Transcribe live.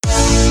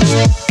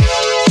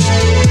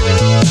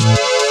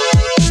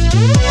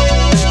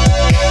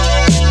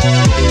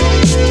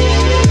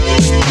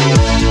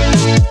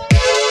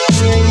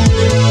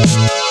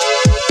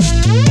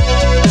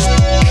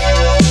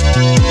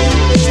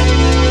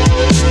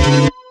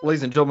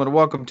Ladies and gentlemen,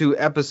 welcome to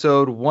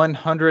episode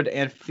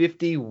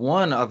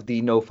 151 of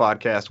the No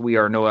Podcast. We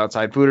are No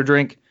Outside Food or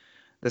Drink,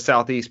 the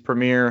Southeast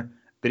premier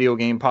video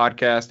game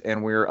podcast,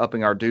 and we're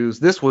upping our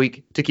dues this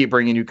week to keep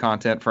bringing you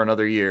content for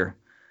another year.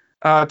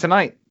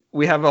 Tonight,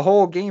 we have a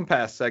whole Game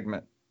Pass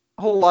segment,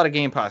 a whole lot of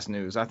Game Pass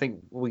news. I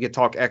think we could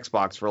talk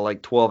Xbox for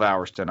like 12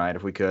 hours tonight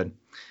if we could.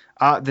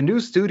 The new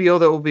studio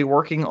that will be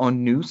working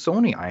on new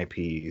Sony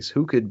IPs.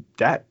 Who could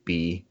that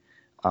be?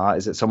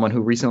 Is it someone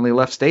who recently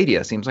left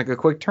Stadia? Seems like a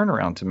quick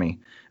turnaround to me.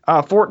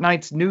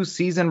 Fortnite's new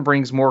season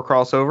brings more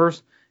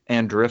crossovers,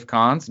 and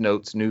DriftCons,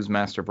 notes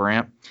Newsmaster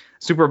Brant.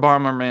 Super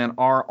Bomberman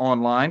R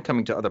Online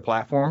coming to other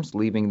platforms,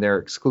 leaving their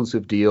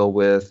exclusive deal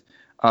with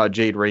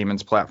Jade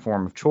Raymond's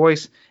platform of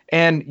choice.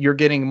 And you're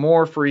getting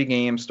more free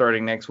games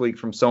starting next week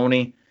from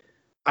Sony.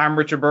 I'm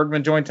Richard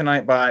Bergman, joined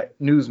tonight by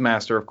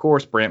Newsmaster, of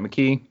course, Brant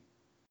McKee.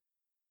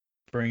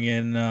 Bring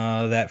in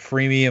that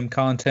freemium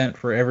content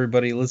for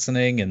everybody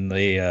listening and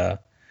the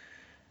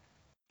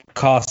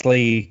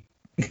costly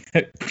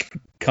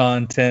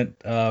content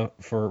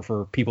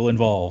for people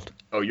involved.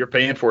 Oh, you're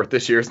paying for it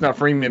this year. It's not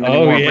freemium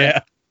anymore. Oh, yeah.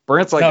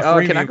 Brant's like,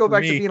 can I go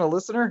back to being a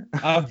listener?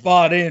 I've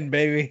bought in,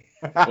 baby.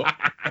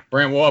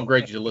 Brant will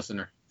upgrade you to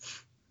listener.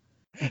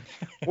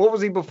 What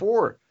was he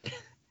before?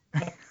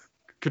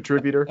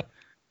 Contributor.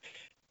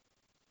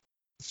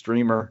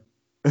 Streamer.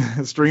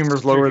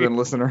 Streamer's lower than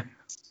listener.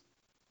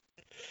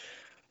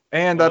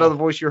 And that other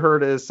voice you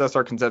heard is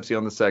Cesar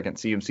Concepcion II,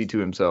 CMC2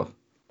 himself.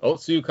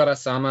 Otsu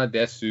Karasama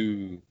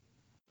Desu.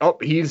 Oh,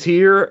 he's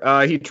here.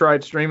 He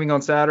tried streaming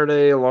on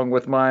Saturday along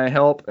with my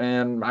help,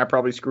 and I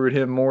probably screwed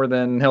him more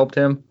than helped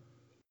him.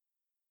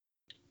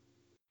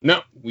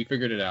 No, we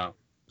figured it out.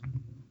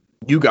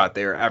 You got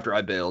there after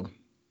I bailed.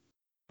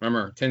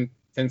 Remember,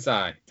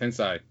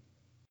 Tensai.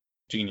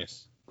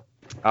 Genius.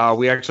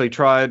 We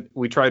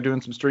tried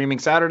doing some streaming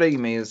Saturday. You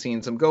may have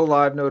seen some go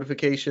live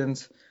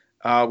notifications.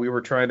 We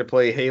were trying to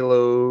play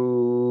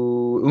Halo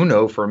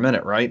Uno for a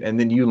minute, right? And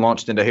then you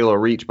launched into Halo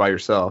Reach by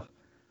yourself.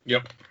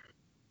 Yep.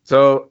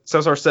 So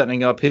Cesar's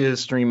setting up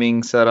his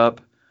streaming setup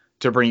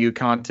to bring you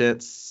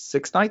content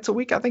 6 nights a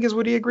week, I think is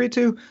what he agreed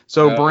to.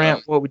 So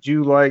Brant, what would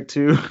you like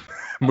to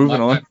moving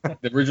on?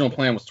 The original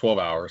plan was 12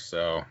 hours,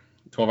 so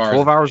 12 hours.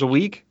 12 hours a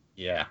week?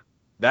 Yeah.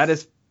 That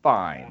is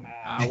fine.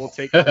 I will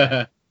take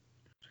that.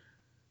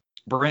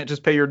 Brant,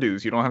 just pay your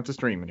dues. You don't have to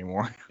stream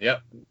anymore.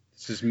 Yep.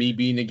 It's just me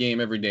beating the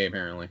game every day,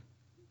 apparently.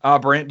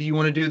 Brant, do you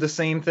want to do the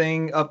same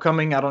thing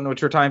upcoming? I don't know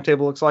what your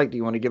timetable looks like. Do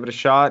you want to give it a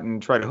shot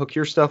and try to hook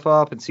your stuff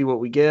up and see what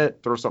we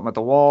get? Throw something at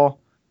the wall?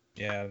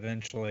 Yeah,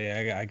 eventually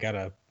I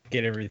gotta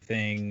get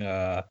everything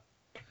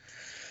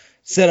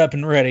set up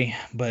and ready,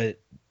 but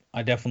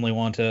I definitely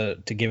want to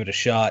give it a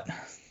shot.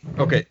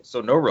 Okay, so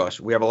no rush.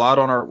 We all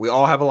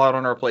have a lot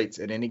on our plates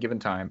at any given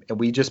time, and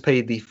we just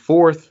paid the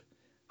 4th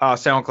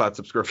SoundCloud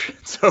subscription.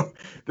 So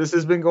this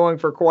has been going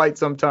for quite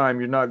some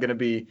time. You're not going to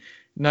be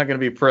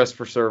pressed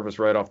for service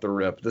right off the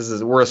rip.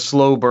 We're a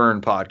slow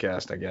burn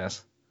podcast, I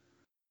guess.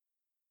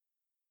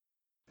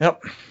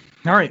 Yep.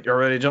 All right, you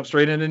ready to jump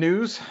straight into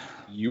news?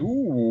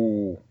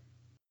 You.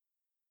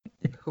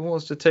 Who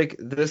wants to take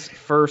this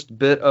first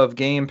bit of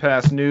Game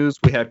Pass news?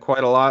 We had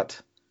quite a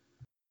lot.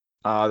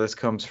 This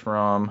comes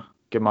from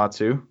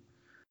Gematsu.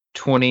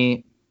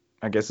 20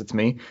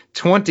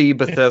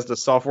 Bethesda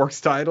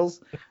Softworks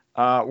titles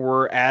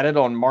were added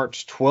on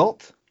March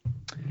 12th.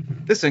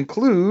 This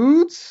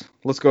includes,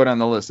 let's go down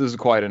the list. This is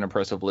quite an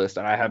impressive list.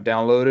 I have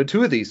downloaded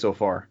 2 of these so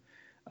far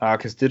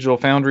because Digital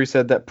Foundry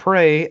said that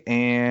Prey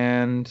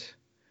and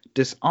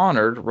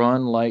Dishonored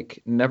run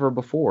like never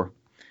before.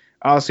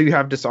 So you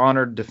have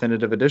Dishonored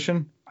Definitive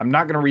Edition. I'm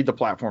not going to read the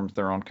platforms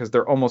they're on because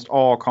they're almost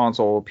all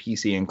console,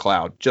 PC, and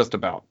cloud, just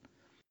about.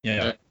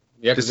 Yeah.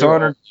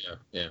 Dishonored.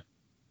 Yeah.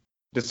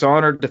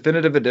 Dishonored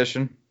Definitive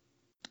Edition.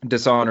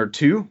 Dishonored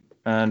 2.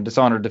 And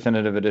Dishonored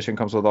Definitive Edition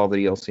comes with all the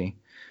DLC.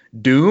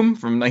 Doom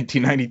from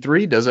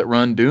 1993. Does it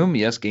run Doom?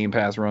 Yes, Game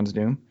Pass runs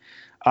Doom.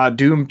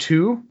 Doom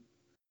 2.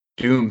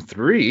 Doom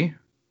 3.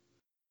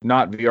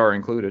 Not VR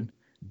included.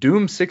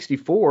 Doom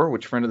 64,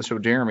 which friend of the show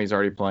Jeremy's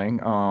already playing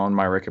on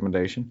my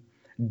recommendation.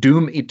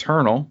 Doom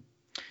Eternal.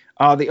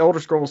 The Elder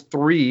Scrolls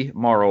 3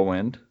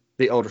 Morrowind.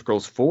 The Elder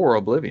Scrolls 4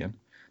 Oblivion.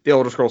 The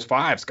Elder Scrolls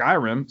 5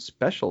 Skyrim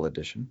Special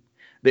Edition.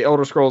 The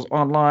Elder Scrolls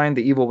Online,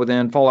 The Evil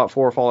Within, Fallout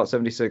 4, Fallout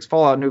 76,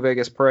 Fallout New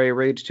Vegas, Prey,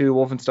 Rage 2,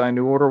 Wolfenstein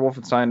New Order,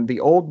 Wolfenstein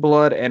The Old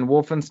Blood, and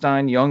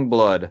Wolfenstein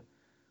Youngblood.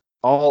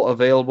 All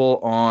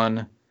available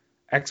on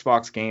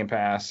Xbox Game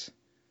Pass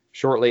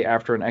shortly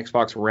after an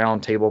Xbox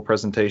Roundtable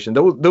presentation.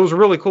 Those were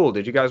really cool.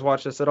 Did you guys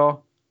watch this at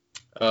all?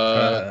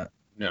 No.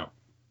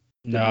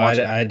 No,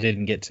 I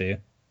didn't get to.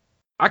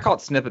 I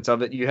caught snippets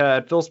of it. You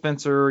had Phil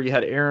Spencer, you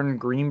had Aaron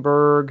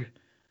Greenberg,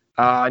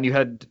 and you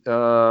had,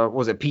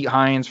 Pete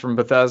Hines from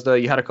Bethesda.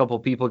 You had a couple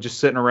of people just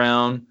sitting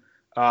around,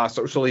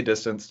 socially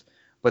distanced,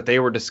 but they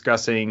were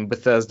discussing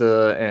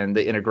Bethesda and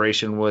the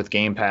integration with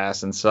Game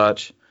Pass and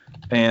such.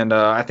 And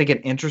I think an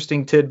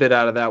interesting tidbit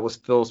out of that was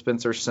Phil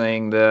Spencer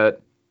saying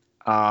that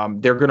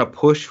they're going to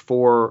push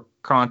for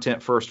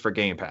content first for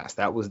Game Pass.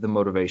 That was the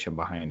motivation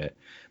behind it.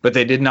 But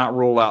they did not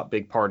roll out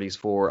big parties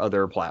for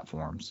other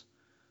platforms.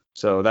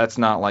 So that's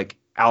not like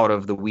out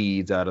of the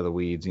weeds,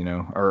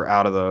 or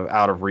out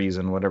of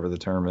reason, whatever the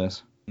term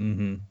is.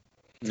 Mm-hmm.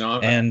 No,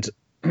 And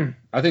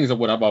I think it's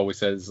what I've always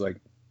said is like,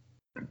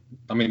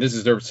 I mean, this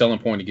is their selling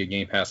point to get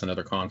Game Pass and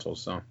other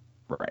consoles. So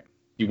Right.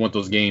 you want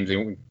those games,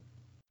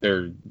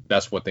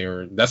 that's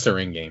their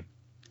end game.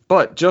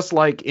 But just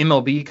like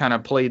MLB kind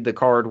of played the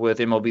card with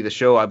MLB The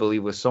Show, I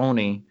believe, with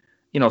Sony,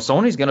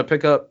 Sony's going to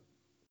pick up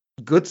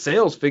good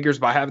sales figures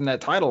by having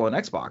that title on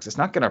Xbox. It's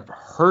not going to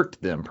hurt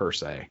them per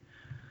se.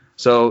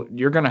 So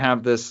you're going to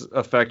have this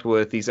effect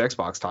with these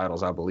Xbox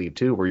titles, I believe,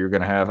 too, where you're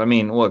going to have,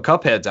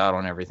 Cuphead's out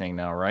on everything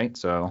now, right?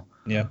 So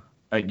yeah.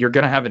 You're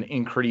going to have an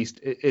increased,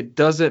 it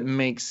doesn't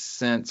make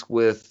sense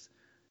with,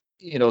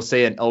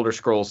 say an Elder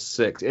Scrolls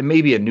 6. It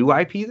may be a new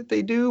IP that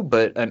they do,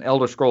 but an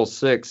Elder Scrolls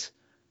 6,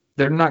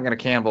 they're not going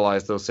to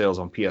cannibalize those sales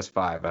on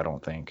PS5, I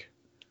don't think.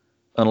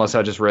 Unless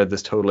I just read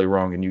this totally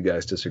wrong and you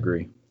guys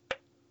disagree.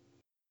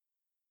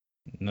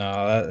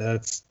 No,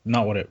 that's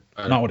not what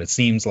it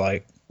seems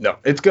like. No,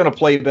 it's going to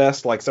play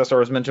best, like Cesar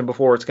has mentioned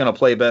before. It's going to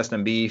play best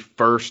and be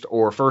first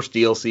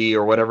DLC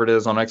or whatever it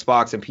is on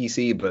Xbox and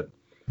PC, but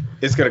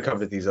it's going to come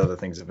to these other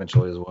things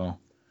eventually as well.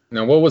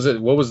 Now, this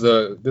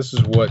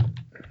is what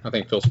I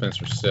think Phil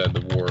Spencer said,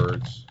 the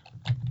words.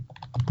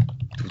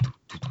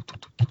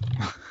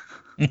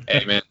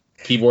 Hey, man,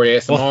 keyboard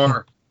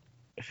ASMR.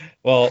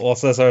 Well,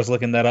 Cesar's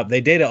looking that up.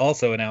 They did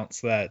also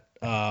announce that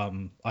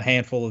a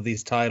handful of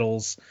these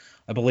titles,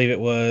 I believe it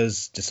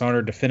was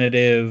Dishonored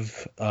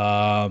Definitive,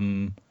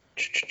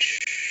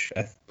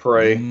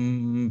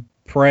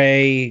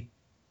 Prey,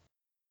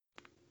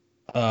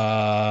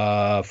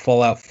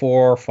 Fallout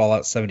 4,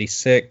 Fallout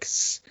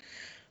 76,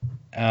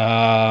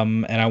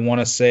 and I want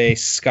to say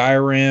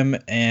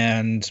Skyrim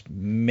and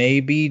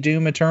maybe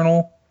Doom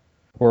Eternal.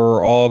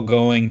 We're all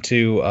going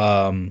to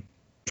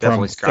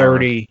from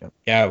 30.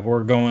 Yeah,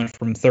 we're going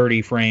from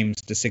 30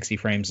 frames to 60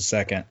 frames a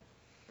second.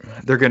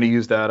 They're going to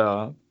use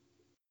that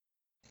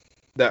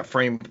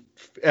frame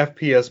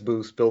FPS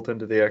boost built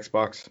into the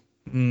Xbox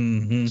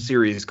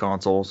Series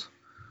consoles.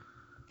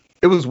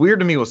 It was weird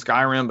to me with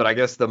Skyrim, but I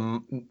guess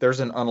there's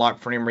an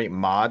unlocked frame rate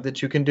mod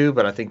that you can do,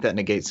 but I think that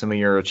negates some of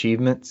your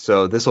achievements.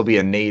 So this will be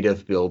a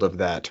native build of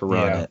that to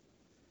run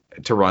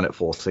it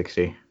full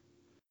 60.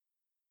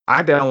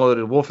 I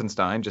downloaded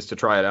Wolfenstein just to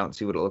try it out and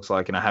see what it looks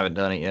like, and I haven't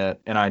done it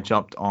yet. And I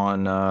jumped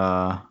on,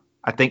 I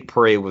think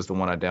Prey was the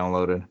one I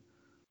downloaded.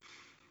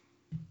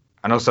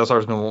 I know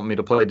Cesar's been wanting me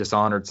to play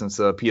Dishonored since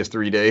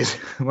PS3 days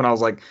when I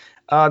was like,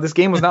 this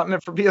game was not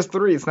meant for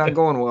PS3. It's not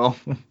going well.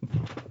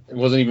 It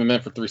wasn't even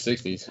meant for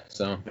 360s.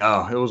 So.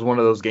 Oh, it was one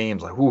of those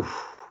games like, whew,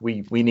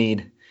 we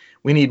need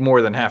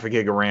more than half a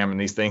gig of RAM in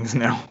these things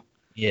now.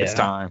 Yeah. It's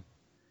time.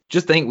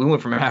 Just think, we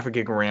went from half a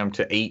gig of RAM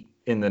to 8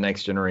 in the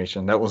next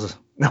generation. That was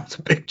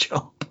a big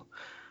jump.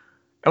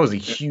 That was a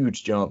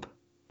huge jump.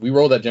 We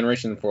rolled that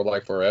generation for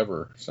like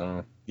forever.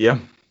 So. Yeah.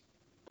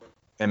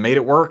 And made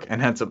it work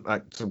and had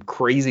some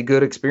crazy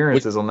good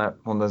experiences on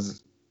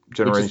those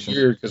generations. Which is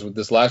weird because with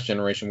this last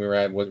generation we were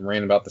at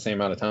ran about the same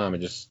amount of time.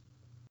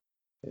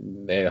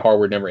 The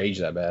hardware never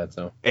aged that bad.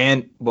 So.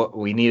 And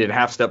we needed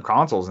half-step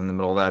consoles in the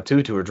middle of that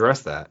too to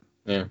address that.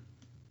 Yeah.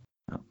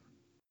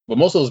 But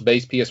most of those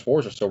base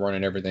PS4s are still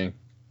running everything.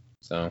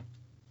 So.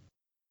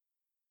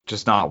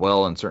 Just not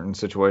well in certain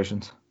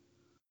situations.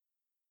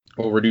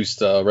 Well,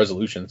 reduced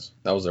resolutions.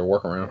 That was their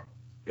workaround.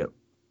 Yep.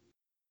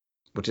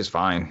 Which is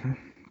fine.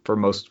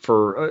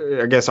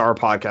 For I guess our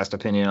podcast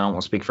opinion, I don't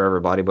want to speak for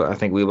everybody, but I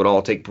think we would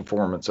all take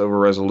performance over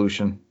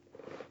resolution.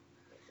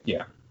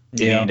 Yeah.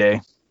 Any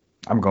day.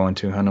 I'm going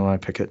to. I know I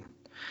pick it.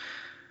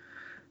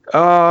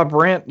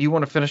 Brant, you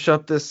want to finish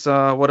up this?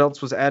 What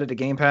else was added to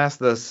Game Pass?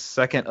 The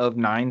second of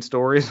 9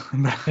 stories.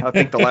 I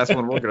think the last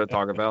one we're going to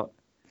talk about.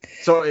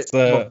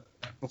 So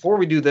before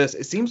we do this,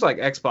 it seems like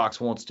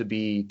Xbox wants to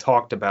be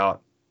talked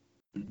about.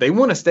 They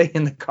want to stay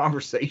in the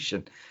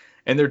conversation,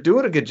 and they're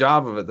doing a good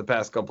job of it the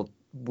past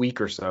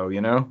week or so.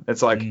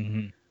 It's like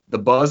the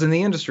buzz in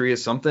the industry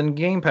is something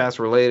Game Pass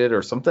related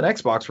or something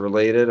Xbox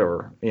related,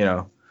 or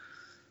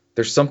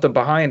there's something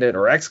behind it,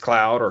 or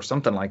xCloud or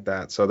something like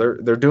that. So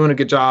they're doing a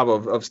good job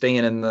of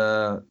staying in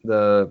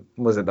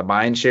the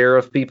mind share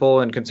of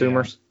people and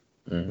consumers,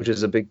 which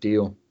is a big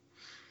deal.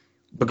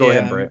 But go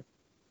ahead, Brett.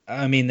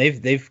 I mean,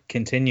 they've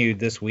continued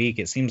this week.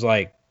 It seems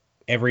like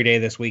every day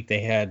this week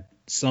they had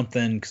some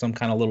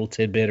kind of little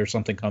tidbit or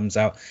something comes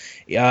out.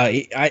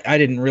 I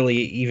didn't really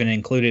even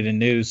include it in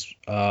news,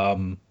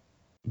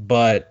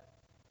 but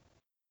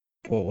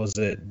what was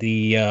it?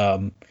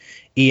 The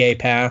EA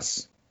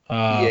Pass.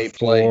 EA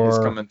Play is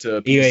coming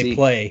to PC. EA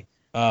Play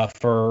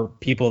for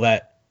people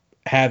that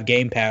have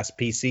Game Pass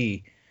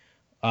PC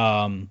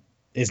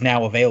is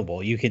now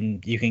available. You can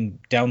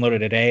download it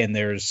today, and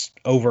there's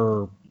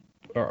over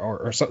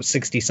or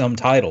 60 some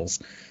titles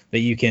that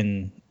you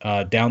can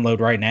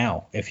download right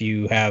now if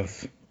you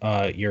have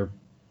your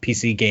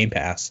PC Game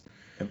Pass.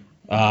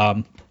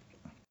 And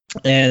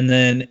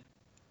then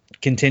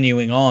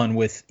continuing on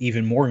with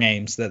even more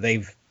games that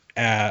they've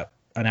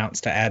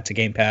announced to add to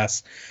Game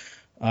Pass.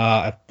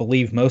 I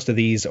believe most of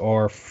these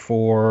are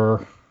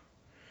for.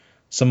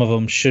 Some of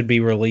them should be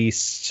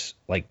released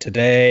like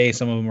today.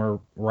 Some of them are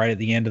right at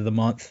the end of the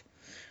month.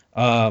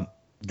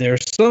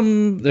 There's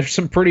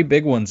some pretty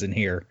big ones in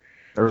here.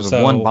 There's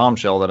one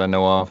bombshell that I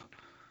know of.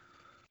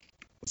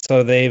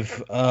 So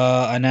they've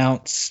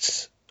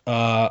announced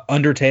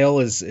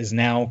Undertale is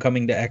now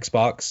coming to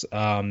Xbox.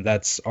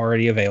 That's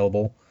already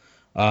available,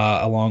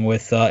 along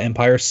with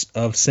Empire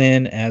of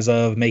Sin. As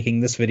of making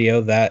this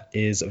video, that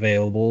is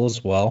available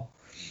as well.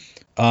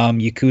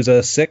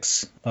 Yakuza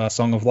 6,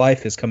 Song of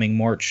Life, is coming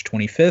March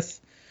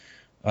 25th.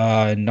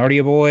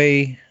 Nardia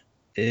Boy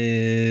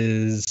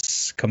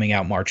is coming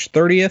out March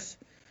 30th.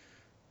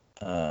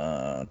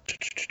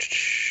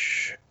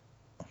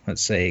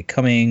 Let's say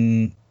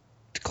coming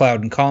to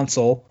cloud and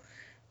console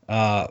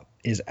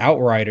is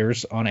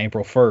Outriders on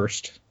April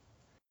 1st.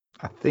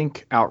 I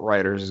think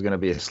Outriders is going to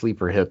be a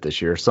sleeper hit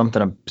this year.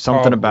 Something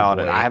about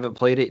it. I haven't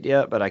played it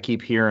yet, but I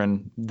keep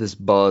hearing this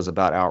buzz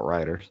about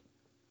Outriders.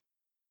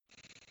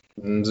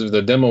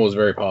 The demo was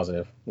very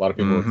positive. A lot of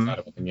people were excited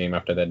about the game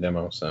after that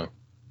demo. So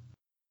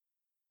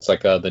it's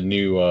like the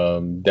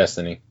new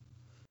Destiny.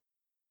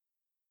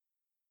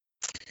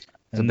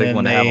 It's a big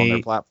one to have on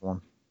their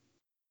platform.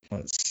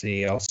 Let's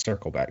see. I'll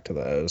circle back to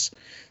those.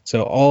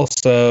 So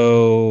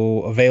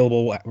also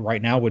available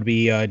right now would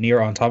be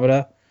Nier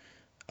Automata,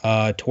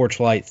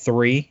 Torchlight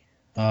 3,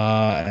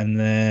 and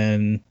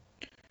then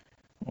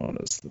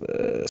what is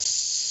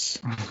this?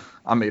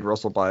 I made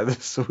Russell buy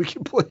this so we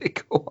can play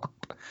it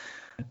co-op.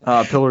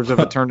 Pillars of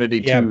Eternity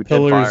 2. Yeah,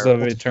 Pillars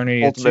of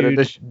Eternity Ultimate 2.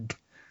 Edition.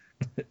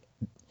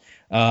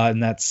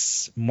 And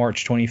that's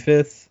March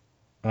 25th.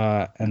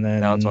 And then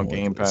now it's on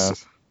Game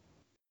Pass.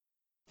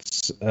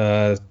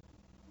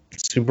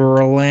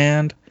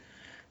 Superland,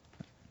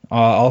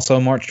 also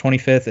March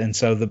 25th. And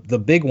so the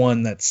big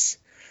one that's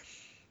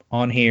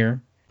on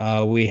here,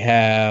 we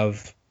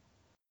have,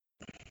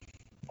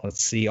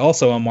 let's see,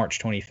 also on March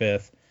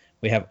 25th,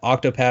 we have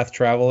Octopath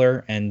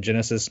Traveler and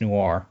Genesis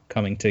Noir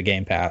coming to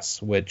Game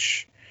Pass,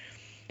 which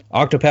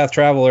Octopath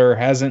Traveler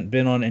hasn't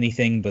been on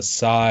anything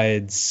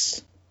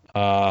besides,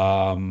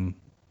 well,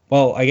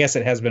 I guess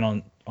it has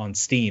been on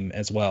Steam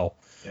as well,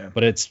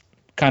 but it's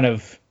kind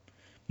of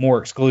more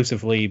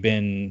exclusively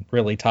been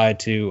really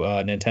tied to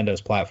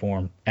Nintendo's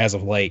platform as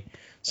of late.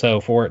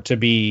 So for it to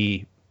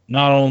be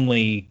not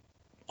only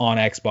on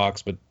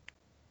Xbox, but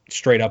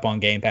straight up on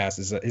Game Pass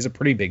is a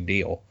pretty big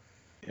deal.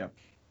 Yeah.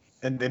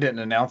 And they didn't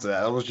announce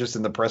that. It was just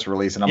in the press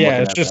release. And I'm looking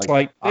it's at just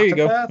like there you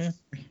go. Yeah.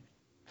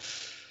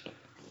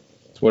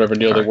 It's whatever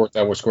deal they worked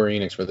out with Square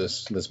Enix for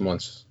this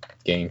month's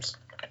games.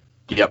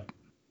 Yep.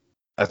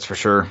 That's for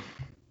sure.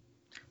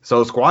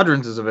 So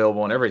Squadrons is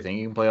available on everything.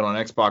 You can play it on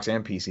Xbox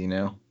and PC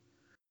now.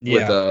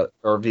 Yeah.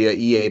 Or via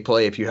EA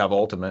Play if you have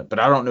Ultimate. But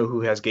I don't know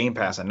who has Game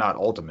Pass and not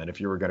Ultimate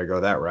if you were going to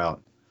go that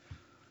route.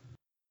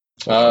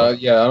 I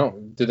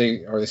don't.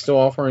 Are they still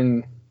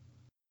offering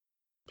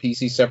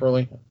PC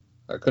separately?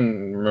 I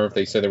couldn't remember if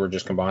they said they were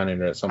just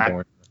combining it at some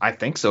point. I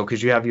think so,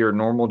 because you have your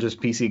normal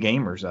just PC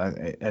gamers,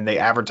 and they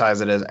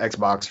advertise it as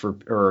Xbox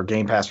or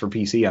Game Pass for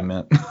PC. I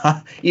meant,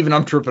 even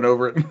I'm tripping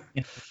over it.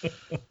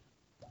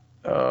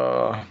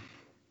 All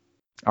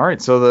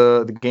right,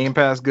 so the Game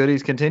Pass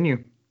goodies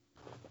continue.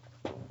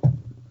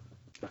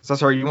 So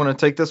sorry, you want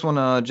to take this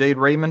one, Jade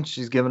Raymond?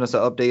 She's giving us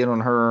an update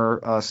on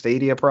her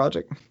Stadia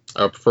project.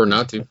 I prefer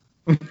not to.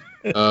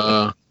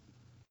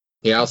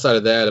 Yeah, outside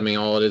of that, I mean,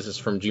 all it is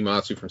from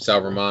Jimatsu, from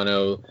Sal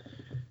Romano,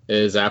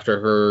 is after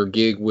her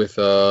gig with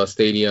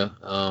Stadia,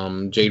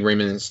 Jade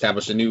Raymond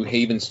established a new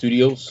Haven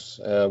Studios,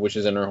 which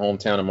is in her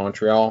hometown of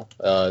Montreal.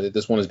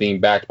 This one is being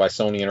backed by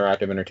Sony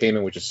Interactive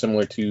Entertainment, which is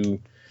similar to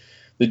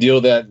the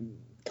deal that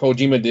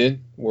Kojima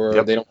did,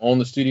 where they don't own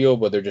the studio,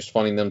 but they're just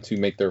funding them to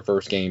make their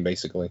first game,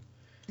 basically.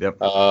 Yep.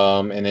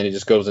 And then it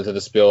just goes into the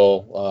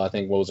spill. I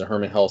think what was it?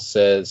 Herman Helse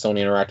said, Sony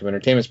Interactive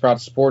Entertainment is proud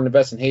to support and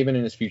invest in Haven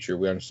in its future.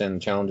 We understand the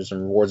challenges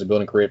and rewards of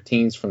building creative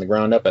teams from the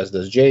ground up, as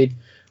does Jade,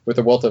 with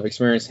her wealth of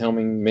experience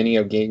helming many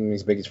of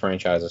gaming's biggest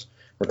franchises.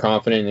 We're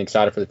confident and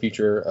excited for the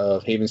future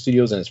of Haven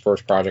Studios and its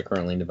first project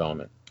currently in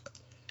development.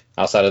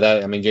 Outside of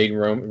that, I mean, Jade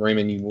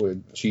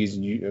Raymond, she's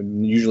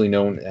usually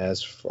known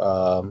as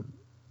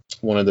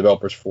one of the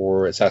developers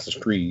for Assassin's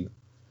Creed.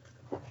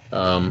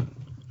 I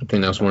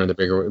think that was one of the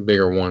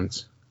bigger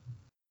ones.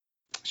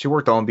 She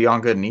worked on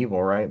Beyond Good and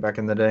Evil, right, back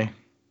in the day?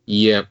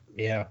 Yep.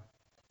 Yeah.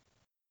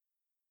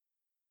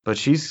 But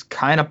she's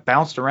kind of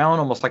bounced around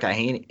almost like a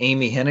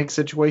Amy Hennig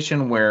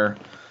situation where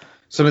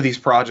some of these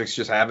projects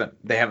just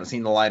haven't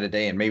seen the light of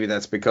day. And maybe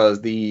that's because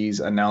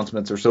these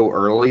announcements are so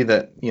early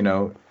that, you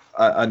know,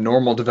 a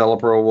normal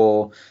developer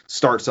will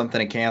start something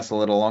and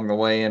cancel it along the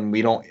way, and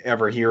we don't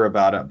ever hear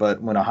about it.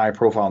 But when a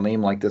high-profile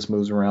name like this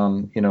moves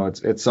around, you know,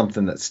 it's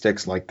something that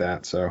sticks like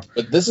that. So,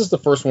 but this is the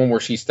first one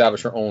where she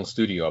established her own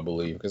studio, I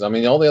believe, because I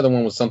mean, all the other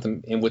one was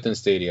something within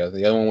Stadia.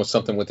 The other one was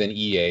something within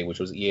EA, which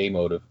was EA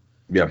Motive.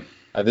 Yeah.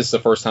 This is the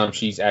first time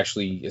she's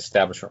actually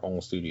established her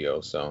own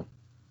studio, so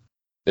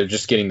they're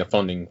just getting the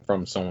funding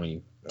from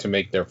Sony to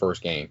make their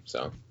first game.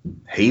 So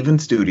Haven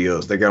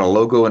Studios, they got a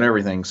logo and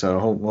everything. So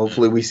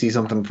hopefully we see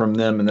something from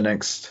them in the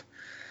next,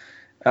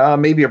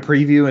 maybe a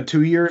preview in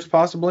 2 years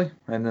possibly,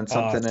 and then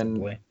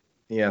something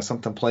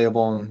something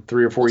playable in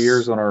 3 or 4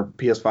 years on our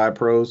PS5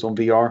 Pros on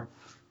VR.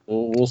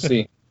 We'll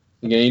see.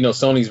 Again,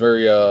 Sony's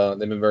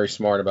they've been very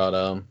smart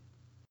about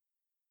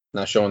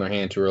not showing their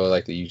hand too early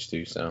like they used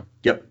to. So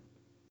yep,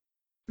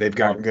 they've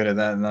gotten good at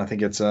that, and I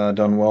think it's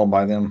done well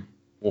by them.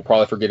 We'll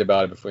probably forget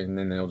about it before, and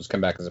then they'll just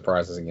come back and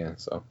surprise us again.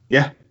 So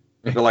yeah,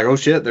 they're like, oh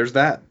shit, there's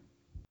that.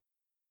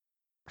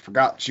 I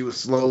forgot she was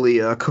slowly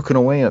cooking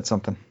away at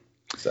something.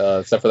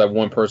 Except for that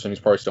one person who's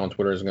probably still on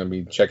Twitter is going to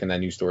be checking that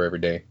news story every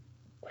day.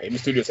 Haven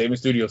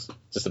Studios,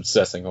 just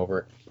obsessing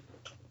over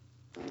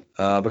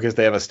it. Because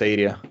they have a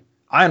Stadia.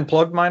 I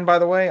unplugged mine, by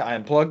the way. I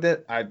unplugged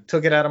it. I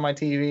took it out of my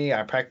TV.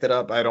 I packed it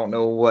up. I don't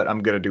know what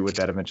I'm gonna do with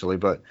that eventually,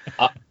 but.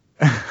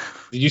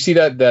 Did you see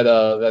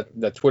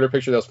that Twitter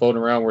picture that was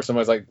floating around where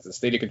somebody's like the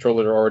Stadia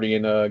controllers are already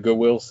in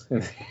Goodwills?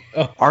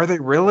 Are they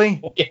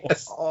really?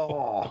 Yes.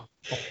 Oh.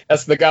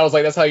 That's the guy was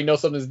like, that's how you know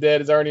something's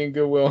dead. It's already in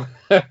Goodwill.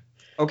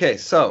 Okay,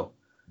 so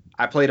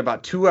I played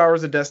about 2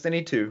 hours of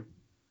Destiny 2.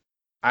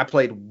 I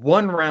played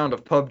 1 round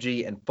of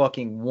PUBG and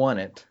fucking won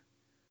it.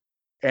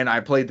 And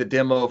I played the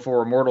demo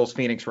for Immortals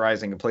Phoenix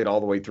Rising and played all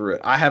the way through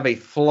it. I have a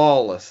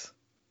flawless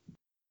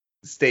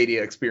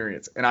Stadia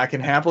experience, and I can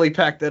happily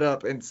pack that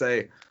up and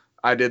say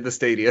I did the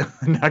Stadia,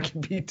 and I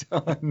can be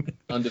done.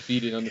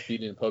 Undefeated in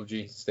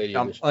PUBG Stadia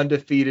I'm Edition.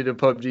 undefeated in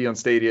PUBG on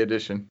Stadia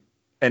Edition,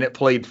 and it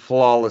played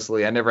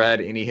flawlessly. I never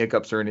had any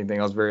hiccups or anything.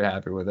 I was very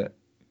happy with it.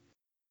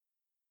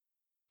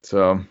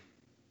 So,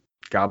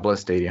 God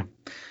bless Stadia.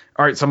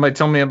 All right, somebody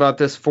tell me about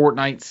this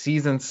Fortnite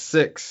Season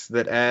 6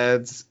 that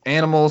adds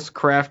animals,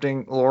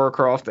 crafting, Lara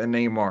Croft, and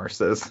Neymar,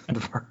 says The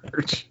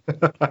Verge.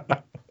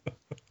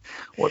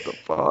 What the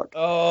fuck?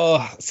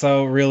 Oh,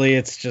 so really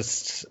it's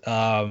just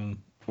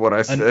What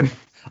I said.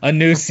 A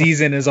new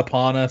season is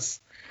upon us.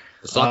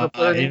 The soccer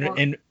player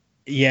Neymar?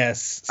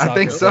 Yes, I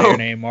think soccer so.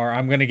 player Neymar.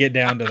 I'm going to get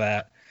down to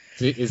that.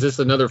 Is this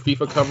another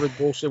FIFA coverage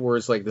bullshit where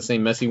it's like the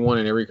same messy one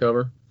in every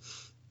cover?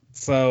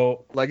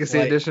 So Legacy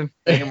Edition?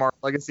 Neymar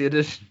Legacy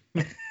Edition?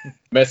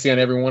 Messi on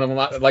every one of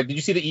them. Like, did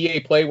you see the EA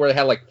Play where they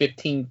had like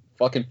 15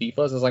 fucking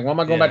FIFAs? It's like, why am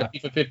I going back to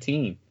FIFA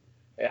 15?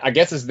 I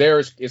guess it's there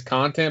as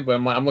content, but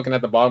I'm looking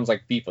at the bottom, it's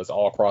like FIFAs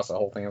all across the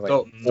whole thing. I was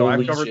like, so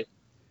holy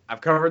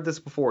I've covered this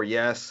before.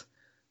 Yes,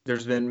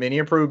 there's been many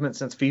improvements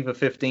since FIFA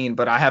 15,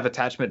 but I have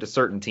attachment to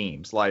certain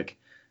teams. Like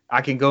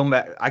I can go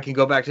back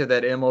to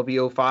that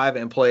MLB 05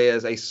 and play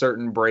as a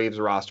certain Braves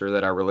roster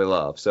that I really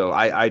love. So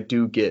I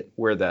do get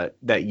where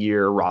that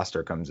year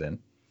roster comes in.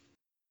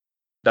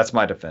 That's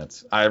my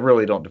defense. I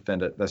really don't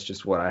defend it. That's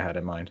just what I had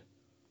in mind.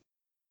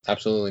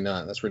 Absolutely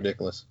not. That's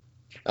ridiculous.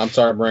 I'm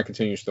sorry, Brian.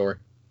 Continue your story.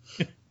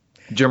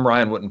 Jim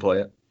Ryan wouldn't play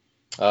it.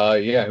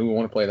 Yeah, who would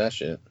want to play that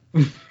shit?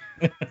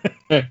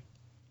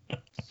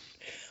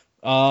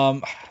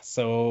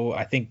 So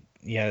I think,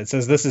 it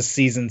says this is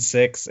Season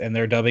 6, and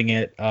they're dubbing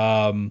it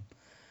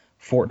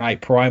Fortnite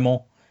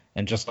Primal.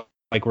 And just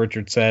like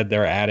Richard said,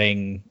 they're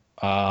adding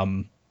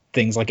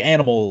things like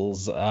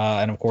animals,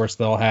 and of course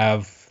they'll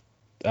have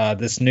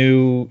this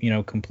new,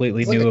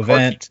 completely new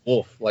event.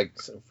 Wolf, like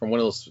from one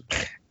of those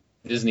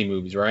Disney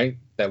movies, right?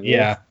 That wolf.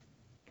 Yeah.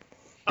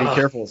 Be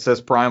careful. It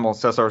says Primal.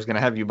 Cesar's going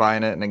to have you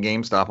buying it in a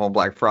GameStop on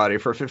Black Friday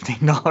for $15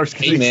 because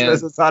he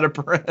says it's out of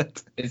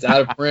print. It's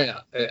out of print.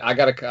 I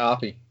got a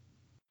copy.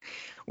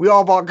 We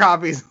all bought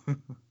copies.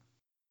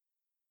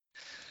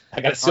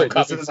 I got a sealed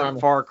copy. This isn't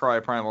Far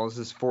Cry Primal. This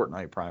is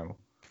Fortnite Primal.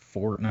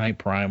 Fortnite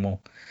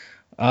Primal.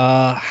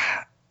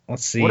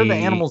 Let's see. What do the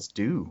animals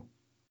do?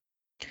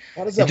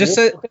 What is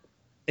that?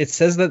 It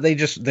says that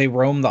they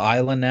roam the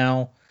island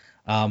now.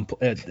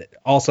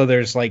 Also,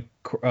 there's like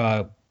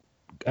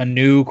a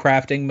new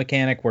crafting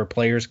mechanic where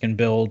players can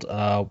build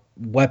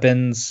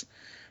weapons,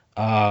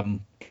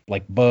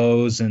 like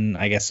bows and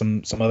I guess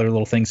some other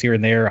little things here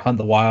and there. Hunt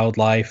the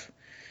wildlife.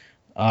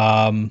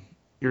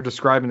 You're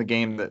describing the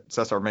game that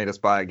Cesar made us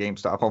buy at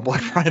GameStop on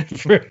Black Friday.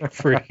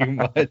 Pretty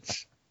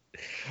much.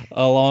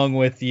 Along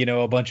with,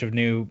 a bunch of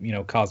new,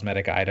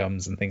 cosmetic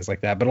items and things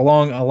like that. But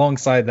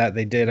alongside that,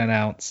 they did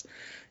announce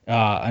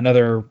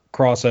another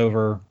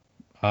crossover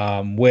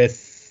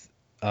with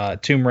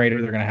Tomb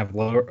Raider. They're going to have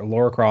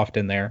Lara Croft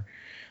in there.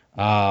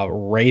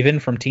 Raven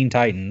from Teen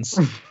Titans.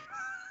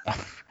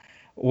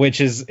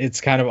 Which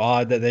it's kind of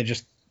odd that they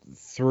just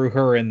threw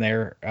her in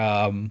there.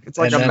 It's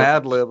like a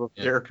Mad Lib of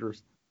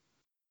characters.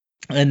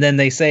 And then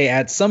they say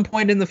at some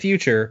point in the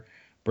future,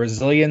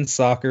 Brazilian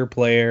soccer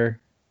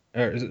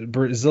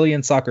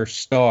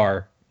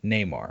star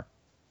Neymar.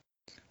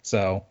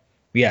 So,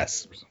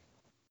 yes.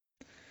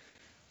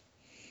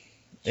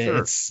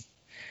 Sure.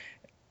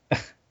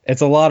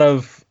 It's a lot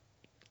of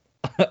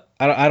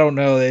I don't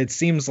know. It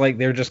seems like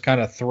they're just kind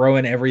of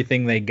throwing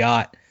everything they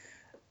got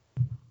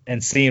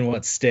and seeing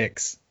what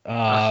sticks.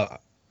 I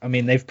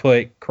mean, they've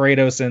put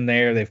Kratos in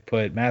there. They've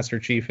put Master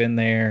Chief in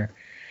there.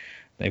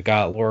 They've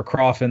got Lara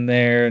Croft in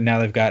there. Now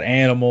they've got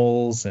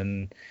animals,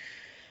 and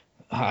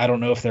I don't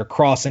know if they're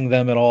crossing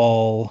them at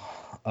all.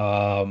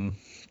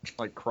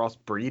 Like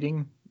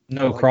crossbreeding?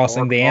 No, Like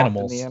crossing the Lara Croft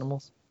animals. and the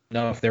animals?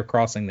 No, if they're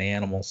crossing the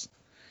animals.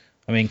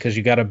 I mean, because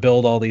you got to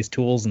build all these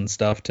tools and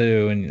stuff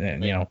too,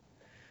 and you know.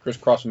 Chris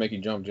Cross will make you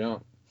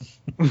jump.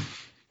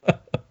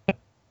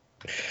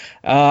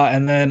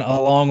 And then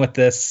along with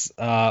this,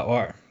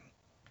 or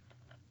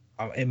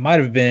it might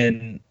have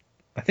been,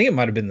 I think it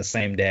might have been the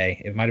same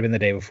day. It might have been the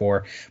day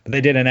before, but they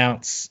did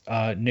announce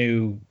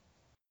new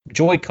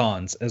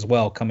Joy-Cons as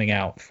well coming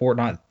out.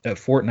 Fortnite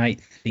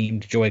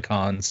themed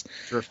Joy-Cons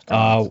Drift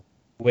cons.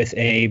 with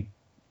a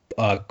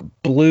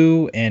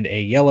blue and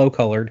a yellow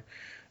colored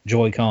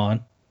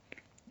Joy-Con.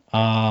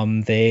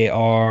 They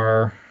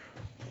are.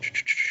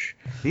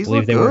 These I believe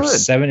look they were good.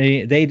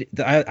 70.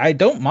 I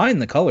don't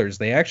mind the colors.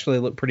 They actually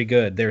look pretty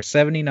good. They're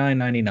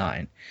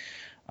 $79.99.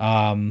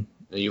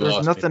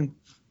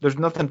 There's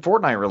nothing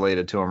Fortnite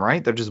related to them,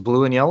 right? They're just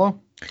blue and yellow.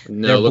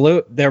 No, They're look,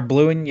 blue. They're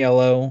blue and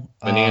yellow.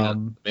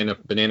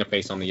 banana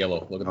face on the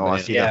yellow. Look at the Oh, I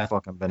banana. see Yeah. that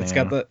fucking banana.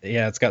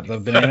 It's got the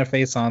banana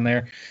face on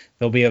there.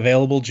 They'll be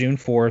available June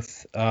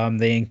 4th.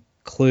 They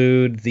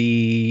include the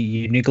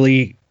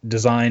uniquely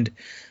designed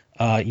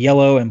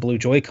yellow and blue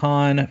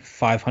Joy-Con,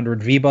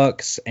 500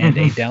 V-Bucks, and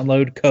a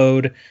download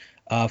code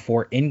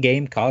for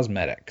in-game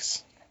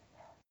cosmetics.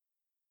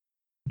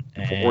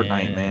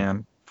 Fortnite,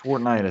 man.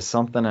 Fortnite is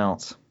something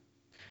else.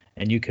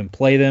 And you can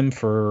play them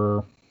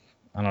for,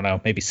 I don't know,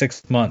 maybe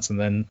 6 months, and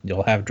then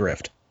you'll have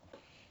Drift.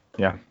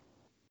 Yeah.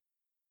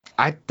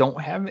 I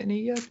don't have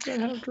any yet that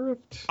have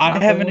Drift. I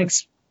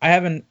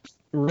haven't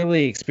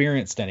really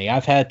experienced any.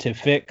 I've had to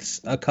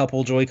fix a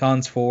couple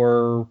Joy-Cons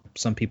for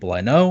some people I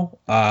know.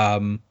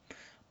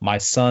 My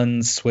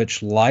son's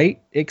Switch Lite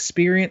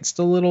experienced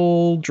a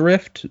little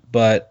drift,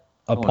 but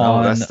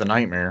that's the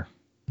nightmare.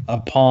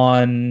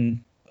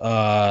 Upon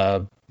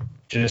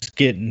just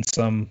getting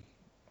some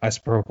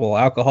isopropyl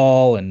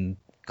alcohol and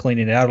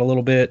cleaning it out a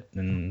little bit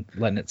and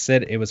letting it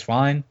sit, it was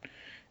fine.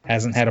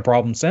 Hasn't had a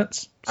problem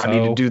since. So, I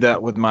need to do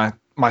that with my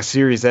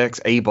Series X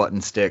A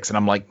button sticks, and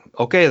I'm like,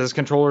 okay, this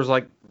controller's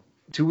like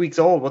 2 weeks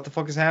old. What the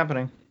fuck is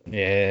happening?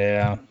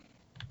 Yeah.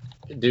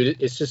 Dude,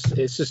 it's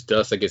just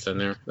dust that gets in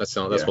there. That's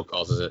what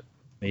causes it.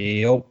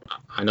 Yep.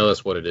 I know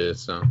that's what it is.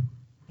 So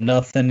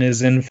Nothing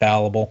is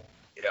infallible.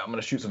 Yeah, I'm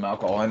gonna shoot some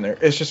alcohol in there.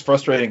 It's just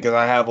frustrating because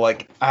I have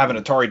an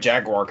Atari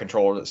Jaguar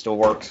controller that still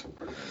works.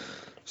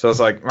 So it's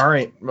like, all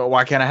right, well,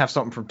 why can't I have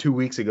something from 2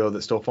 weeks ago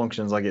that still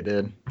functions like it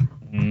did?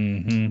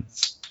 Mm-hmm.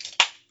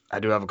 I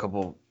do have a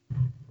couple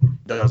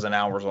dozen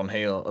hours of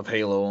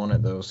Halo on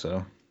it though,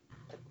 so.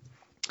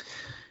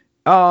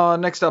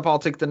 Next up, I'll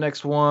take the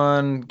next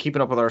one.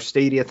 Keeping up with our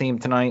Stadia theme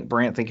tonight.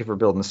 Brant, thank you for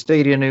building the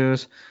Stadia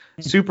news.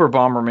 Super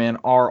Bomberman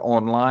R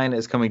Online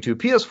is coming to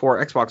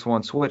PS4, Xbox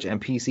One, Switch,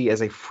 and PC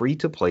as a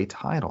free-to-play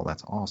title.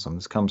 That's awesome.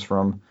 This comes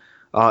from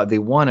the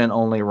one and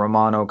only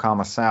Romano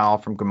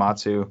Kamasao from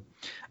Gamatsu.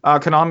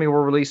 Konami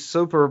will release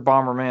Super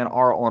Bomberman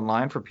R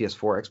Online for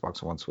PS4,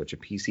 Xbox One, Switch,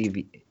 and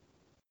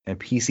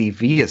PC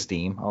via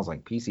Steam. I was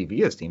like, PC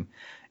via Steam.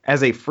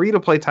 As a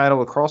free-to-play title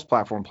with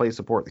cross-platform play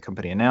support, the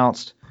company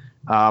announced.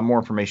 More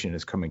information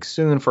is coming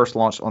soon. First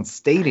launched on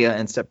Stadia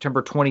in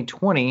September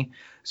 2020.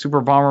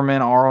 Super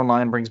Bomberman R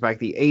Online brings back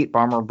the 8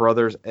 Bomber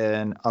Brothers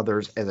and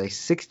others as a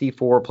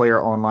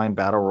 64-player online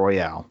battle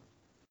royale.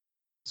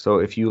 So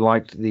if you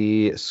liked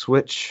the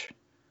Switch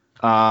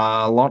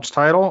launch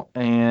title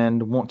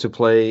and want to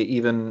play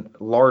even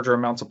larger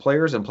amounts of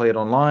players and play it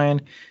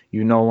online,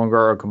 you no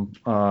longer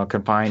are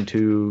confined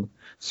to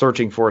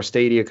searching for a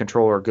Stadia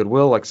controller at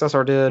Goodwill like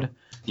Cesar did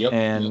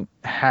and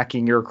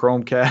hacking your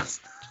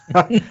Chromecast.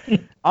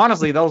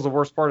 Honestly, that was the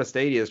worst part of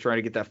Stadia, is trying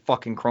to get that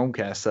fucking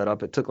Chromecast set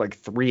up. It took like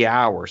 3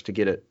 hours to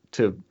get it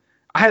to.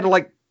 I had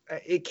to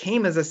it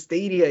came as a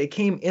Stadia. It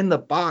came in the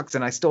box,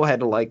 and I still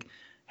had to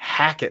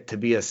hack it to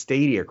be a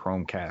Stadia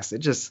Chromecast. It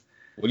just.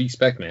 What do you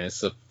expect, man?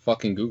 It's a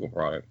fucking Google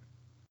product.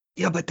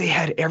 Yeah, but they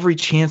had every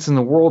chance in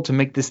the world to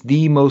make this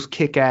the most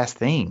kick-ass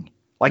thing.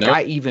 Nope.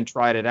 I even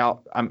tried it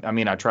out. I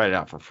mean, I tried it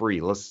out for free.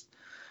 Let's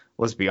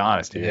be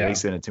honest here. Yeah. They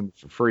sent it to me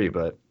for free,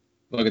 but.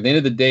 Look, at the end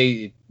of the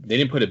day, they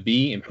didn't put a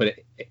B and put an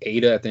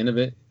Ada at the end of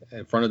it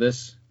in front of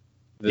this.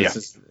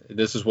 This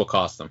is what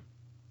cost them.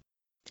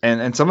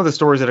 And some of the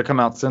stories that have come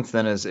out since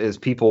then is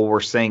people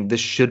were saying this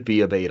should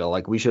be a beta.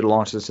 Like, we should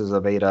launch this as a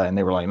beta. And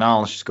they were like,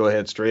 no, let's just go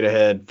ahead, straight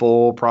ahead,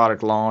 full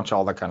product launch,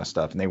 all that kind of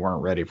stuff. And they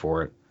weren't ready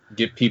for it.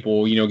 Get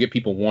people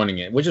wanting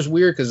it, which is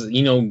weird because,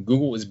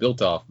 Google is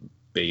built off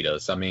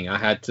betas. I mean, I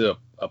had to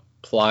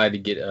apply to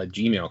get a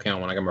Gmail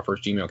account when I got my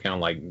first Gmail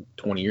account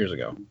 20 years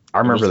ago. I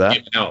remember that.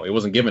 It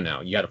wasn't given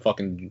out. You had to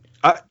fucking.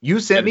 You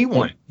sent me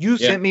one. You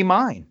sent me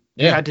mine.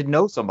 You had to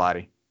know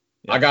somebody.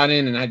 Yeah. I got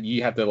in and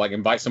you have to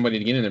invite somebody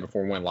to get in there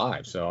before it went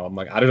live. So I'm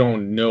like, I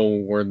don't know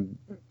where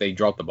they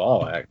dropped the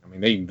ball at. I mean,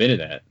 they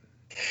invented that.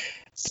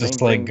 It's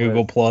just like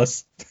Google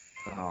Plus.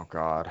 Oh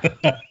God.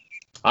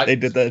 They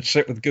did that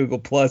shit with Google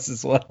Plus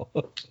as well.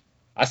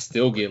 I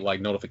still get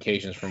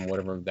notifications from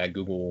whatever that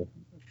Google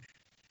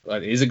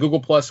Is it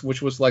Google Plus,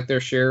 which was like their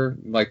share,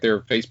 like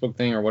their Facebook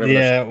thing or whatever?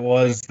 Yeah, it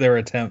was their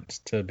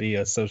attempt to be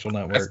a social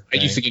network. I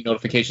used to get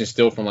notifications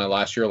still from like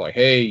last year, like,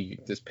 hey,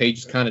 this page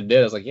is kind of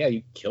dead. I was like, yeah,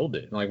 you killed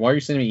it. I'm like, why are you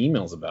sending me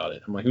emails about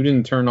it? I'm like, who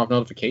didn't turn off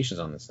notifications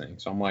on this thing?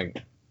 So I'm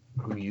like,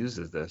 Who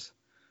uses this?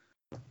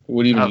 who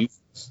would even use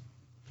this?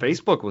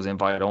 Facebook was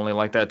invite only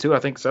like that too. I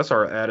think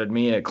Cesar added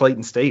me at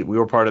Clayton State. We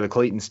were part of the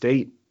Clayton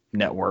State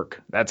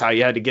network. That's how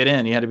you had to get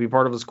in. You had to be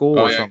part of a school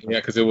or something. Yeah,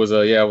 because it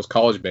was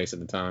college based at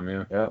the time.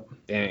 Yeah. Yeah.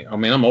 Dang. Oh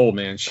man, I'm old,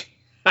 man.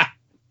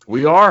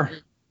 We are.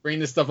 Bringing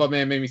this stuff up,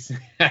 man, made me.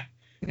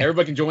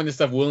 Everybody can join this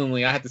stuff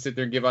willingly. I have to sit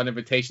there and give out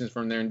invitations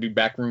from there and do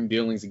backroom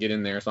dealings to get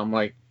in there. So I'm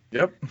like,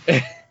 yep.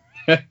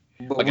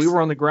 But like we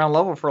were on the ground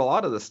level for a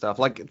lot of this stuff.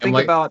 Think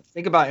about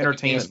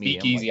entertainment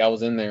media. Speakeasy, I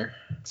was in there.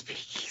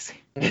 Speakeasy.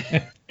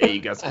 Hey, you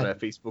got some of that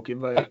Facebook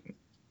invite?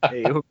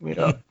 Hey, hook me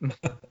up.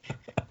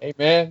 Hey,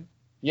 man.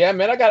 Yeah,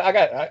 man, I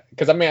got,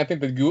 because I mean, I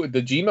think the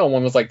Gmail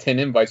one was like 10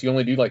 invites. You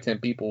only do like 10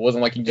 people. It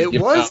wasn't like you just. It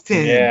was out.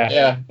 10.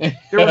 Yeah.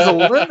 There was a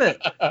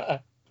limit.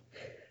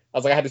 I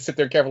was like, I had to sit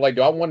there careful. Like,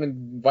 do I want to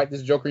invite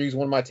this Joker to use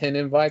one of my 10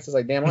 invites? It's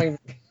like, damn,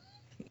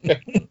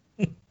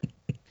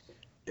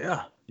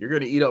 Yeah, you're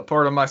gonna eat up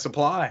part of my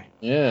supply.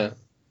 Yeah.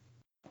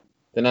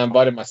 Then I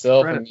invited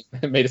myself and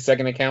made a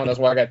second account. That's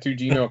why I got 2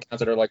 Gmail accounts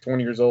that are like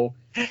 20 years old.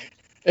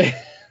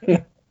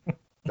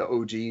 The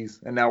OGs.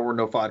 And now we're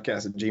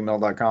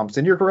nofodcast@gmail.com.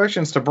 Send your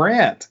corrections to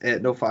Brant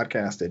at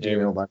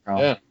nofodcast@gmail.com.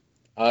 Yeah.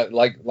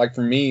 Like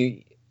for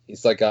me,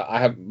 it's like I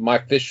have my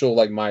official,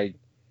 like my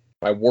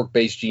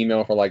work-based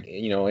Gmail for like,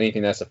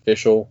 anything that's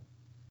official.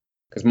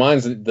 Because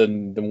mine's the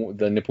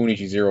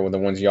Nipponichi Zero, the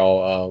ones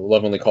y'all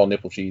lovingly call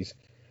nipple cheese.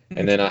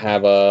 And then I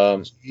have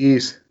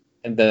Jeez.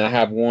 And then I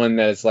have one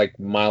that is like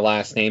my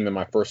last name and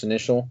my first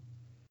initial.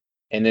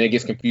 And then it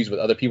gets confused with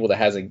other people that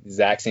has the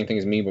exact same thing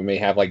as me, but may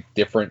have like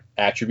different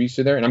attributes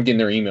to there. And I'm getting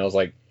their emails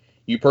like,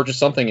 you purchased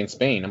something in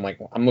Spain. I'm like,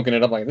 I'm looking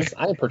it up like this.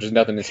 I didn't purchase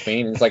nothing in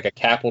Spain. And it's like a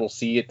capital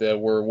C at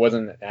where it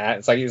wasn't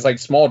at. It's like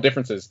small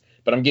differences,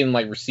 but I'm getting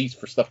like receipts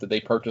for stuff that they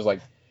purchased.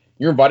 Like,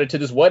 you're invited to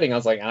this wedding. I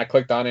was like, and I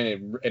clicked on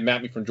it. And it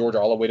mapped me from Georgia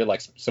all the way to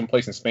like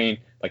someplace in Spain.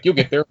 Like, you'll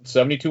get there in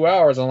 72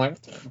 hours. I'm like,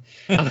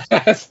 I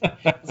was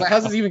like,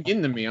 how's this even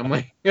getting to me? I'm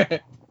like,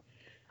 I'm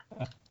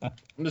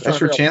just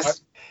That's your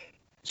chance.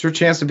 It's your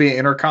chance to be an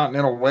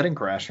intercontinental wedding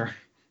crasher.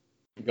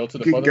 Go to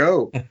the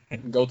go.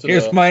 Go to.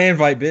 Here's my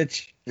invite,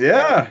 bitch.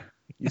 Yeah,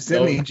 you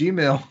send me a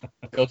Gmail.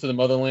 Go to the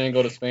motherland.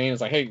 Go to Spain. It's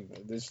like, hey,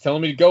 it's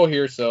telling me to go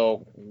here,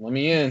 so let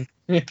me in.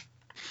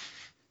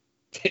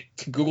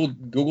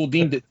 Google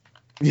deemed it.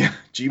 Yeah,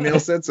 Gmail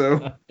said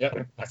so.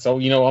 Yeah, so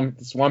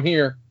that's why I'm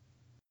here.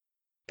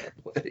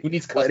 Who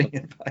needs wedding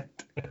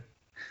invite?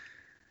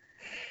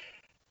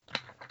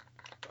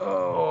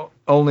 Oh,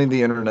 only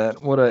the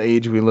internet. What an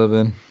age we live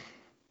in.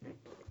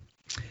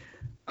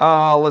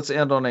 Let's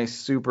end on a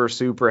super,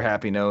 super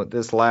happy note.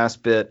 This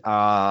last bit,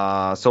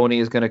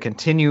 Sony is going to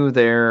continue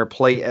their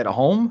play at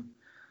home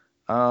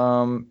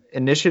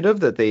initiative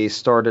that they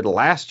started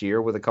last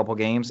year with a couple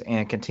games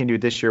and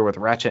continued this year with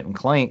Ratchet and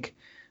Clank,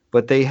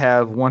 but they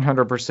have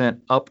 100%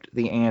 upped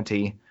the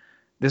ante.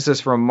 This is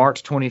from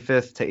March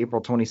 25th to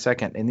April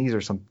 22nd, and these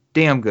are some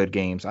damn good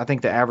games. I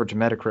think the average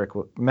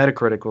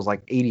Metacritic was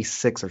like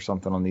 86 or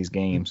something on these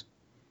games.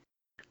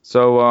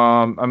 So,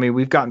 I mean,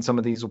 we've gotten some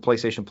of these with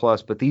PlayStation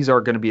Plus, but these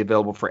are going to be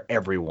available for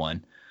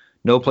everyone.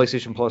 No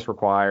PlayStation Plus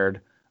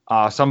required.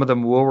 Some of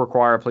them will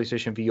require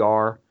PlayStation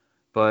VR,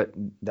 but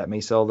that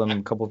may sell them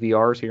a couple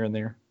VRs here and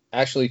there.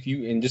 Actually,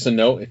 just a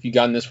note, if you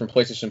gotten this from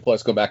PlayStation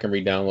Plus, go back and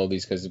re-download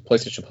these because the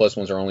PlayStation Plus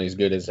ones are only as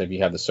good as if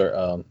you have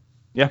the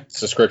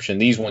subscription.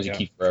 These ones you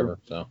keep forever.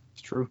 True. So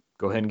it's true.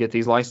 Go ahead and get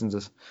these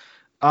licenses.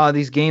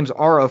 These games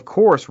are, of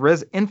course,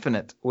 Res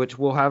Infinite, which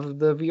will have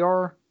the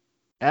VR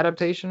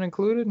adaptation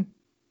included.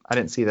 I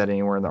didn't see that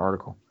anywhere in the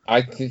article.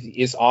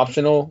 It's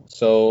optional,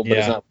 but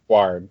it's not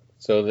required.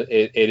 So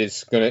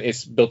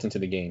it's built into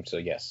the game. So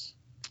yes.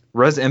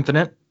 Res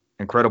Infinite,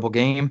 incredible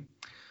game.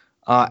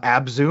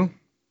 Abzu,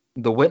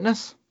 The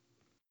Witness,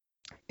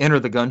 Enter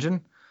the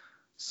Gungeon,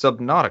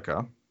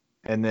 Subnautica,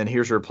 and then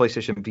here's your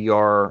PlayStation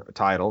VR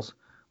titles.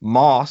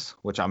 Moss,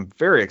 which I'm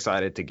very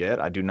excited to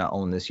get. I do not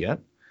own this yet.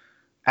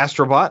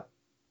 Astrobot,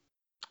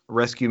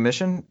 Rescue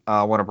Mission,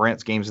 one of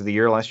Brant's games of the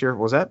year last year.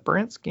 Was that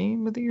Brant's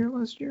game of the year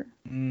last year?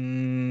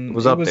 It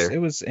was up there. It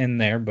was in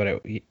there,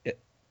 but it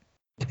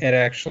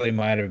actually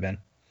might have been.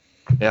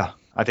 Yeah,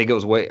 I think it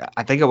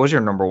was your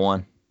number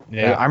one.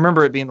 Yeah, I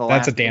remember it being the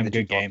last. That's a damn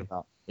good game.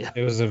 Yeah,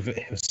 it was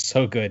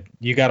so good.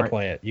 You got to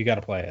play it. You got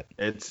to play it.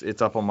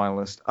 It's up on my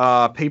list.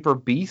 Paper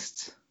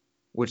Beast,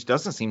 which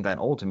doesn't seem that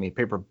old to me.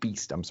 Paper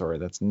Beast. I'm sorry,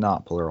 that's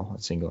not plural.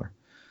 It's singular.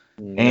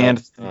 And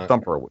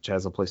Thumper, which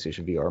has a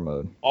PlayStation VR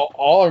mode.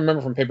 All I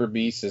remember from Paper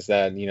Beast is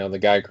that the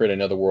guy who created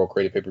Another World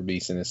created Paper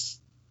Beast, and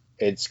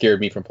it scared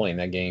me from playing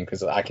that game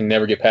because I can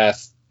never get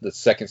past the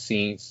second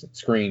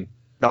screen.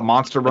 That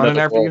monster running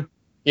after you?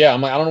 Yeah,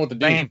 I'm like, I don't know what to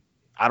do. Dang,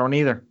 I don't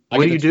either.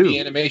 What do you do? The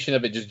animation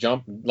of it just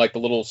jump like the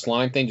little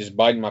slime thing, just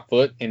biting my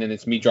foot, and then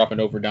it's me dropping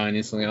over, dying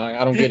instantly.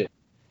 I don't get it.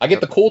 I get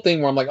the cool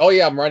thing where I'm like, oh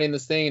yeah, I'm writing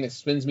this thing and it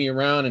spins me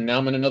around and now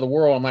I'm in another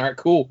world. I'm like, all right,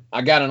 cool.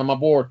 I got it on my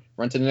board.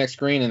 Run to the next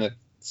screen and the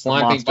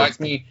slime thing bites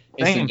me.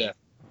 Instant death.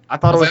 I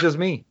thought it was just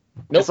me.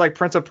 Nope. It's like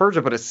Prince of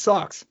Persia, but it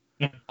sucks.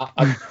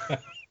 I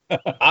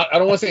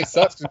don't want to say it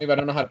sucks because maybe I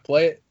don't know how to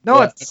play it.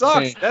 No, it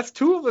sucks. That's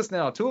 2 of us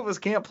now. 2 of us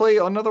can't play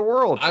Another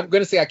World. I'm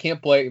going to say I can't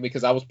play it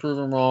because I was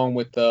proven wrong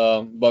with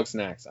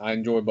Bugsnax. I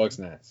enjoy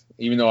Bugsnax.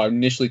 Even though I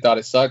initially thought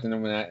it sucked, and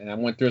then when I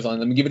went through it, I was like,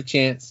 let me give it a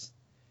chance.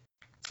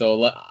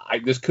 So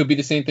this could be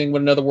the same thing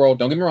with Another World.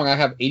 Don't get me wrong, I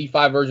have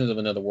 85 versions of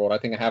Another World. I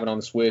think I have it on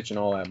the Switch and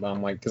all that. But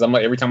I'm like, because I'm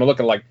like, every time I look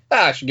at it, like,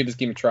 I should give this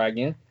game a try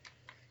again.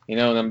 You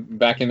know, and I'm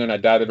back in there and I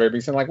die at the very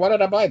beginning. I'm like, why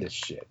did I buy this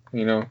shit?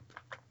 You know?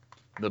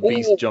 The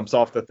beast jumps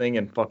off the thing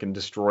and fucking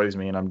destroys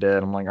me and I'm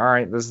dead. I'm like, all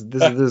right, this is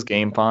this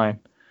game, fine.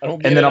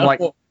 And then I'm like,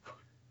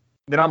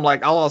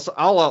 I'll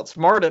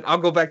outsmart it. I'll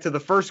go back to the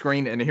first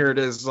screen and here it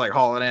is, like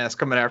hauling ass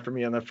coming after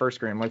me on the first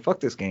screen. I'm like, fuck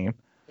this game.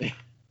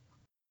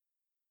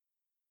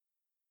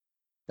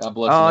 God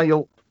bless.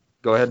 You'll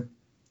go ahead.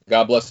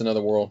 God bless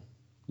Another World.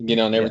 You can get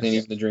on everything,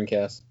 even the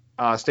Dreamcast.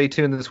 Stay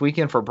tuned this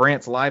weekend for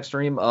Brant's live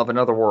stream of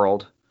Another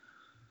World.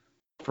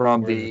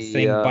 From the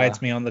thing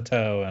bites me on the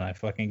toe and I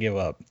fucking give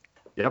up.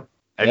 Yep.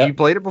 Have you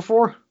played it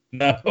before?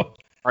 No. All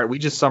right, we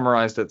just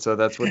summarized it, so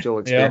that's what you'll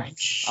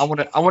experience.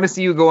 Yep. I want to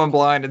see you go in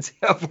blind and see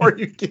how far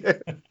you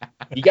get.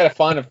 You got to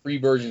find a free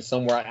version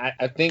somewhere.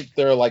 I think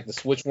they're like the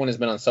Switch one has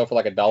been on sale for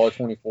like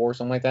 $1.24 or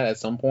something like that at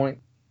some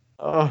point.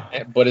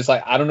 But it's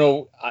like, I don't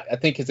know. I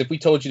think because if we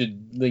told you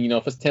to, you know,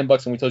 if it's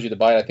 $10 and we told you to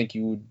buy it, I think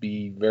you would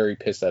be very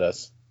pissed at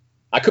us.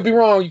 I could be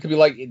wrong. You could be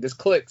like, this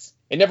clicks.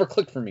 It never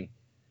clicked for me.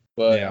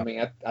 But yeah. I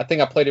mean, I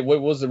think I played it.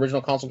 What was the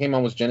original console came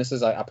on? Was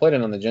Genesis. I played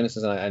it on the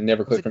Genesis, and I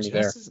never clicked for me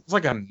there. It's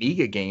like a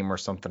Amiga game or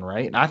something,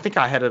 right? And I think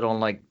I had it on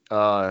like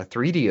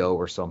 3DO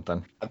or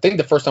something. I think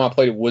the first time I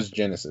played it was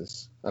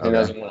Genesis. I think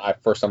that was when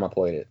first time I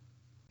played it,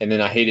 and then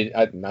I hated.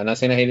 I'm not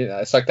saying I hated it.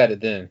 I sucked at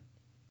it then,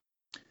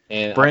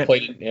 and I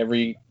played it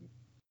every.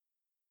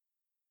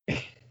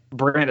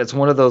 Brant, it's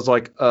one of those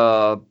like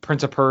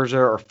Prince of Persia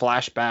or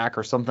Flashback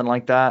or something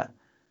like that.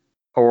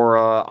 Or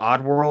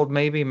Oddworld,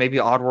 maybe. Maybe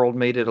Oddworld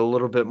made it a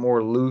little bit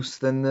more loose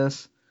than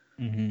this.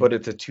 Mm-hmm. But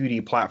it's a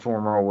 2D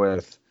platformer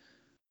with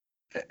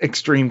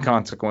extreme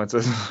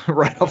consequences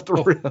right off the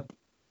rip.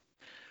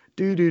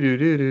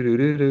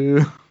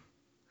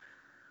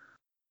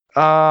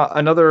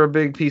 Another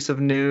big piece of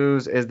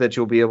news is that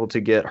you'll be able to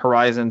get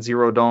Horizon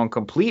Zero Dawn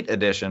Complete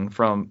Edition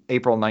from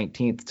April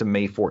 19th to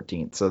May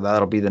 14th. So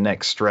that'll be the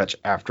next stretch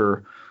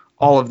after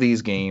all of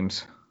these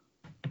games.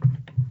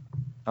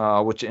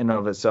 Which in and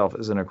of itself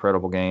is an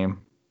incredible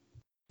game.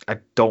 I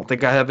don't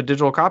think I have a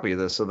digital copy of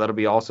this, so that'll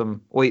be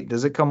awesome. Wait,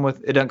 does it come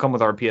with? It doesn't come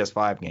with our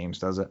PS5 games,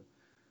 does it?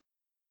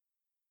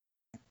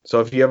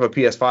 So if you have a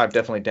PS5,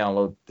 definitely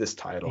download this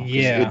title.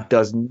 Yeah, it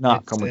does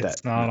not come with that.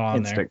 It's not on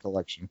instant there.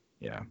 Collection.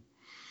 Yeah.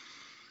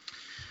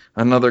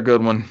 Another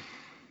good one.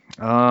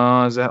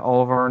 Is that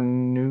all of our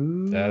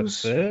news?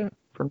 That's it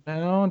for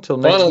now until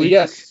next week.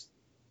 Yes.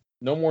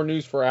 No more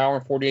news for an hour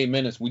and 48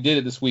 minutes. We did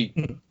it this week.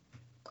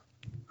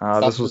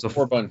 This was a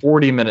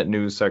 40-minute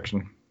news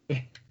section.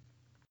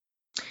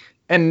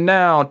 And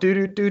now,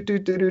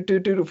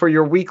 for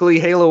your weekly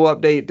Halo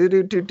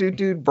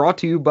update, brought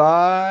to you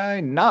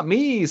by not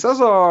me,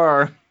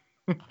 Cesar.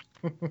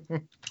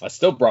 I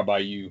still brought by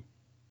you.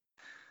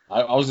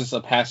 I was just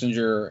a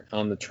passenger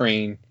on the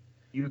train.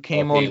 You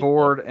came on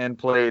board and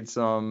played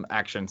some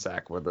Action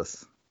Sack with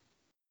us.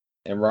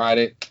 And ride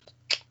it.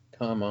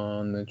 Come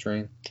on the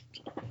train.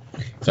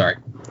 Sorry.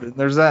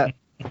 There's that.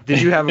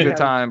 Did you have a good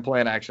time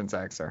playing Action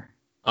Sack, sir?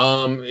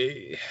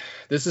 We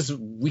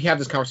have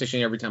this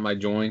conversation every time I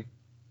join,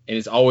 and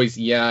it's always,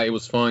 it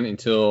was fun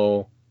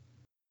until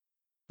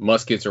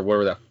muskets or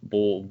whatever that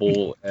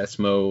bull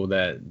Esmo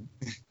that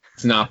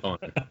it's not fun.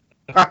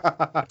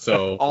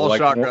 So all like,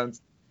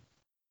 shotguns.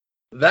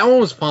 That one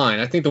was fine.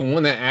 I think the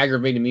one that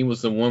aggravated me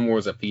was the one where it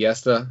was a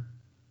Fiesta.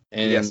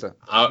 And Fiesta.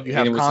 You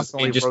have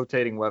constantly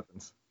rotating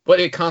weapons. But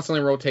it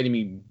constantly rotated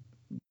me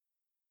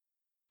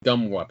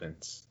dumb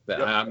weapons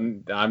that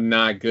I'm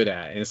not good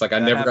at. And it's like I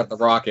never got the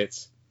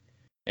rockets.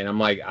 And I'm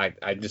like,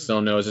 I just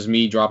don't know. It's just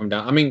me dropping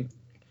down. I mean,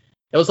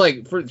 it was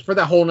like for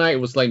that whole night,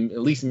 it was like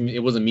at least it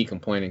wasn't me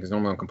complaining because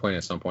normally I'm complaining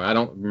at some point. I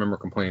don't remember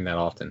complaining that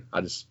often. I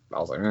was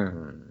like,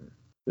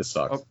 this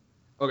sucks.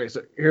 Okay,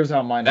 so here's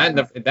how mine.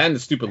 That and the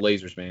stupid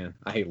lasers, man.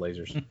 I hate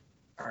lasers.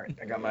 All right,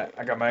 I got my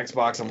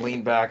Xbox. I'm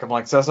leaned back. I'm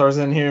like, Cesar's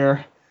in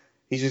here.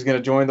 He's just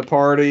gonna join the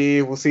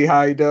party. We'll see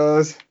how he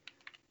does.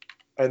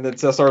 And then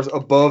Cesar's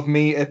above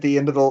me at the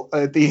end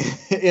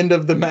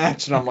of the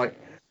match, and I'm like,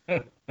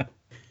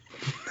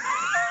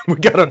 we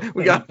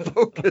gotta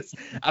focus.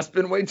 I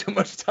spend way too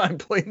much time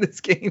playing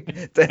this game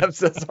to have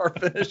Cesar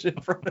finish in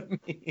front of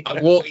me.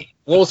 Well,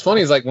 what was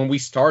funny is like when we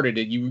started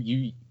it,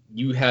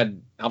 you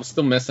had, I was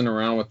still messing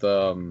around with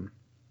the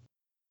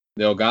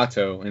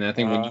Elgato, and I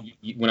think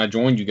when I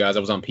joined you guys,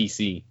 I was on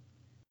PC.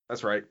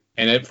 That's right.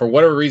 And for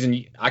whatever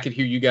reason, I could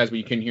hear you guys, but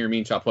you couldn't hear me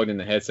until I plugged in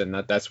the headset,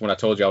 and that's when I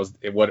told you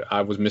what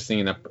I was missing,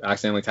 and I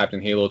accidentally typed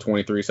in Halo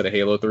 23 instead of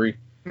Halo 3.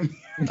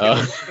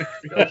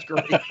 That's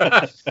great.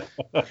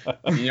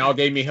 Y'all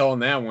gave me hell on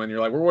that one. You're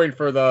like, we're waiting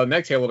for the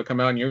next Halo to come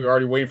out, and you're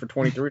already waiting for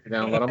 23 to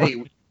download. I'm Hey,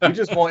 like, we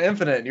just want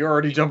Infinite, and you're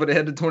already jumping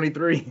ahead to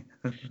 23.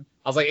 I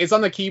was like, it's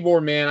on the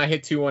keyboard, man. I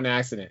hit 2 on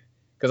accident.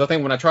 Because I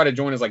think when I tried to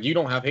join, it's like, you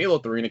don't have Halo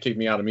 3, and it kicked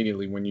me out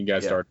immediately when you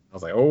guys started. I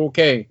was like,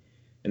 okay.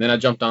 And then I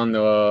jumped on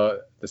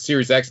the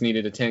Series X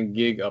needed a 10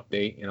 gig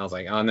update, and I was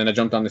like, oh, and then I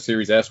jumped on the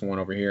Series S one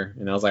over here,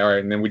 and I was like, all right,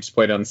 and then we just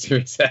played on the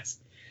Series S.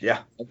 Yeah.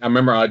 I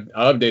remember I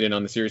updated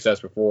on the Series S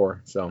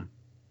before, so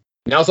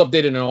now it's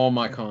updated on all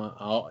my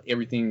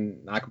everything.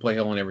 I can play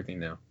Halo on everything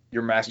now.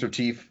 Your Master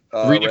Chief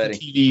 3 different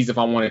ready. TVs if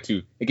I wanted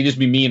to. It could just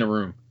be me in a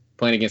room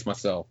playing against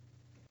myself.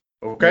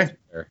 Okay.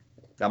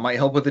 That might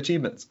help with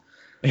achievements.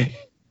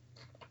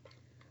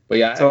 But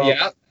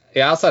yeah,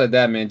 outside of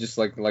that, man, just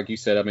like you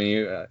said, I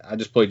mean, I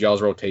just play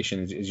Jaws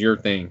rotation is your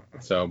thing.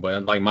 So,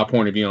 but like my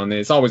point of view on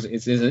this,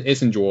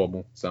 it's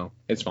enjoyable. So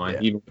it's fine,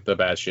 even with the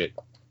bad shit.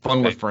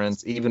 Fun with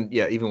friends, even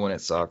when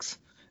it sucks.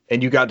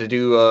 And you got to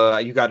do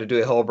a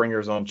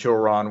Hellbringers on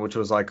Chilron, which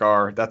was like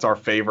that's our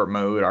favorite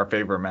mode, our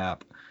favorite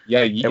map.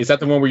 Yeah, is that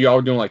the one where you all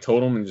were doing like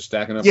totem and just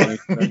stacking up on each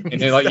other?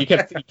 And then like you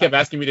kept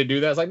asking me to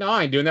do that. I was like, no,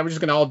 I ain't doing that. We're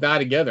just gonna all die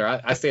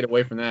together. I stayed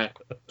away from that.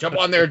 Jump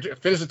on there,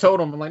 finish the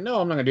totem. I'm like, no,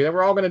 I'm not gonna do that.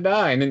 We're all gonna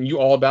die. And then you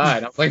all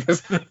died. I was like,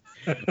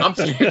 I'm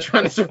sitting here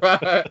trying to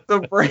survive.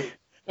 So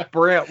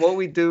Brant, what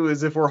we do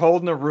is if we're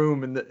holding a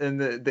room and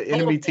the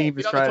enemy team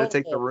is trying to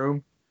take the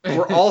room,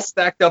 we're all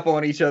stacked up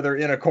on each other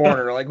in a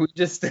corner. Like we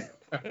stack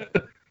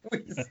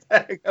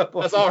up.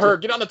 That's all I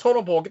heard. Get on the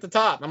totem pole. Get the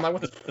top. I'm like,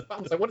 what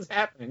is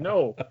happening?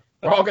 No,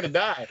 we're all gonna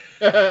die.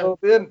 Well,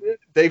 then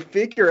they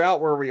figure out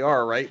where we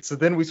are, right? So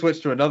then we switch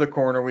to another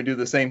corner. We do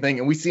the same thing,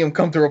 and we see them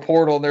come through a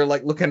portal, and they're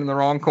like looking in the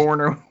wrong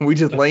corner. We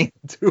just lay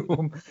into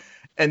them,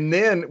 and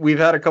then we've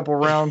had a couple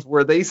rounds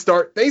where they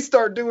start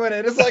doing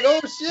it. It's like, oh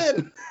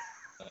shit,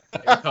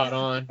 caught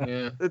on.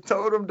 Yeah, the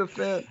totem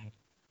defense.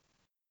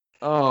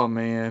 Oh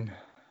man,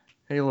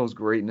 Halo's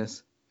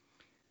greatness.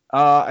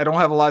 I don't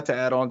have a lot to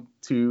add on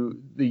to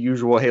the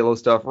usual Halo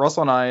stuff.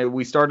 Russell and I,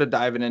 we started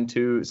diving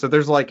into, so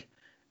there's like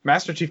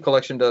Master Chief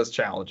Collection does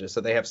challenges. So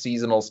they have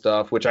seasonal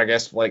stuff, which I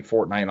guess like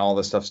Fortnite and all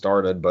this stuff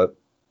started, but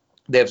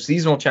they have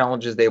seasonal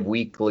challenges. They have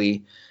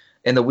weekly,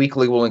 and the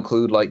weekly will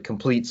include like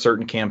complete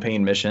certain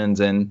campaign missions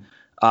and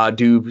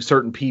do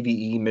certain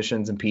PvE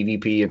missions and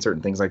PvP and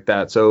certain things like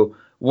that. So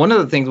one of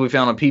the things we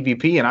found on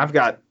PvP, and I've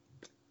got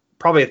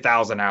probably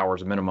 1,000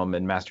 hours minimum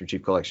in Master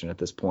Chief Collection at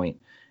this point.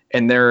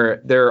 And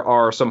there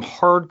are some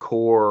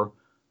hardcore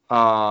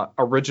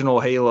original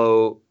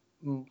Halo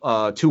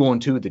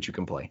 2-on-2 that you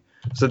can play.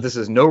 So this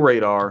is no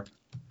radar,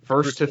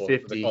 first Crucible, to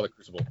 50. They call it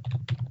Crucible.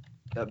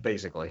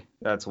 Basically,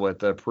 that's what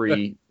the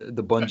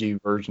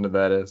Bungie version of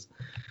that is.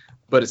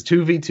 But it's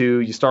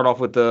 2v2. You start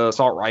off with the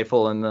assault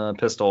rifle and the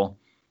pistol,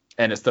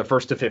 and it's the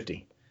first to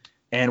 50.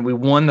 And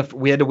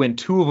we had to win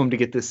 2 of them to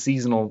get this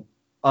seasonal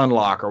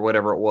unlock or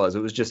whatever it was. It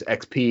was just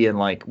XP and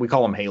like we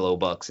call them Halo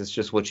bucks. It's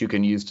just what you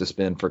can use to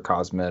spend for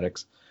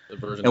cosmetics.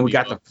 And we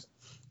got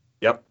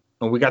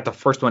and we got the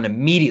first one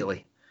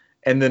immediately,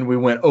 and then we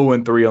went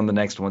 0-3 on the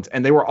next ones,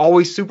 and they were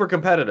always super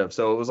competitive.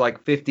 So it was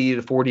like 50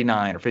 to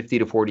 49 or 50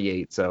 to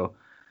 48. So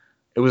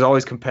it was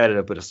always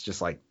competitive, but it's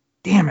just like,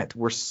 damn it,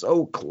 we're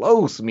so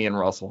close, me and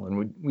Russell,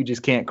 and we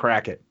just can't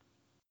crack it.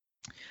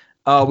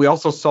 We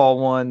also saw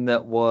one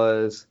that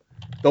was.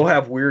 They'll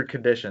have weird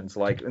conditions,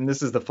 like, and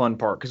this is the fun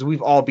part, because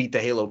we've all beat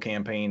the Halo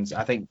campaigns.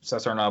 I think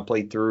Cesar and I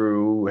played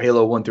through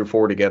Halo 1 through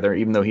 4 together,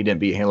 even though he didn't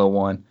beat Halo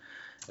 1.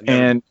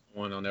 I'll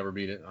never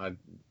beat it. I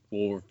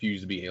will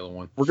refuse to beat Halo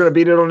 1. We're going to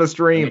beat it on the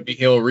stream. I'll beat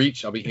Halo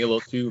Reach, I'll beat Halo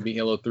 2, beat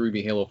Halo 3,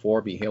 beat Halo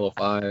 4, beat Halo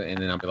 5,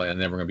 and then I'll be like, I'm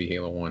never going to beat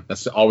Halo 1.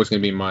 That's always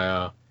going to be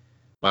my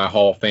my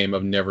Hall of Fame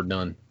of never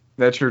done.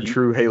 That's your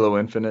true Halo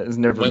Infinite, is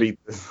never beat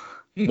this.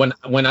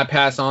 When I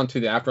pass on to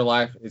the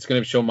afterlife, it's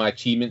going to show my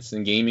achievements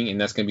in gaming, and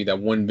that's going to be that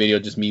one video,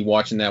 just me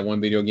watching that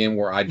one video again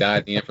where I died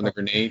at the end from the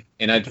grenade,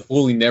 and I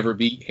fully never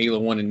beat Halo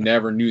 1 and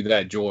never knew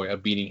that joy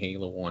of beating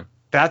Halo 1.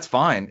 That's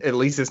fine. At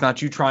least it's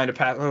not you trying to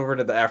pass over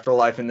to the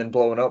afterlife and then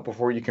blowing up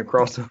before you can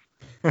cross over.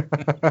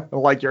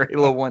 Like your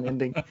Halo 1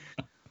 ending.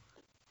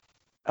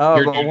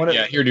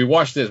 Here, dude,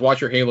 watch this.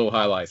 Watch your Halo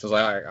highlights. I was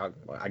like,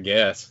 I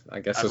guess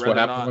that's what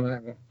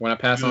happens when I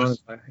pass on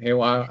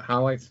Halo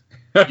highlights.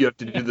 You have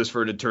to do this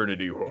for an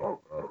eternity.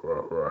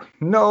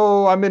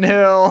 No, I'm in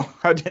hell.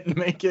 I didn't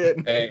make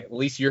it. Hey, at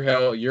least your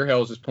hell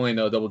is just playing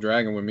Double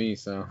Dragon with me.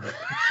 So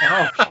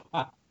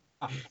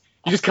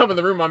you just come in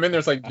the room I'm in there.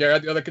 It's like, yeah,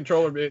 the other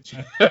controller, bitch.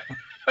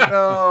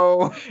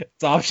 No,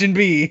 it's option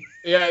B.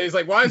 Yeah, he's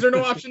like, why is there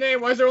no option A?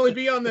 Why is there only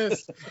B on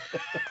this?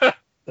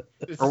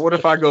 Or what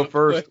if I go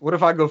first? What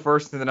if I go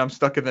first and then I'm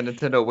stuck in the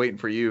Nintendo waiting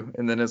for you,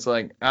 and then it's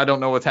like I don't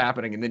know what's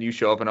happening, and then you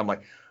show up and I'm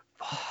like,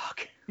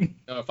 fuck.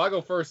 No, if I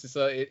go first,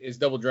 it's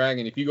Double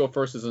Dragon. If you go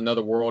first, it's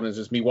another world, and it's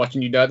just me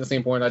watching you die at the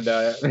same point I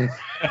die at.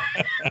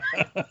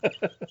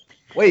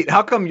 Wait,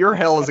 how come your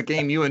hell is a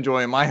game you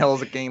enjoy and my hell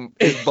is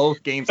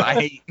both games I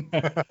hate?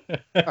 That's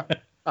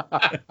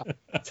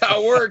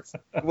how it works.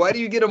 Why do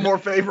you get a more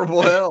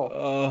favorable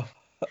hell?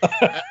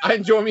 I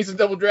enjoy me some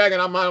Double Dragon.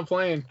 I'm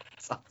playing.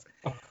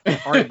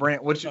 All right,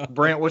 Brant, what's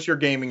your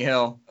gaming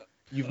hell?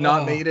 You've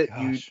not made it.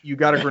 Gosh. You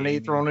got a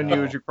grenade thrown on you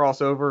Gaming as you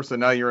cross over, so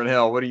now you're in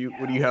hell. What are you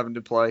having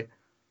to play?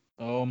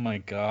 Oh my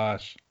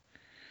gosh.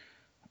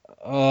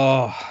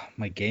 Oh,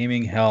 my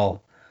gaming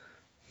hell.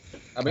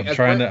 I mean, I'm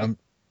trying to.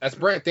 as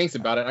Brent thinks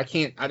about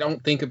it, I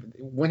don't think of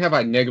when have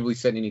I negatively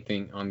said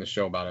anything on the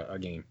show about a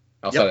game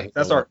outside of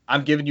That's Halo?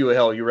 I'm giving you a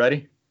hell. You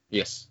ready?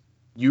 Yes.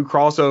 You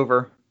cross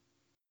over,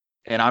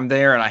 and I'm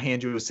there, and I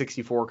hand you a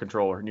 64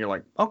 controller, and you're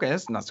like, okay,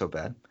 that's not so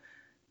bad.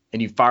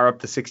 And you fire up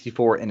the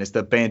 64, and it's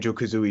the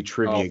Banjo-Kazooie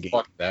trivia game.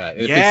 Fuck that.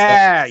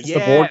 It's the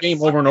board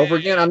game over and over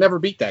again. I never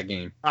beat that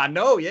game. I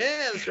know,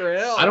 yeah, that's your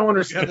hell. I don't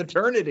understand. You have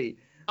eternity.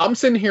 I'm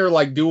sitting here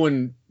like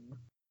doing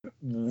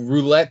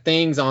roulette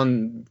things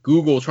on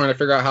Google trying to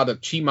figure out how to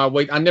cheat my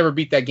way. I never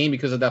beat that game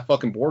because of that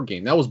fucking board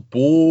game. That was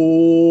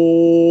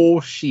bullshit.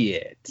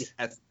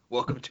 Yes.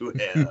 Welcome to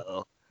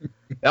hell.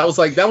 That was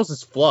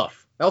just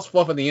fluff. That was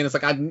fluff at the end. It's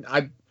like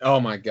I oh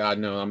my god,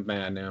 no, I'm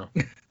mad now.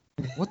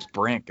 What's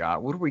Brant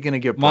got? What are we gonna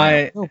get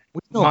Brant? We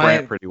know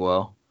Brant pretty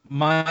well.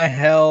 My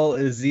hell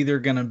is either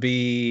gonna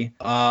be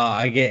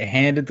I get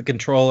handed the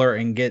controller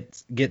and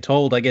get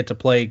told I get to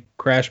play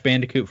Crash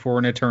Bandicoot for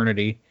an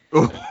eternity.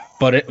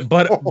 But it's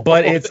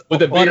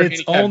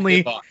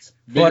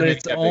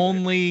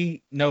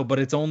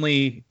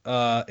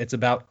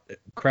about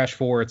Crash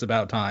 4, it's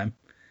about time.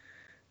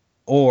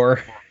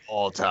 Or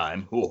all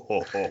time.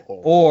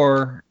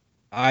 Or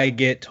I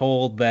get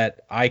told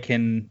that I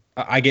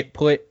get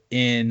put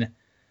in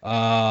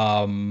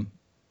the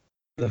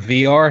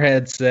VR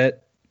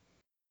headset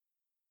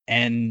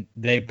and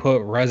they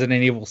put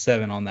Resident Evil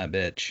 7 on that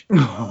bitch.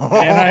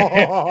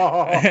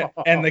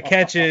 And the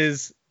catch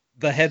is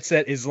the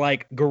headset is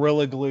like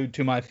gorilla glued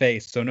to my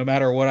face, so no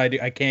matter what I do,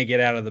 I can't get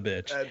out of the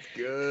bitch. That's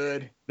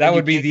good. That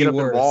would be the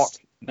worst.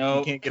 No,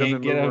 you can't get up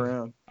and move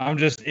around. I'm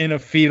just in a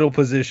fetal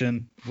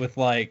position with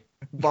like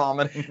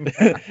vomiting.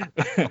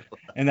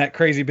 And that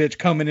crazy bitch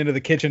coming into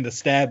the kitchen to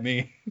stab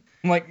me.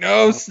 I'm like,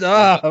 no,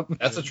 stop.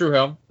 That's a true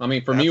hell. I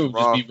mean, for me, it would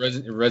just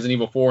be Resident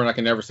Evil 4, and I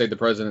can never save the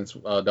president's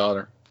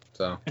daughter.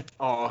 So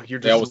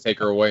they always take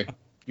her away.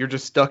 You're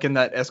just stuck in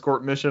that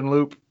escort mission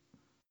loop.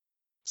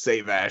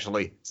 Save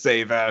Ashley.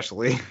 Save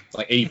Ashley. It's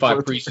like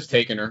 85 priests just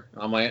taking her.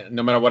 I'm like,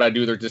 no matter what I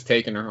do, they're just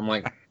taking her. I'm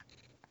like,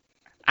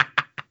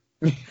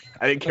 I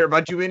didn't care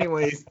about you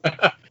anyways.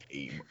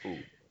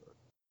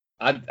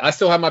 I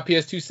still have my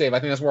PS2 save. I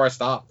think that's where I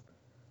stopped.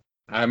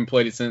 I haven't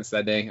played it since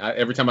that day.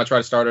 Every time I try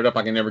to start it up,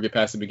 I can never get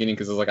past the beginning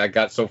because it's like I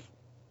got so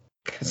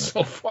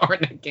far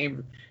in that game,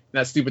 in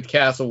that stupid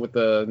castle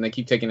and they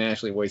keep taking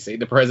Ashley away.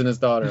 Save the president's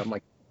daughter. I'm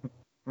like,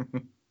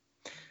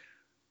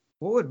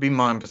 what would be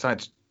mine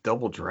besides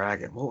Double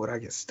Dragon? What would I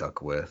get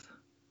stuck with?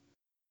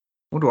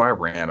 What do I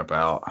rant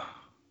about?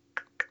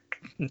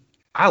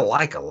 I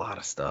like a lot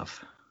of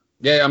stuff.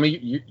 Yeah, I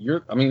mean,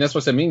 you're. I mean, that's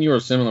what I said. Me and you are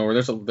similar.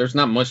 Where there's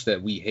not much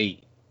that we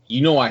hate. You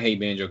know, I hate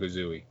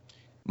Banjo-Kazooie.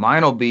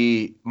 Mine'll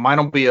be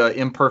a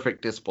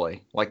imperfect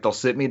display. Like they'll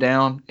sit me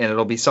down and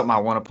it'll be something I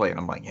want to play, and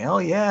I'm like, hell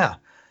yeah.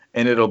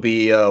 And it'll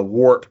be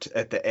warped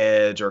at the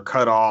edge or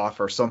cut off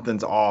or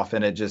something's off,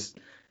 and it just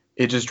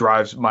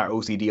drives my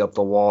OCD up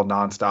the wall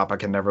nonstop. I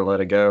can never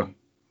let it go.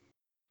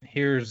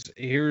 Here's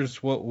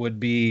what would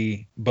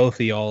be both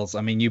of y'all's.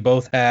 I mean, you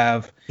both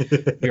have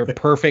your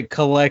perfect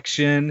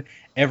collection,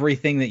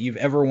 everything that you've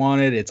ever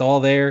wanted. It's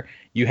all there.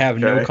 You have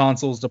no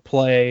consoles to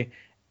play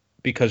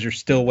because you're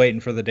still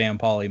waiting for the damn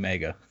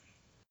Polymega.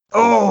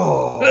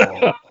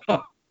 Oh,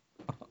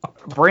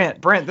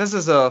 Brant, this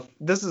is a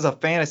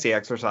fantasy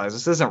exercise.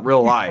 This isn't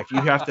real life.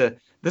 You have to.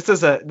 This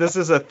is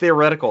a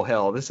theoretical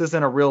hell. This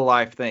isn't a real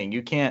life thing.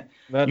 You can't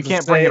bring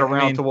it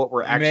around to what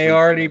we're actually. You may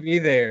already be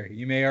there.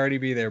 You may already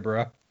be there,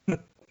 bro.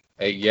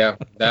 Hey, yeah,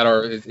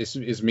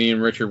 it's me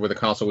and Richard with a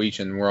console each,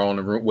 and we're all in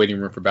a waiting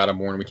room for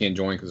Battleborn, and we can't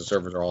join because the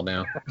servers are all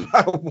down.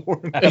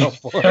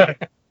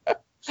 Battleborn.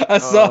 I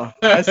saw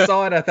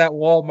it at that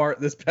Walmart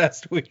this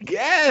past week.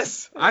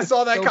 Yes, I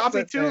saw that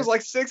copy too. It was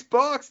like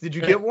 $6. Did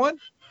you get one?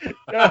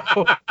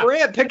 No,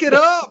 Brant, pick it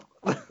up.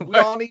 We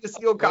all need a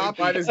sealed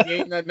copy. Buy this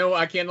game that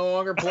I can no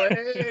longer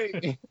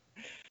play.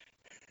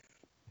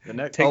 The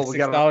next take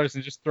 $6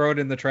 and just throw it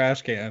in the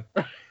trash can.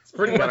 It's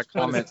pretty much a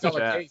comment in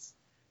the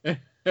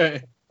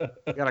chat.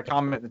 We got a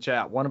comment in the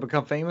chat. Want to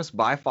become famous?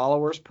 Buy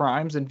followers,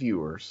 primes, and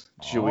viewers.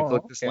 Should we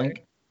click this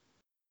link?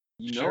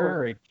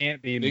 Sure, it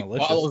can't be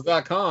malicious.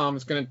 BigFollows.com.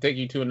 It's going to take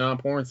you to a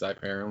non-porn site,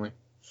 apparently.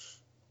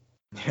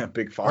 Yeah,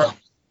 big follow.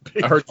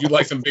 I heard you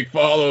like some big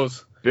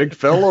follows.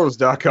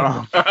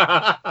 BigFellows.com.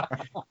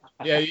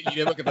 Yeah, you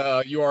didn't look at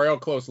the URL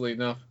closely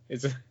enough. You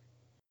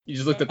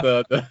just looked at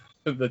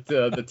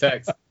the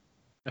text.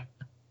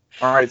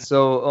 All right,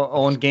 so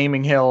on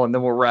gaming hell, and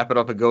then we'll wrap it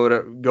up and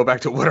go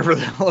back to whatever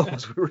the hell it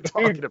was we were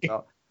talking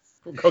about.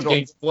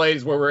 Games Play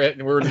is where we're at,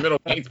 and we're in the middle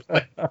of Games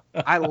Play.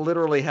 I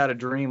literally had a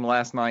dream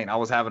last night. I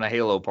was having a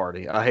Halo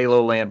party, a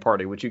Halo LAN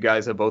party, which you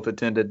guys have both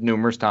attended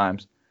numerous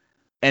times.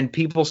 And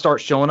people start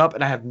showing up,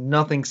 and I have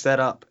nothing set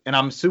up. And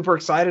I'm super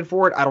excited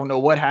for it. I don't know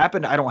what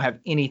happened. I don't have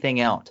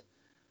anything out.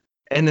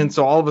 And then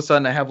so all of a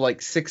sudden I have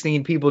like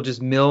 16 people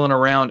just milling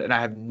around and I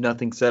have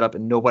nothing set up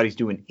and nobody's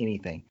doing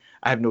anything.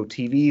 I have no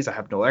TVs. I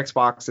have no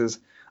Xboxes.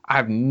 I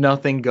have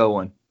nothing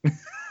going.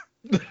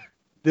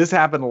 This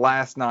happened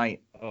last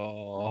night.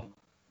 Oh,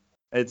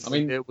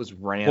 It was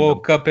random.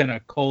 woke up in a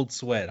cold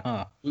sweat,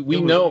 huh? We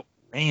know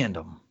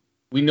Random.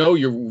 we know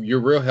your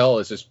real hell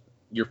is just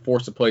you're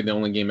forced to play the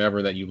only game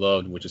ever that you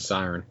loved, which is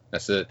Siren.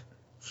 That's it.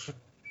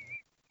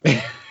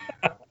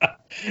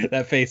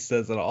 That face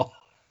says it all.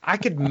 I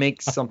could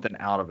make something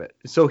out of it.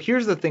 So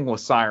here's the thing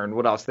with Siren,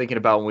 what I was thinking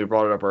about when we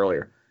brought it up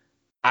earlier.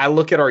 I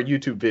look at our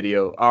YouTube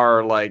video,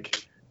 our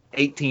like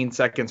 18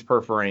 seconds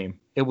per frame.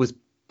 It was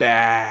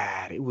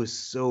bad. It was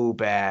so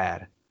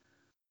bad.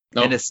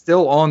 No. And it's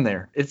still on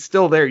there. It's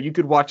still there. You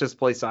could watch us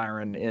play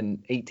Siren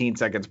in 18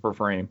 seconds per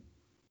frame.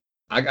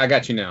 I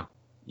got you now.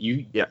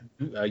 You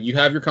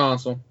have your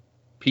console,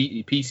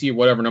 PC or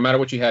whatever. No matter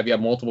what you have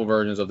multiple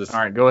versions of this. All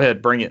right, go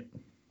ahead, bring it.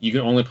 You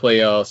can only play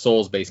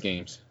Souls-based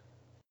games.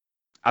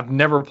 I've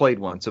never played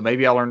one, so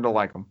maybe I learned to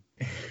like them.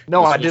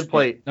 No, I did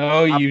play. No,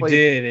 I you played-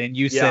 did, and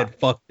you Yeah. said,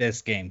 "Fuck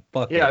this game."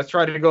 Fuck Yeah, I it. was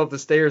trying to go up the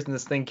stairs and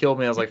this thing killed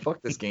me. I was like,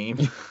 fuck this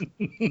game.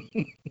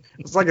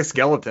 It's like a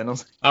skeleton. I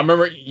was I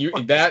remember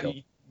Fuck that yourself.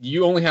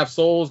 you only have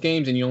Souls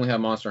games and you only have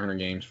Monster Hunter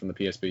games from the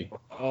PSP.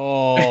 like,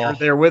 Oh, you're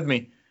there with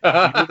me.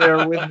 You're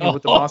there with me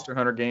with the Monster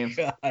Hunter games.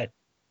 God. I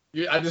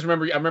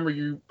remember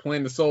you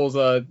playing the Souls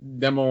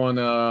demo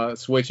on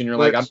Switch, and you're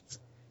like, Switch.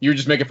 you were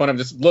just making fun of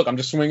I'm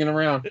just swinging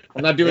around.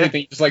 I'm not doing Yeah.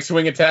 anything, just like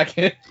swing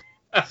attacking.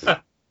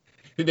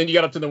 And then you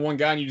got up to the one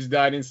guy and you just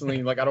died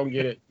instantly. Like, I don't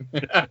get it.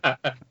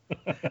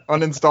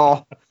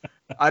 Uninstall.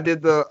 I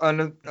did the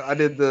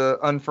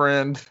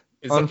unfriend,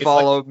 It's like-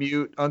 unfollow,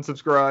 mute,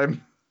 unsubscribe.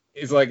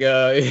 It's like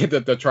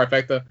the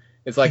trifecta.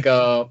 It's like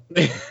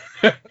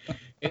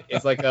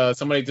it's like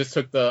somebody just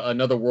took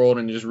another world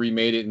and just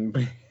remade it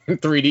in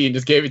 3D and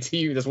just gave it to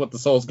you. That's what the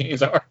Souls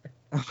games are.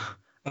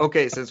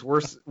 Okay, since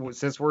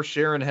we're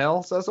sharing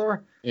hell,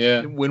 Cesar,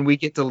 Yeah. when we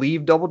get to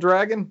leave Double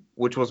Dragon,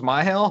 which was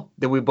my hell,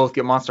 then we both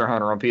get Monster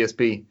Hunter on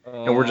PSP,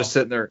 and we're just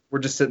sitting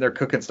there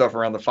cooking stuff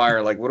around the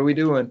fire. Like, what are we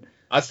doing?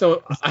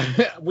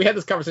 We had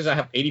this conversation. I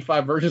have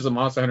 85 versions of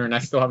Monster Hunter, and I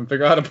still haven't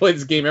figured out how to play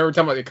this game. Every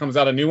time it comes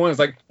out a new one, it's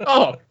like,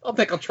 oh, I'll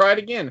try it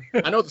again.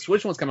 I know the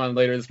Switch one's coming out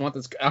later this month.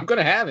 I'm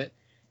gonna have it.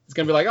 It's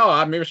gonna be like,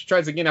 oh, maybe I should try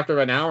this again after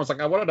an hour. It's like,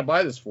 what did I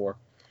buy this for?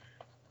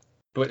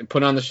 Put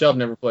it on the shelf,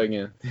 never play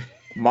again.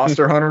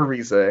 Monster Hunter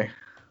Risei.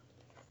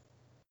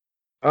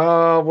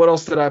 What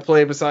else did I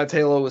play besides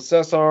Halo with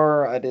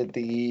Cesar? I did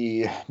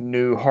the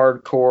new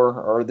hardcore,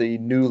 or the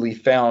newly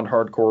found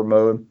hardcore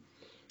mode.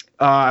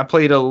 I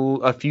played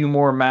a few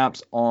more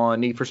maps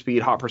on Need for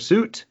Speed Hot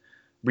Pursuit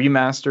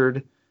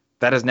Remastered.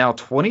 That is now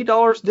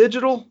 $20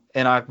 digital,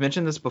 and I've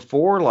mentioned this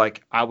before.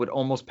 Like, I would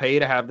almost pay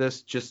to have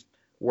this just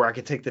where I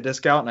could take the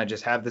disc out and I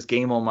just have this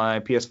game on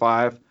my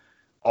PS5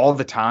 all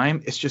the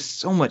time. It's just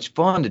so much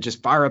fun to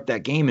just fire up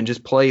that game and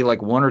just play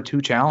like one or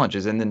two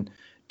challenges and then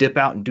dip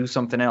out and do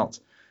something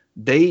else.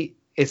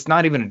 It's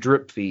not even a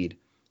drip feed.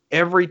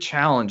 Every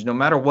challenge, no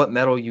matter what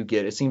medal you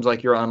get, it seems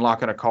like you're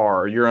unlocking a car,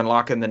 or you're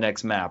unlocking the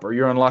next map, or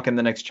you're unlocking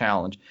the next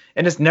challenge.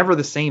 And it's never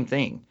the same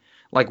thing.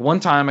 Like, one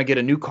time I get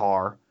a new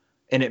car,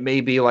 and it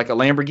may be like a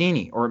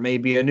Lamborghini, or it may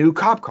be a new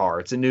cop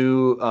car. It's a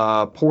new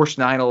Porsche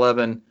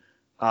 911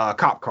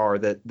 cop car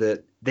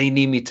that they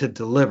need me to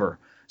deliver.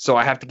 So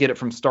I have to get it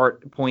from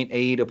start point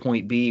A to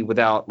point B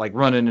without like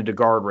running into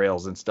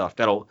guardrails and stuff.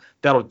 That'll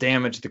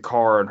damage the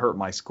car and hurt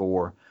my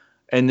score.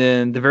 And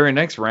then the very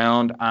next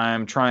round,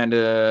 I'm trying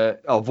to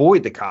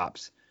avoid the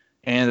cops.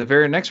 And the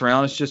very next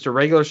round is just a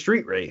regular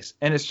street race.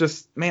 And it's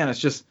just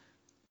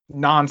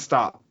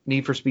nonstop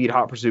Need for Speed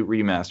Hot Pursuit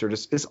Remastered.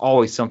 It's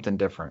always something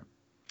different.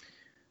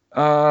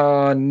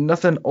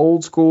 Nothing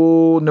old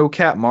school. No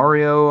Cat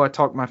Mario. I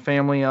talked my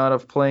family out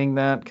of playing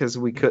that because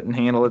we couldn't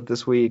handle it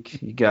this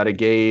week. You got to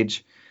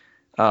gauge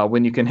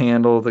when you can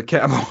handle the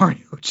Cat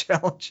Mario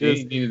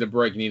challenges. You needed a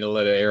break. You need to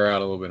let it air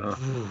out a little bit,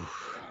 huh?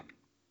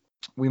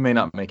 We may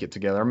not make it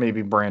together. I may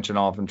be branching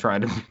off and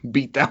trying to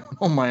beat that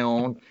one on my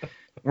own.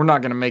 We're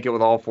not going to make it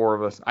with all four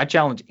of us. I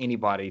challenge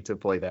anybody to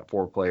play that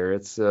 4-player.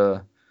 It's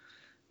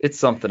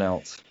something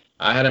else.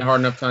 I had a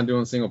hard enough time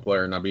doing single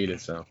player, and I beat it,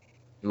 so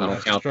I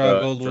don't count.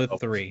 Struggled with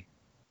 3.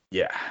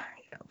 Yeah.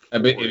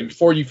 But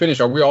before you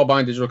finish, are we all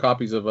buying digital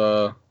copies of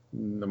the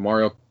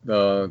Mario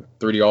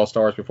 3D All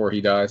Stars before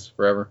he dies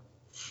forever?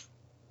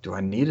 Do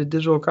I need a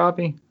digital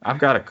copy? I've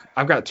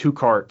got 2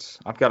 carts.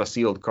 I've got a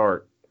sealed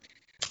cart.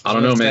 I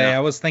don't know, man.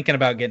 I was thinking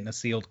about getting a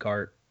sealed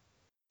cart.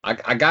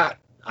 I got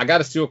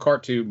a steel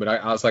cart too, but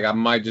I was like, I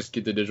might just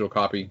get the digital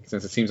copy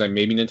since it seems like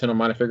maybe Nintendo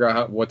might have figured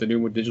out what to do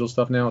with digital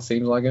stuff now. It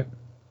seems like it.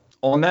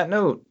 On that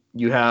note,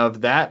 you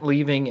have that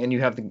leaving, and you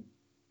have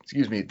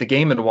the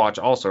Game & Watch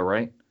also,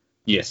 right?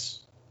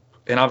 Yes.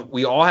 And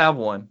we all have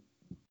one.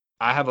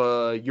 I have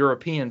a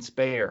European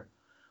spare,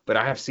 but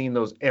I have seen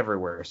those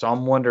everywhere. So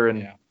I'm wondering.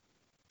 Yeah.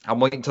 I'm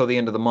waiting until the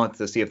end of the month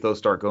to see if those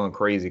start going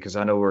crazy, because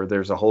I know where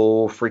there's a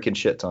whole freaking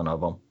shit ton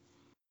of them.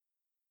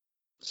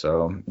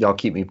 So y'all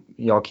keep me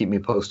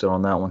posted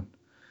on that one.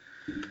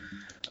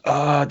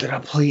 Did I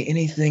play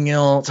anything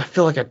else? I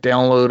feel like I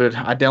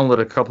downloaded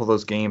a couple of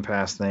those Game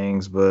Pass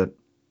things, but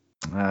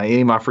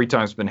any of my free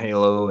time's been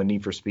Halo and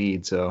Need for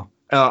Speed. So,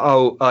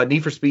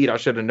 Need for Speed, I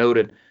should have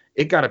noted,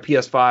 it got a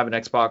PS5 and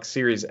Xbox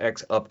Series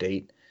X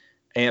update,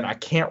 and I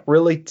can't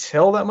really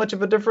tell that much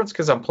of a difference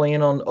because I'm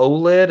playing on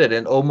OLED, and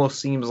it almost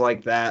seems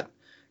like that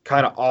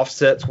kind of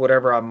offsets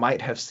whatever I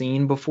might have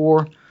seen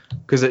before,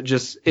 because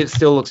it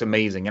still looks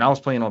amazing. And I was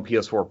playing on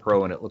PS4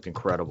 Pro, and it looked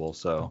incredible.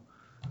 So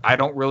I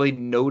don't really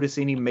notice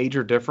any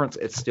major difference.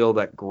 It's still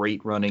that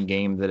great running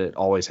game that it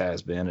always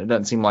has been. It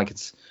doesn't seem like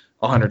it's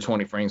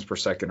 120 frames per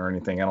second or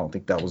anything. I don't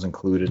think that was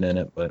included in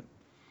it, but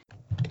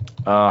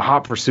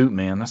Hot Pursuit,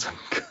 man, that's a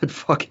good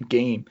fucking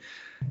game.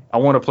 I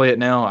want to play it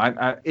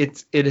now.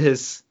 It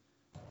has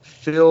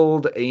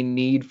filled a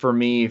need for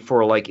me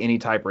for like any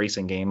type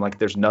racing game. Like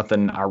there's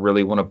nothing I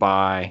really want to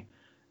buy.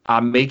 I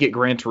may get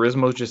Gran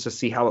Turismo just to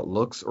see how it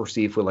looks, or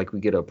see if we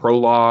get a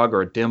prologue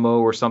or a demo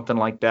or something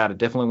like that. I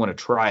definitely want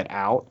to try it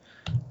out,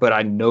 but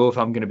I know if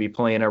I'm going to be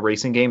playing a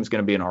racing game, it's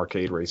going to be an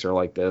arcade racer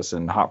like this,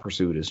 and Hot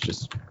Pursuit is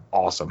just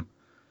awesome.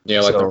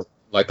 Yeah,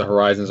 like the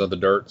Horizons of the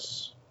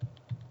Dirts.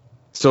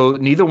 So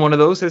neither one of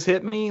those has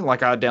hit me.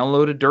 Like I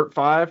downloaded Dirt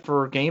 5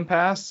 for Game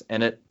Pass,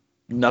 and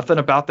nothing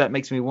about that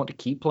makes me want to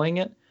keep playing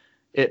it.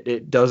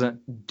 It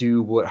doesn't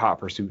do what Hot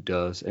Pursuit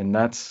does, and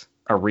that's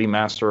a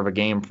remaster of a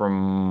game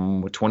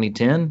from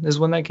 2010 is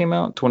when that came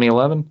out,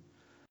 2011.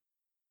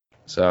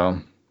 So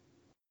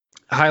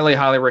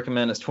highly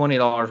recommend. It's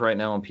 $20 right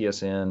now on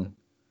PSN.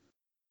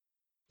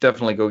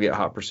 Definitely go get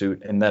Hot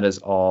Pursuit, and that is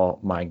all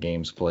my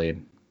games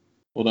played.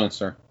 Well done,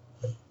 sir.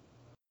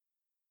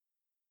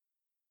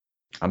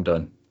 I'm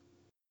done.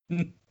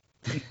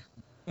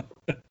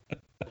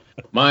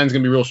 Mine's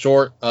gonna be real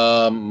short.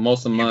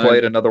 Most of mine. You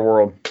played Another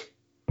World.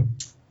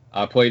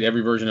 I played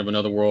every version of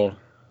Another World,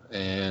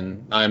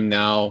 and I'm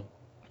now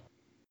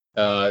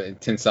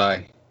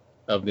Tensai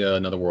of the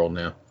Another World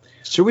now.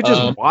 Should we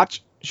just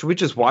watch? Should we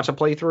just watch a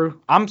playthrough?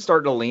 I'm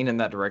starting to lean in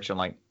that direction.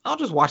 Like, I'll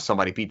just watch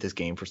somebody beat this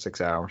game for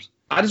 6 hours.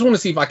 I just want to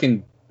see if I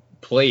can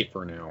play it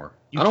for an hour.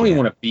 I don't even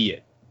want to beat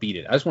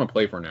it. I just want to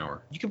play for an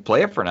hour. You can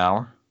play it for an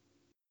hour.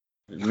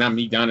 Not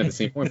me down at the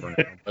same point for an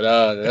hour,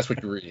 but that's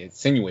what you're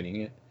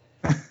insinuating.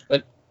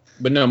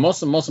 But no,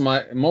 most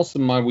of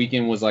my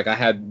weekend was like I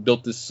had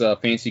built this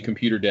fancy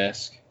computer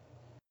desk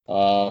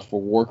for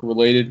work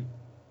related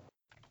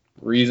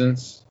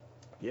reasons.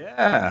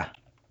 Yeah.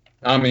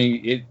 I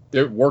mean,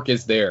 their work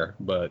is there,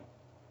 but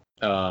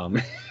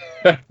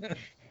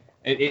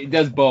it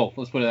does both.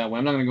 Let's put it that way.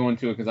 I'm not going to go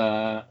into it because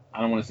I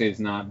don't want to say it's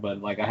not,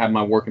 but like I have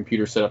my work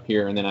computer set up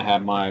here, and then I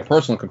have my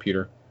personal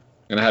computer,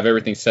 and I have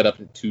everything set up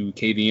to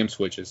KVM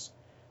switches.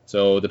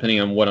 So depending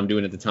on what I'm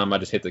doing at the time, I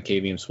just hit the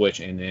KVM switch,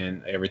 and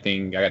then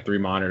everything. I got 3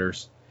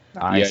 monitors.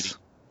 Nice.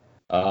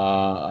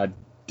 I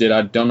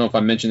don't know if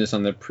I mentioned this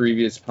on the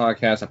previous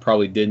podcast. I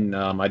probably didn't.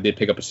 I did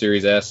pick up a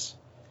Series S.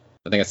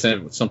 I think I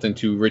sent something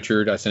to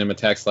Richard. I sent him a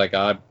text like,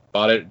 I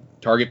bought it,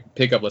 Target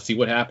pickup. Let's see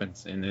what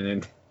happens. And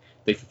then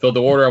they fulfilled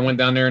the order. I went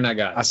down there and I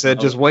got it. I said,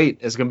 just wait.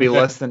 It's gonna be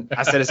less than.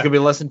 I said it's gonna be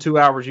less than 2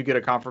 hours. You get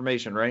a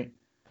confirmation, right?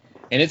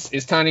 And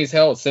it's tiny as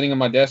hell. It's sitting on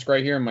my desk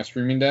right here, on my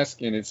streaming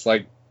desk, and it's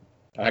like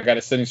I got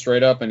it sitting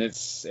straight up, and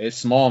it's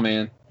small,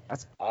 man.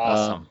 That's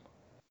awesome.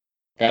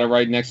 Got it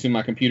right next to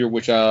my computer,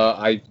 which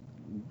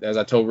as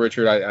I told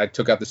Richard, I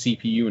took out the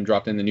CPU and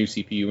dropped in the new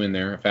CPU in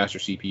there, a faster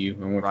CPU.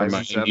 I went from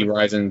my AMD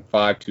Ryzen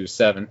 5 to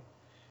 7.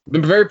 I've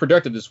been very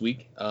productive this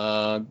week.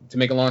 To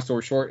make a long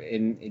story short,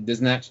 and it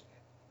does not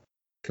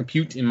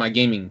compute in my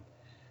gaming.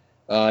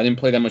 I didn't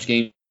play that much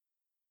game.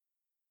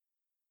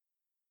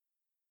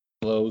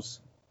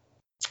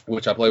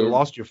 Which I played. We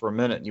lost you for a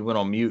minute. You went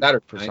on mute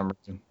for some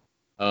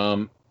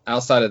reason.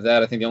 Outside of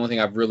that, I think the only thing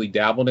I've really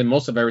dabbled in,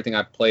 most of everything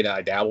I've played,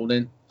 I dabbled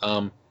in.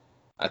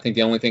 I think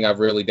the only thing I've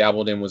really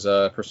dabbled in was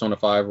Persona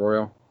 5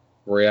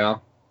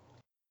 Royale.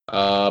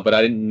 But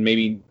I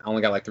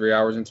only got like 3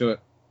 hours into it.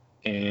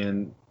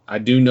 And I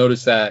do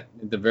notice that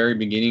at the very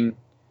beginning,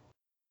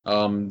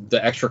 the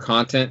extra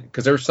content,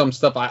 because there's some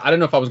stuff, I don't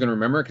know if I was going to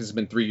remember because it's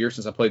been 3 years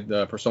since I played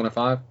Persona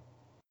 5.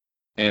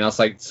 And I was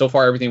like, so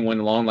far everything went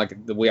along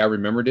like the way I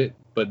remembered it.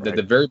 But at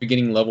the very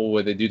beginning level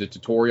where they do the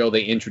tutorial,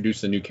 they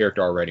introduce a new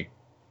character already.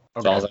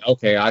 Okay. So I was like,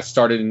 okay, I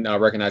started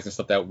recognizing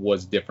stuff that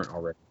was different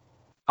already.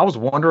 I was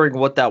wondering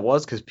what that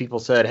was because people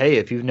said, hey,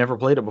 if you've never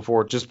played it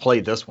before, just play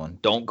this one.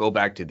 Don't go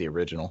back to the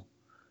original.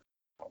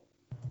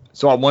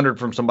 So I wondered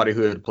from somebody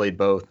who had played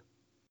both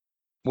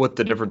what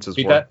the differences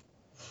were. That?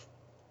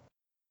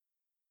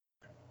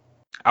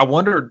 I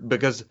wondered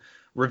because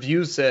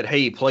reviews said,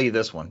 hey, play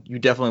this one. You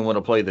definitely want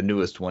to play the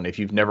newest one if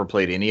you've never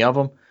played any of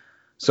them.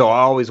 So I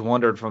always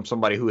wondered from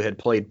somebody who had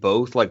played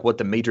both, like what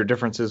the major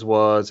differences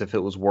was, if it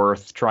was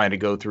worth trying to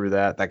go through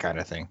that kind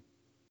of thing.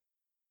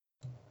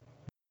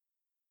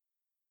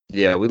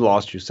 Yeah, we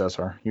lost you,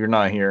 Cesar. You're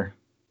not here.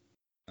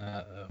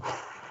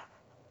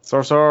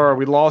 Cesar,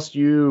 we lost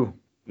you.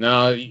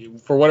 No,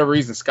 for whatever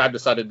reason, Skype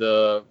decided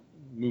to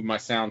move my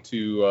sound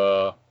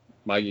to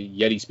my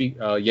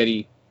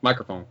Yeti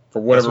microphone.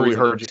 For whatever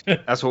reason.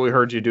 That's what we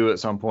heard you do at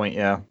some point,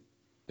 yeah.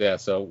 Yeah,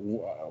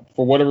 so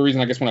for whatever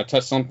reason, I guess when I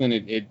touched something,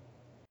 it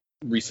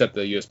reset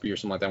the USB or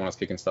something like that when I was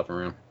kicking stuff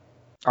around.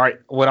 All right,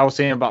 what I was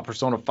saying about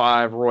Persona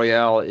 5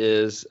 Royale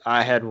is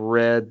I had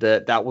read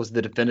that was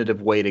the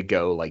definitive way to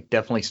go. Like,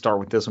 definitely start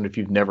with this one if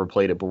you've never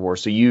played it before.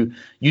 So you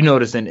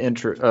notice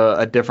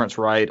a difference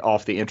right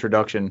off the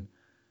introduction.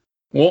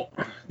 Well,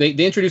 they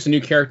introduce a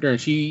new character,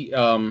 and she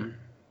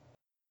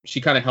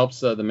kind of helps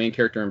the main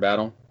character in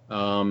battle.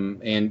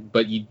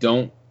 But you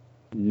don't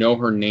know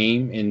her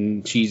name,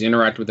 and she's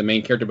interacted with the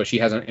main character, but she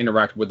hasn't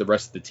interacted with the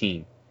rest of the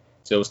team.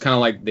 So it was kind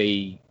of like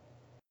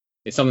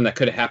it's something that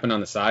could have happened on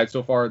the side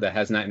so far that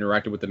has not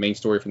interacted with the main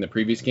story from the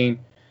previous game.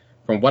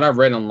 From what I've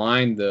read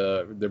online,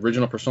 the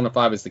original Persona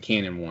 5 is the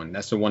canon one.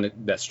 That's the one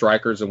that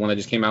Striker is the one that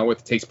just came out with.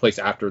 It takes place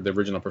after the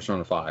original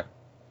Persona 5.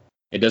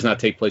 It does not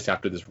take place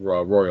after this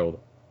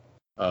Royal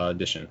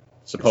edition.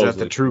 Supposedly. Is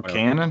that the true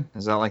canon?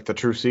 Is that like the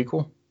true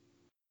sequel?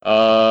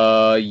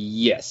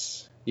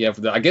 Yes. Yeah.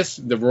 I guess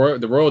the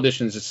Royal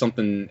edition is just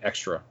something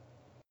extra.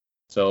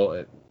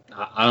 So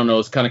I don't know.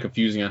 It's kind of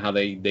confusing on how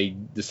they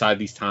decide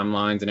these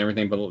timelines and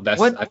everything. But that's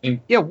what, I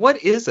think. Yeah.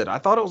 What is it? I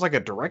thought it was like a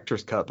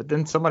director's cut, but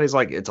then somebody's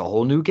like, it's a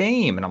whole new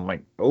game, and I'm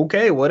like,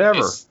 okay, whatever.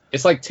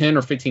 It's like 10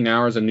 or 15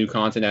 hours of new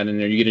content added in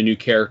there. You get a new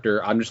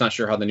character. I'm just not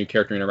sure how the new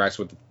character interacts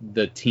with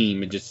the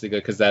team. It just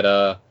because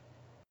that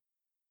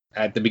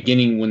at the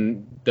beginning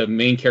when the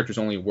main character is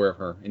only aware of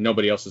her and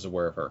nobody else is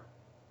aware of her.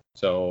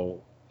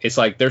 So it's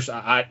like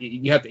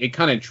it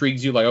kind of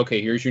intrigues you, like,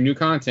 okay, here's your new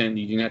content.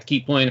 You have to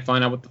keep playing to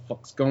find out what the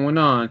fuck's going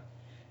on.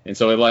 And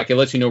so it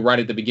lets you know right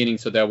at the beginning,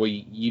 so that way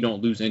you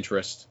don't lose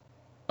interest.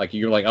 Like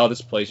you're like, oh,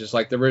 this plays just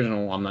like the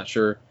original. I'm not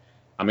sure.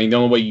 I mean, the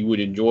only way you would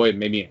enjoy it,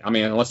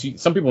 unless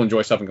some people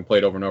enjoy stuff and can play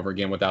it over and over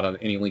again without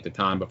any length of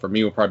time. But for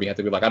me, it would probably have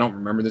to be like, I don't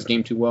remember this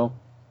game too well.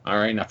 All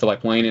right, and I feel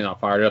like playing it, and I'll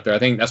fire it up there. I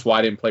think that's why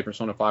I didn't play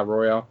Persona 5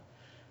 Royale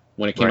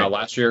when it came out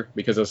last year,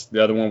 because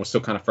the other one was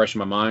still kind of fresh in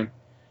my mind.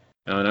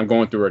 And I'm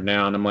going through it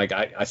now, and I'm like,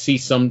 I see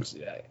some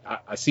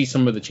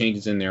of the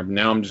changes in there. But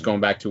now I'm just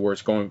going back to where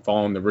it's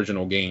following the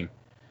original game.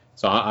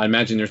 So I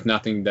imagine there's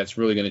nothing that's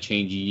really going to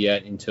change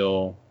yet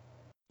until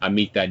I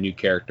meet that new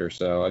character.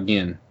 So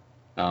again,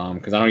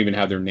 because I don't even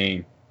have their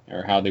name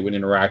or how they would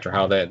interact or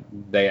how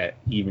they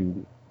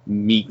even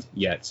meet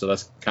yet. So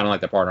that's kind of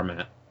like the part I'm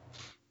at.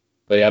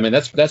 But yeah, I mean,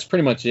 that's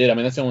pretty much it. I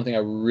mean, that's the only thing I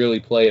really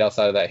played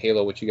outside of that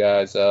Halo with you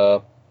guys,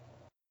 and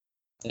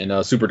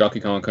Super Donkey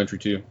Kong Country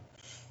 2.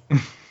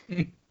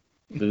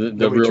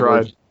 the real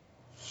tried.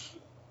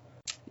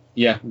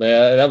 Yeah,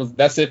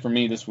 that's it for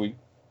me this week.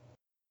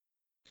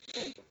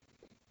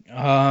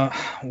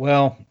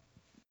 Well,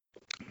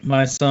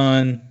 my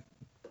son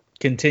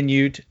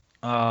continued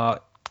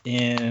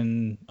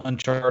in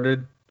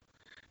Uncharted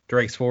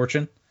Drake's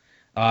Fortune.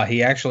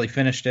 He actually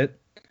finished it.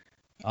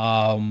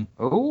 Went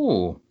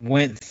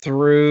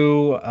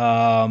through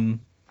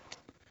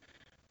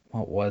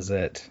what was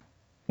it?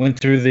 Went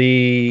through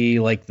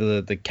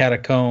the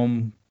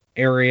catacomb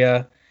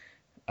area.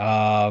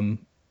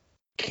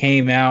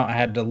 Came out,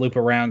 had to loop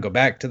around, go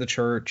back to the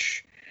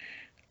church.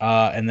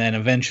 And then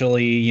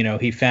eventually,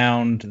 he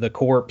found the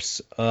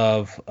corpse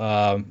of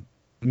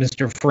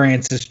Mr.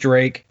 Francis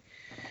Drake.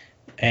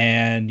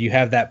 And you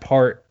have that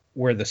part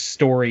where the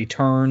story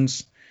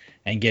turns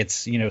and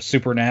gets,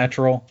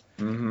 supernatural.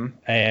 Mm-hmm.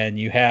 And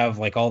you have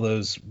like all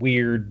those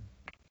weird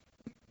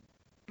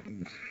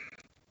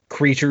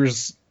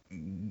creatures,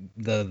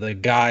 the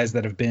guys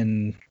that have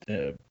been,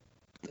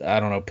 I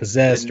don't know,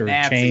 possessed or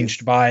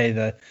changed by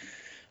the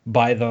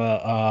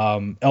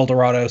El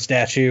Dorado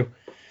statue.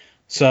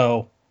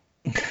 So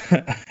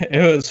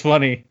it was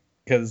funny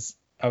because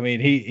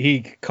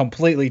he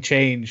completely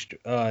changed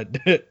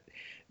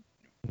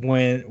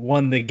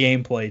when the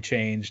gameplay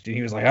changed, and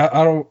he was like,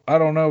 I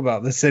don't know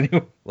about this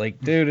anymore.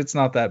 Like, dude, it's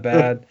not that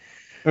bad.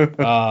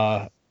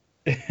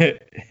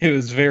 It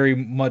was very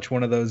much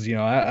one of those,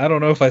 I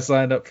don't know if I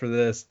signed up for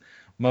this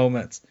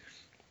moments,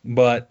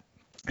 but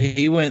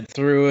he went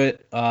through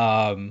it,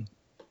 and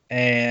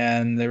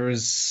there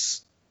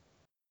was,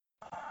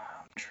 I'm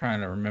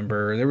trying to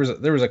remember,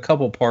 there was a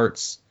couple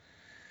parts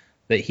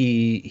that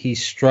he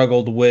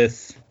struggled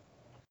with,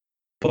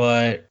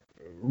 but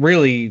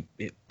really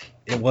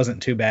it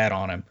wasn't too bad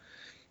on him.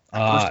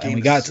 And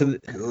we got to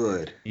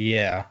good.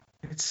 Yeah.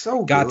 It's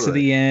so got good. To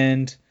the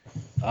end,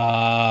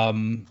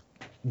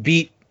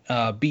 beat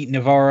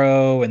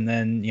Navarro, and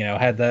then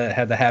had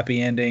the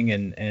happy ending,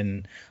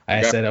 and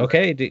I said,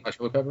 okay.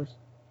 Chili Peppers?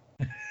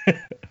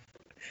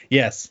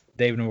 Yes,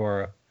 Dave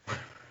Navarro.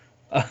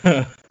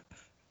 I'm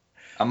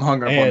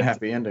hung up on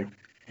happy ending.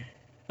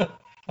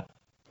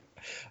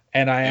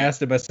 And I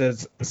asked him, I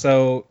said,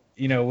 so,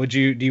 do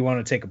you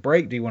want to take a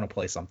break? Do you want to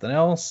play something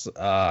else?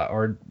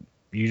 Or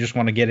you just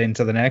want to get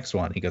into the next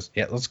one? He goes,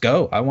 yeah, let's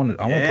go. I want to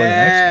play the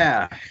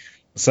next one.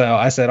 So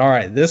I said, all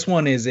right, this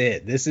one is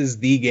it. This is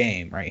the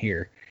game right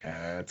here.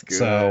 That's good.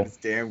 So, it's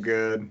damn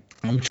good.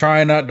 I'm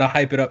trying not to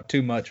hype it up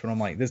too much, but I'm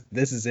like,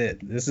 this is it.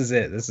 This is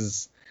it. This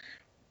is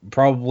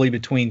probably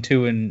between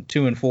 2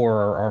 and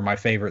 4 are my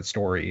favorite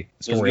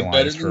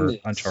storylines for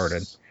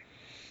Uncharted.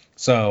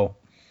 So,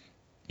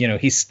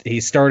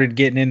 he started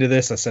getting into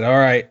this. I said, all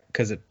right,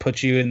 because it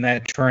puts you in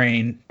that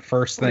train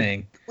first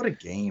thing. What a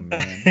game,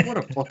 man. What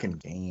a fucking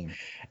game.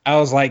 I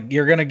was like,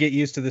 you're going to get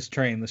used to this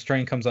train. This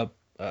train comes up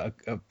a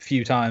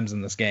few times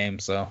in this game,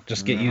 so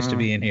just get used to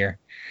being here.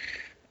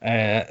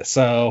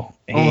 So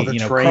he,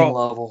 the train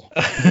level.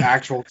 The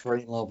actual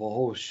train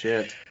level. Oh,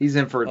 shit. He's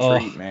in for a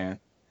treat, man.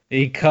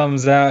 He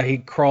comes out, he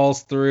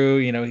crawls through,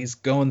 he's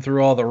going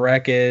through all the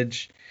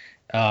wreckage.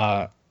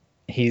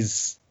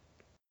 He's,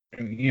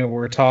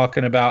 we're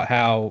talking about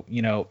how,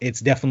 it's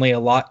definitely a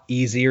lot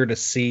easier to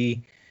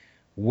see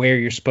where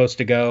you're supposed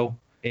to go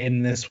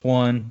in this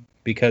one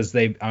because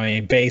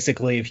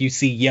basically if you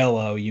see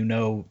yellow,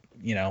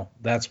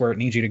 that's where it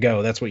needs you to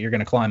go. That's what you're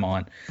going to climb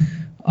on.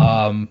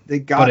 They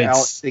got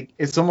out.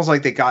 It's almost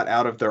like they got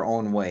out of their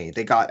own way.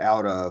 They got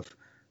out of,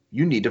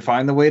 you need to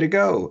find the way to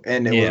go.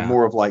 And it was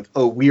more of like,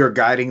 oh, we are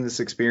guiding this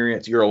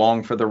experience. You're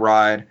along for the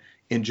ride.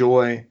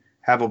 Enjoy.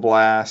 Have a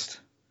blast.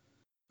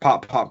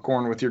 Pop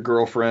popcorn with your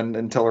girlfriend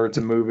and tell her it's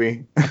a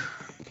movie.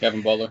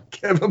 Kevin Butler.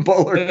 Kevin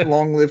Butler.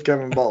 Long live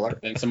Kevin Butler.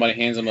 Then somebody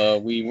hands him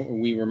a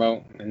Wii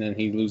remote, and then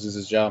he loses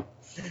his job.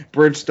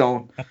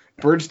 Bridgestone.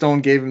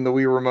 Bridgestone gave him the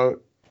Wii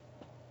remote.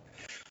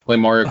 Play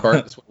Mario Kart.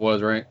 That's what it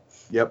was, right?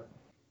 Yep.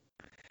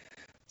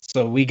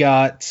 So we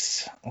got,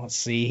 let's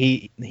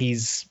see,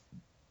 he's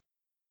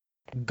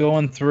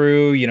going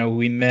through,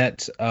 we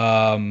met,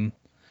 Chloe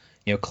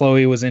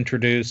was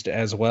introduced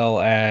as well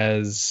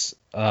as,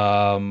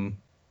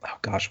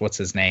 what's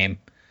his name?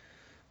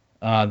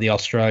 The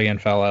Australian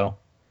fellow.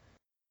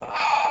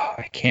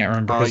 I can't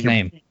remember his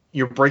name.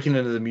 You're breaking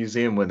into the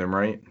museum with him,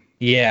 right?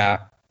 Yeah.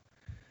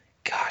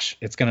 Gosh,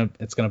 it's gonna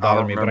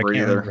bother me, but I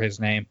can't remember his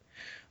name.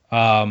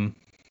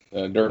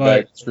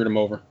 Dirtbag screwed him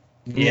over.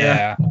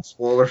 Yeah.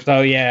 Spoiler.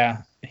 So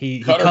yeah,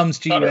 he comes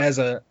to you as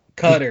a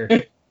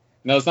Cutter.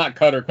 No, it's not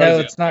Cutter. No,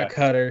 it's not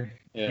Cutter.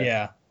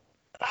 Yeah.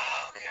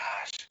 Oh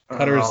gosh,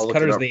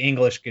 Cutter's the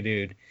English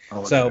dude.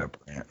 So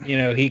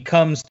he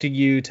comes to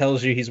you,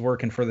 tells you he's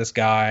working for this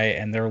guy,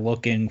 and they're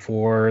looking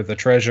for the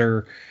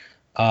treasure.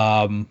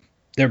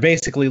 They're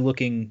basically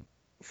looking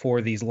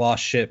for these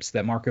lost ships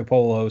that Marco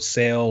Polo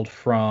sailed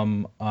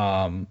from.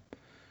 The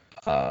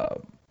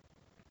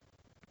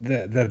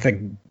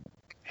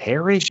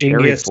Harry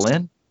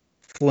Flynn.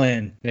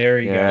 Flynn. There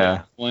you go.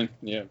 Flynn.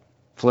 Yeah.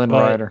 Flynn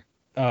Rider.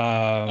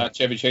 Not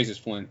Chevy Chase's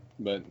Flynn,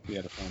 but the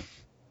other Flynn.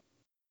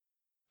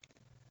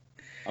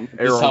 This is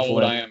Errol how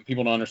old Flynn. I am.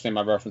 People don't understand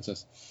my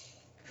references.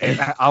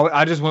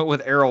 I just went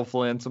with Errol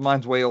Flynn, so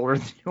mine's way older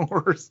than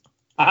yours.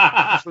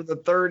 From the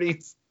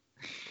 30s.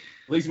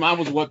 At least mine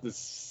was what, the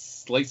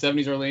late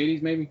 70s, early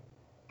 80s, maybe?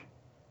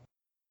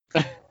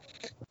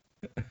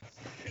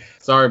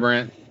 Sorry,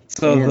 Brant.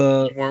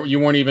 So you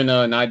weren't even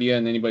an idea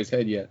in anybody's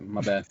head yet.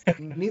 My bad.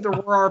 Neither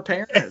were our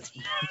parents.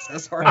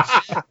 That's hard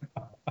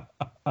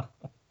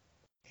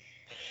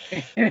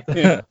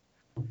shit.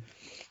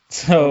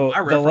 So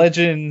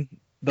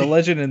the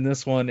legend in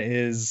this one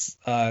is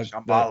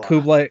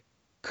Kublai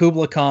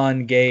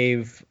Khan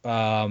gave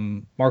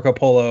Marco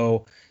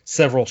Polo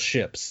several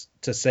ships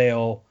to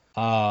sail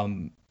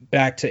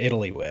back to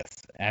Italy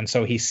with, and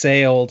so he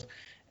sailed,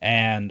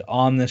 and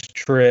on this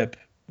trip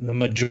the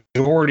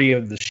majority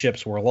of the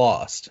ships were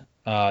lost.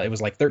 It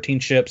was like 13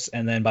 ships,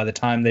 and then by the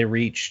time they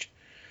reached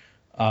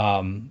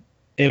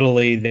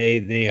Italy,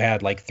 they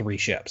had like 3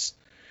 ships.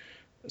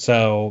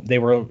 So they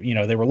were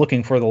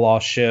looking for the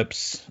lost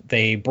ships.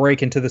 They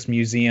break into this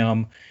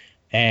museum,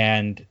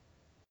 and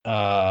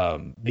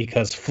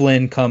because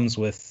Flynn comes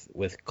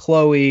with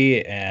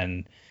Chloe,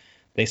 and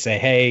they say,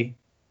 hey,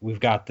 we've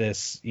got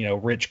this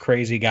rich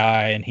crazy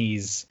guy, and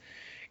he's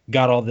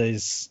got all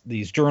these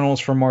journals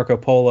from Marco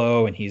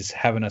Polo, and he's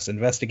having us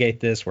investigate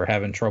this. We're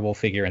having trouble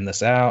figuring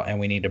this out, and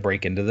we need to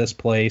break into this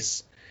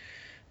place.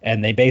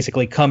 And they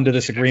basically come to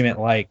this agreement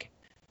like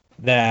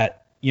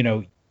that,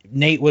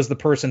 Nate was the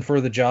person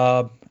for the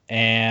job,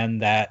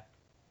 and that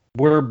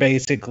we're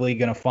basically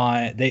going to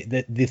find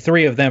the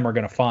 3 of them are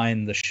going to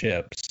find the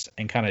ships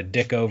and kind of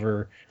dick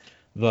over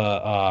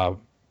the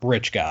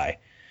rich guy.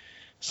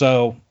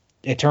 So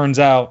it turns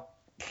out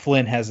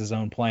Flynn has his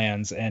own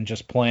plans and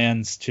just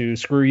plans to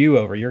screw you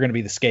over. You're going to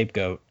be the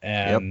scapegoat,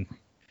 and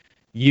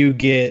you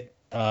get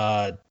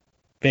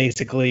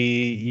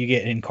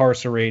basically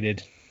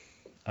incarcerated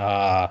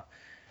because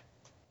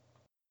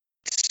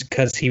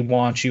he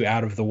wants you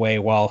out of the way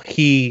while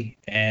he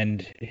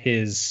and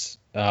his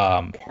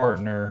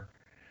partner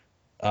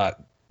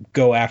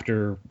go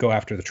after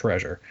the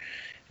treasure.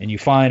 And you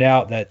find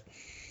out that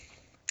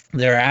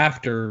they're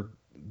after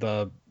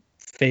the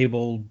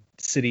fabled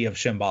city of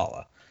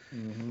Shambhala.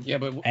 Mm-hmm. Yeah,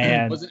 but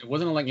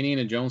wasn't it like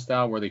Indiana Jones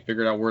style where they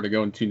figured out where to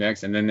go to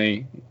next, and then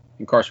they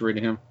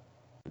incarcerated him?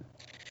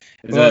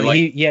 He was.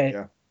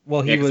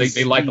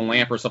 They light the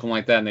lamp or something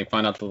like that, and they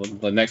find out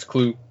the next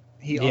clue.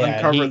 He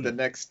uncovered the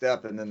next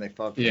step, and then they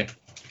fucked him.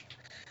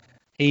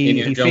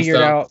 He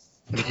figured out.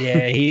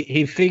 Yeah,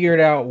 he figured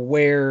out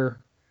where.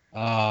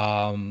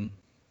 I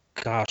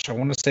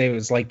want to say it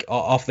was like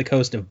off the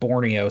coast of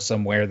Borneo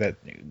somewhere that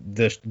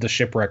the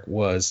shipwreck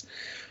was,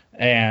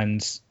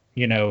 and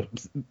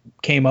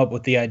came up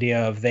with the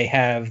idea of they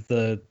have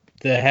the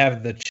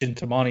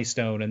Chintamani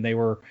stone, and they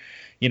were,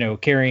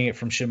 carrying it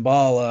from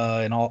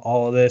Shambhala and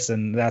all of this,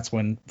 and that's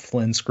when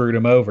Flynn screwed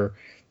him over.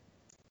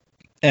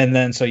 And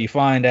then so you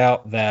find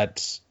out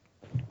that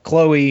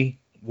Chloe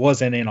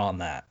wasn't in on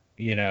that.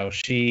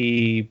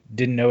 She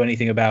didn't know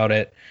anything about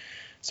it.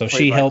 So Played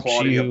she by helps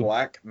Claudia you.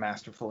 Black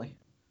masterfully.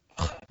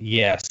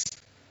 Yes.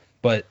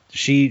 But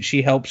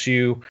she helps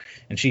you,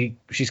 and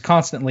she's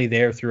constantly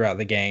there throughout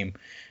the game.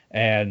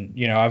 And,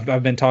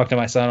 I've been talking to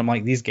my son. I'm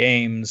like, these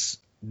games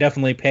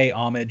definitely pay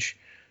homage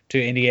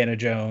to Indiana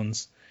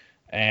Jones.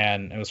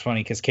 And it was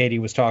funny because Katie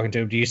was talking to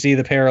him. Do you see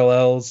the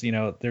parallels?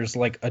 There's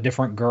like a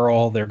different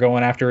girl. They're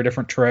going after a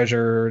different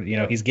treasure.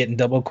 He's getting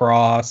double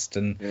crossed,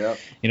 and Yep.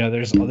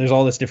 There's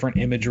all this different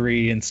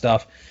imagery and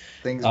stuff.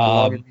 Things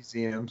belong in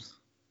museums.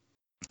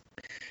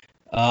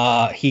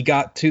 He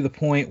got to the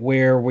point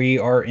where we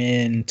are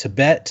in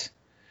Tibet,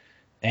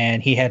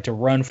 and he had to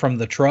run from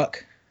the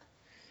truck,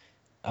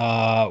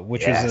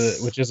 which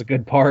is a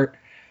good part.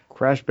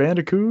 Crash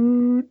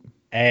Bandicoot.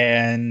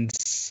 And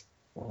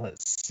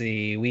let's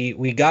see,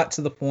 we got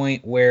to the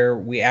point where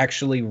we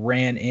actually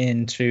ran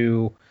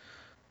into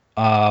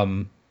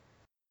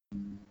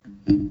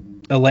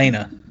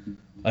Elena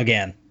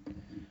again,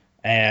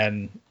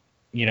 and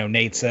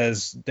Nate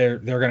says they're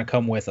gonna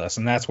come with us,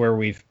 and that's where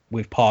we've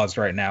paused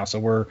right now. So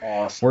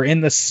Awesome. we're in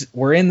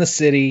the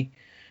city,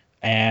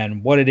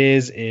 and what it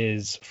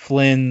is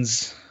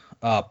Flynn's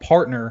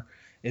partner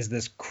is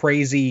this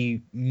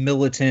crazy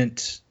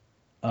militant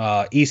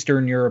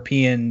Eastern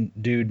European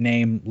dude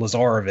named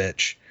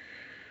Lazarevich,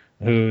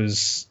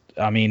 who's,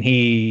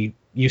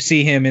 you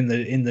see him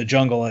in the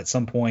jungle at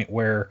some point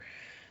where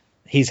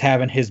he's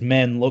having his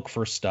men look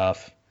for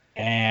stuff,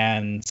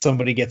 and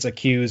somebody gets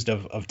accused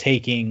of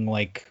taking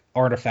like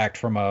artifact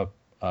from a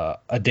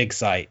dig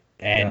site,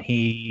 and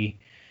he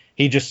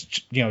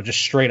just just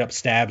straight up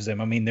stabs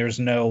him. There's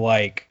no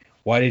like,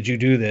 why did you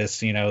do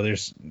this? He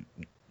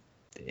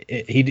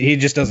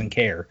just doesn't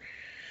care.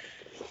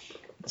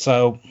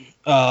 So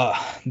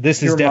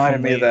this is reminded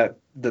definitely me of that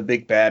the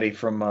big baddie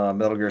from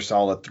Metal Gear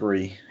Solid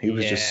 3. He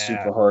was just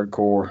super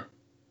hardcore.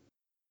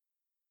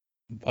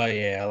 But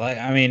yeah,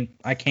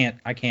 I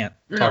can't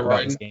talk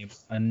about this game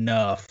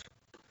enough.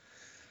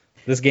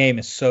 This game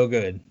is so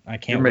good. I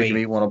can't You're making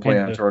wait. me want to play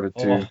Uncharted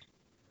 2.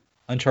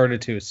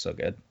 Uncharted 2 is so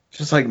good.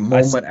 Just like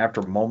moment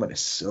after moment is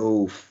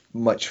so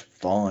much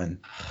fun.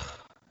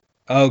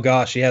 Oh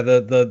gosh, yeah,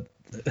 the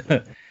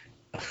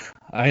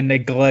I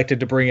neglected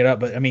to bring it up,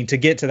 but to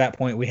get to that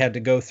point, we had to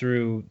go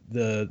through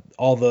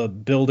all the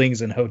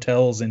buildings and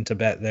hotels in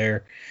Tibet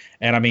there,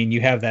 and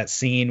you have that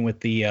scene with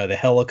the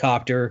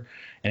helicopter,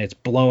 and it's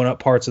blowing up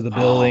parts of the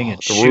building and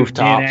the shooting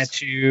rooftops in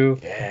at you.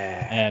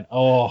 Yeah. And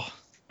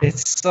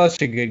it's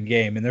such a good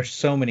game, and there's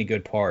so many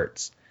good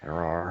parts. There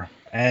are.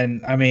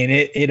 And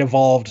it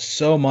evolved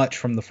so much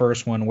from the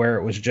first one, where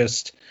it was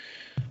just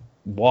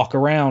walk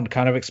around,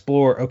 kind of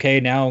explore. Okay,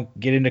 now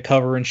get into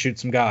cover and shoot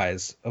some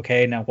guys.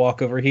 Okay, now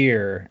walk over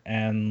here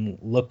and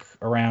look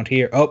around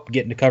here. Oh,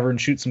 get into cover and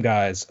shoot some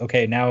guys.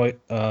 Okay, now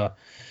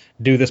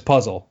do this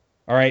puzzle.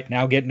 All right,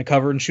 now get into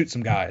cover and shoot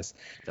some guys.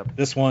 Yep.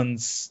 This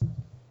one's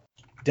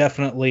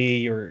definitely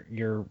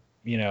you're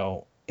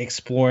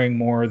exploring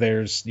more.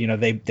 There's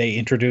they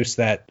introduced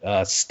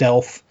that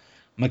stealth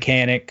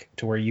mechanic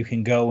to where you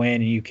can go in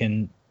and you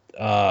can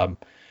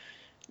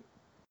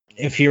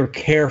if you're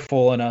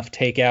careful enough,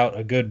 take out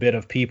a good bit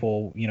of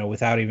people,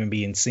 without even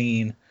being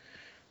seen.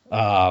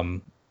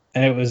 And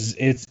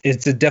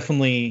it's a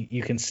definitely,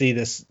 you can see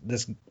this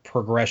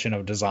progression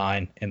of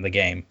design in the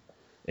game,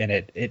 and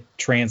it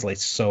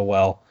translates so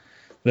well.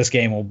 This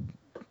game will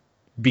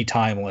be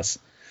timeless.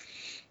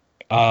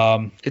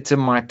 It's in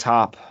my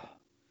top,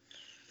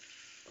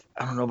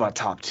 I don't know about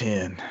top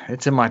 10.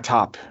 It's in my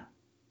top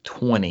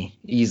 20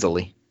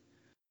 easily.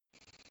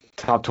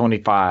 Top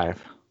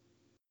 25.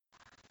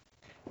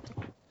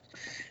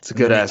 It's a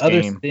good ass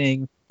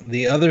game.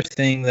 The other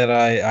thing that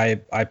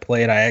I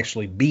played, I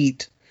actually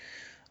beat,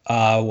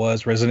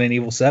 was Resident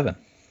Evil 7.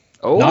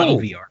 Oh, not in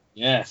VR.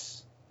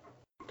 Yes.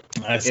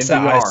 I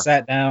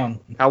sat down.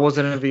 How was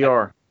it in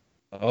VR?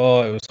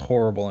 Oh, it was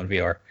horrible in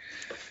VR.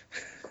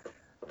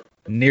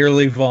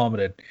 Nearly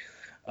vomited.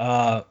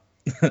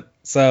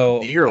 So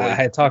Nearly. I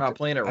had talked. I'm not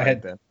playing it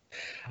right then.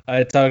 I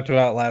had talked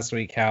about last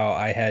week how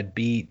I had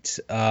beat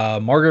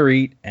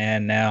Marguerite,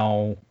 and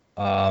now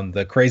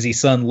the crazy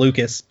son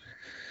Lucas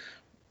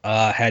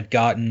had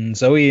gotten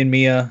Zoe and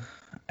Mia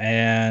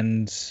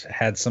and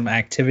had some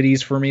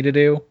activities for me to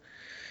do.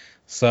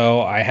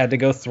 So I had to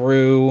go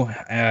through,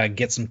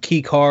 get some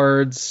key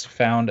cards,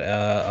 found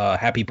a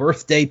happy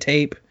birthday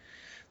tape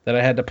that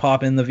I had to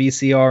pop in the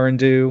VCR and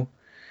do,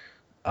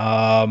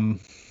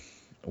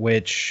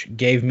 which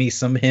gave me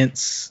some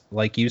hints,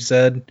 like you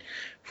said,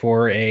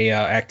 for a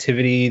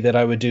activity that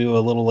I would do a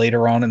little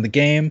later on in the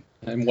game.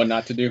 And what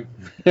not to do.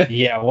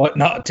 Yeah, what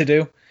not to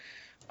do.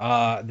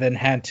 Then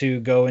had to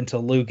go into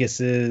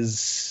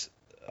Lucas's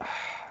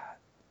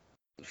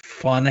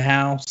fun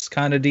house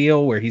kind of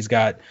deal, where he's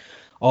got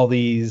all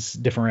these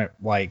different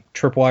like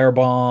tripwire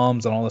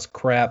bombs and all this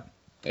crap.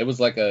 It was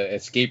like a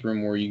escape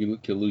room where you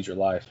could lose your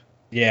life.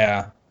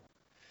 Yeah.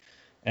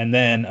 And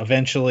then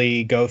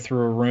eventually go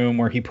through a room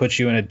where he puts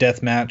you in a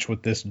death match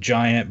with this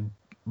giant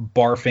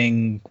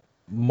barfing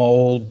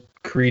mold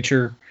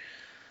creature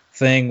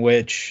thing,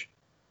 which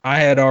I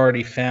had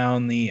already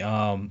found the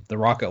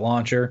rocket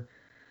launcher.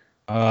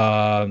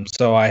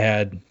 So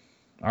I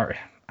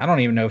don't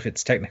even know if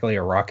it's technically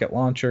a rocket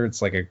launcher.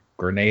 It's like a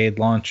grenade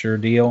launcher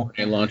deal.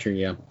 Grenade launcher,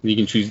 yeah. You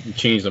can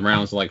change the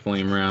rounds to like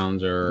flame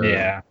rounds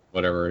or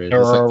whatever it is. There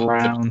It's are like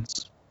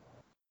rounds.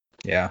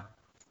 Yeah.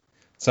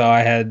 So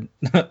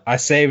I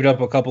saved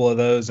up a couple of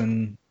those,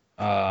 and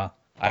I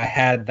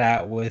had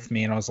that with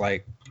me, and I was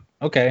like,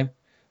 okay.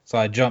 So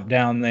I jumped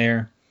down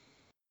there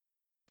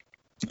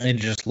and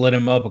just lit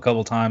him up a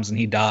couple times, and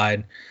he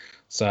died.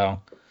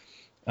 So,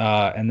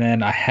 and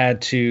then I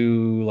had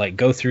to like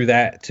go through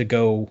that to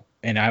go,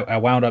 and I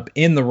wound up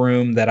in the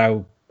room that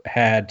I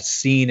had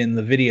seen in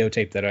the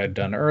videotape that I had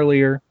done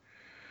earlier,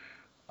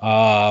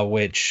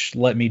 which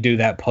let me do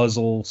that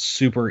puzzle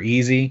super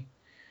easy.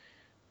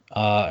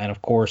 And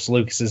of course,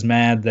 Lucas is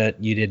mad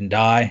that you didn't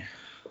die.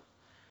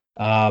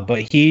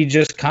 But he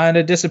just kind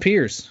of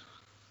disappears.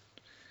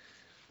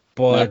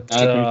 But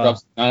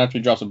not after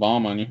he drops a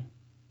bomb on you.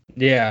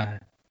 Yeah.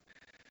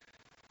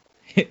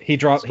 He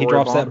drops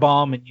that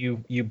bomb and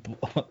you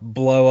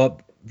blow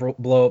up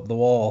the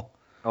wall.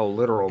 Oh,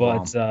 literal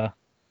bomb.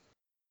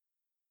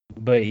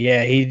 But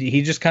yeah,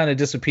 he just kind of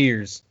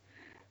disappears.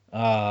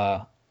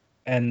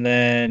 And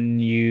then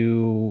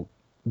you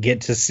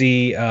get to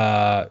see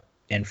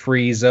and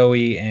free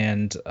Zoe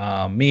and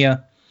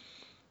Mia,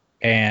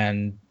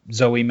 and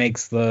Zoe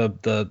makes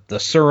the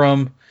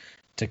serum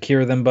to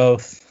cure them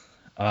both.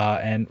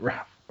 And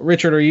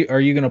Richard, are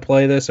you gonna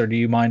play this, or do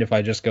you mind if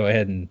I just go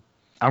ahead and?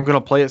 I'm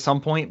gonna play at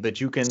some point,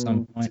 but you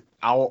can.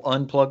 I'll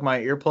unplug my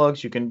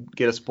earplugs. You can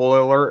get a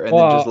spoiler alert, and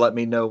then just let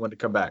me know when to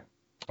come back.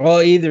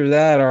 Well, either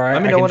that, or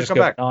let me I know can when just to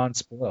come back.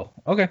 Non-spoil.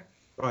 Okay.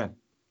 Go ahead.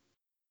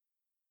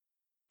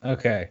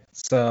 Okay,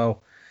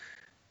 so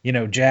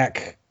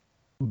Jack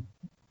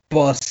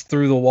busts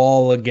through the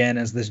wall again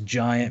as this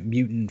giant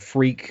mutant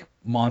freak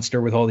monster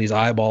with all these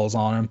eyeballs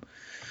on him.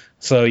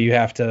 So you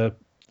have to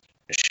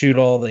shoot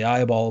all the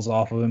eyeballs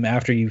off of him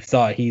after you've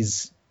thought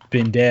he's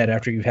been dead,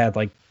 after you've had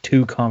like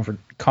 2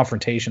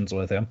 confrontations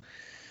with him.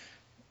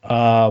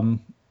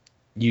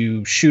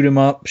 You shoot him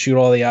up, shoot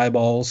all the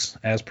eyeballs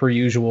as per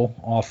usual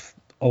off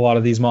a lot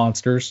of these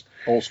monsters.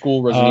 Old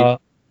school Resident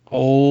Evil.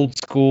 Old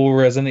school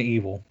Resident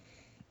Evil.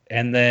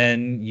 And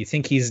then you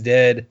think he's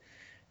dead,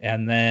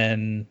 and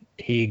then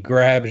he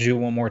grabs you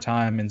one more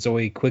time, and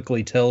Zoe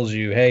quickly tells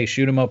you, hey,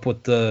 shoot him up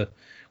with the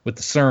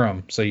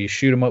serum. So you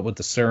shoot him up with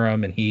the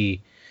serum, and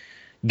he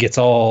gets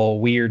all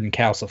weird and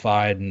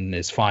calcified and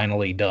is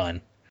finally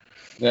done.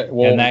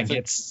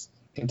 Gets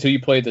until you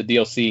play the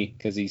DLC,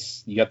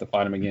 because you have to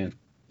fight him again.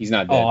 He's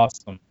not dead. Oh,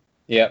 awesome.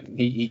 Yeah,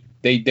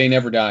 they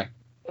never die.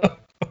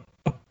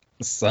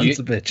 Sons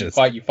of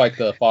bitches. You fight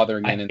the father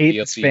again in the DLC.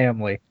 His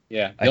family.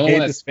 Yeah, the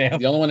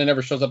only one that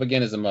never shows up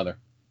again is the mother.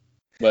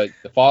 But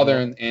the father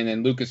and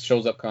then Lucas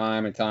shows up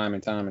time and time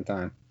and time and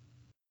time.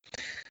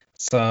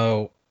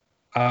 So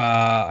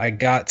I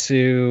got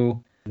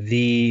to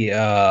the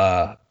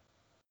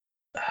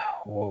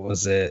what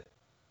was it?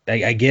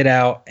 I get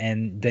out,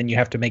 and then you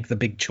have to make the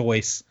big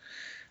choice.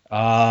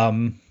 I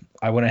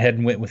went ahead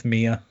and went with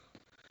Mia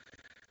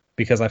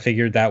because I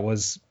figured that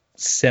was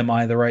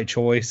semi the right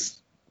choice.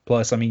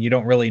 Plus, I mean, you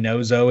don't really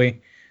know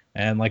Zoe,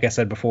 and like I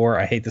said before,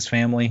 I hate this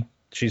family.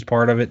 She's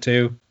part of it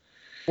too.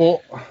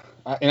 Well,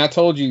 I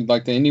told you,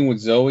 like, the ending with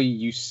Zoe,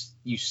 you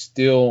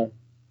still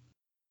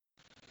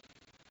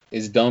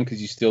is dumb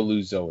because you still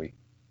lose Zoe.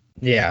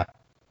 Yeah.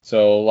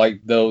 So, like,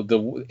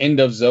 the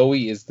end of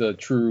Zoe is the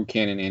true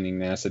canon ending.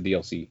 That's the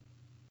DLC.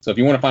 So if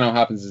you want to find out what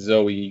happens to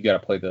Zoe, you got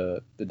to play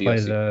the DLC. Play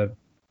the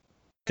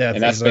Death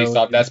and that's Zoe based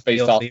off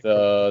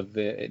DLC.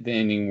 the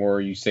ending where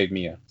you save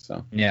Mia.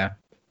 So yeah.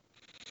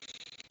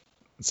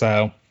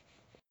 So,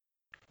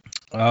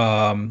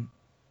 you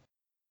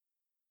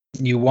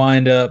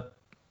wind up.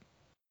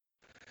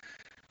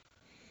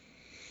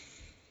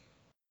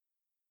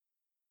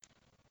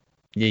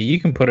 Yeah, you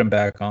can put him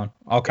back on.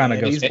 I'll kind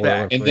of go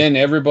spoiler. And then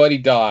everybody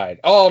died.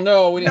 Oh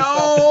no, we didn't.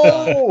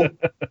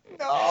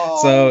 No.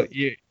 So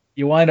you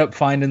wind up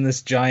finding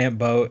this giant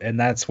boat, and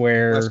that's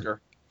where Wesker.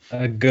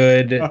 A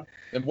good and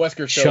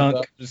Wesker shows chunk.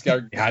 up. Just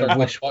got I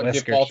wish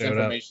Wesker false showed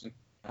information.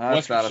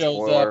 That's Wesker not a shows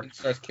spoiler. up and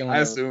starts killing. I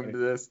assumed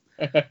this.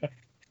 So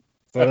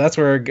that's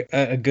where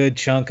a good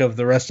chunk of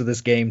the rest of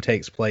this game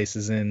takes place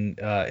is in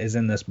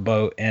this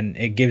boat, and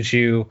it gives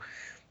you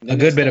a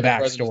good bit of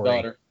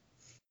backstory.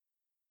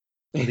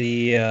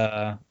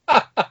 The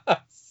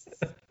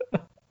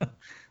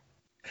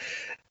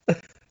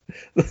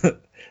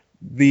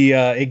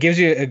it gives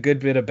you a good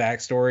bit of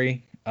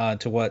backstory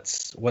to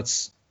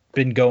what's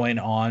been going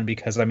on,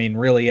 because I mean,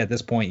 really at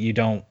this point you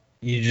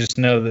just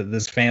know that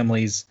this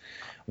family's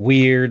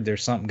weird.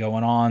 There's something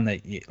going on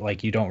that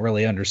you don't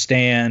really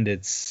understand.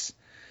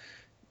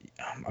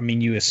 I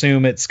mean, you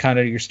assume it's kind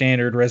of your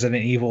standard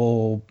Resident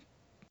Evil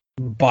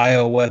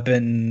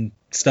bioweapon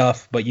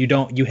stuff, but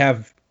you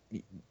have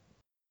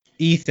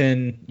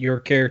Ethan, your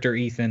character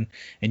Ethan,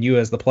 and you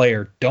as the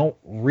player don't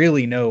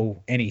really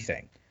know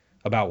anything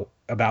about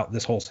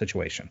this whole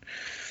situation.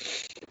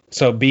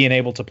 So being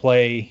able to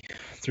play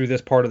through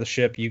this part of the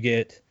ship, you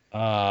get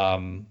a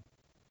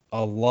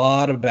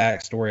lot of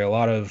backstory, a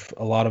lot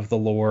of the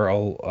lore,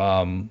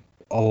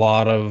 a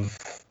lot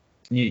of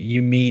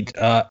you meet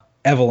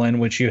Evelyn,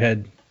 which you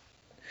had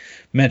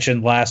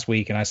mentioned last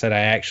week, and I said I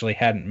actually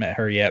hadn't met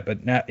her yet,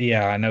 but now,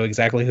 yeah, I know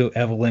exactly who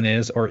Evelyn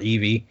is, or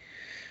Evie,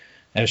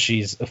 as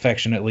she's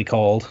affectionately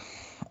called,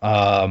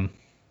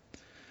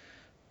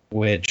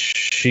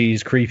 which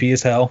she's creepy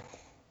as hell.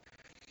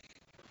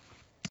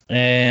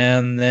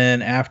 And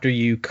then after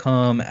you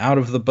come out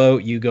of the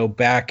boat, you go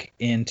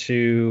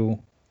into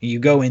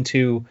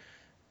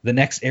the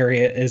next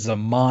area is a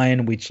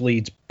mine, which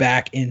leads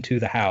back into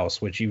the house,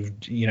 which you've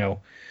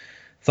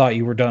thought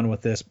you were done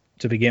with this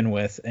to begin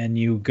with, and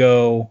you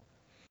go.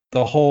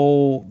 The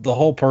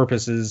whole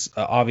purpose is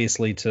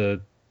obviously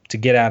to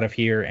get out of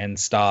here and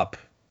stop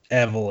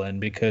Evelyn,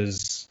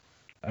 because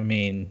I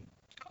mean,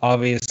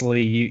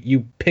 obviously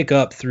you pick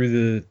up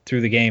through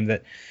the game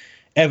that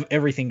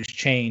everything's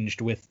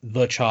changed with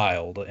the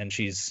child, and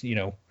she's,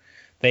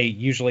 they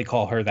usually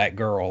call her that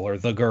girl or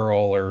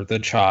the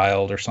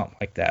child or something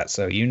like that.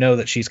 So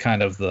that she's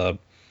kind of the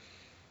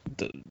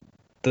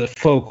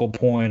focal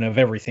point of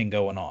everything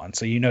going on.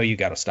 So you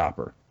got to stop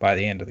her by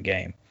the end of the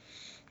game.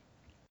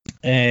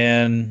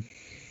 And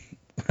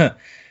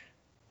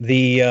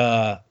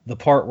the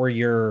part where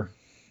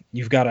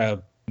you've got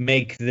to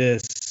make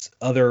this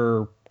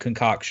other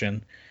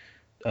concoction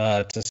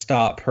to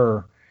stop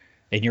her,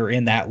 and you're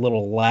in that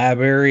little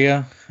lab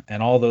area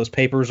and all those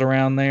papers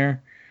around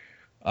there,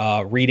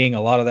 reading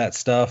a lot of that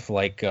stuff,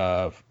 like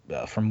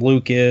from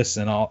Lucas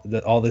and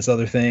all this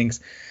other things.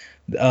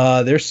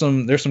 There's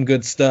some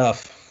good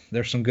stuff.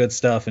 There's some good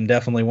stuff, and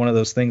definitely one of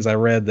those things I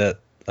read that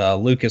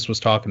Lucas was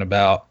talking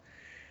about.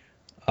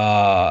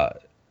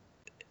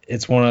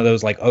 It's one of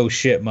those like, oh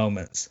shit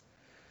moments.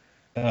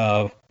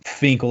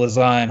 Finkel is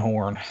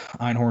Einhorn.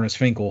 Einhorn is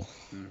Finkel.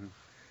 Mm-hmm.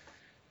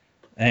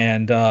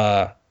 And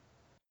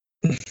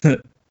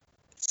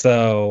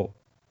so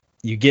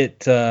you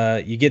get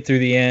through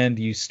the end.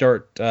 You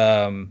start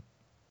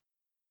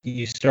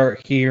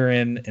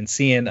hearing and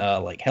seeing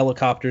like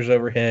helicopters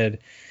overhead.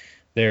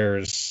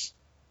 There's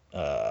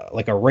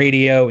like a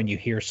radio, and you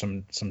hear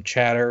some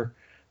chatter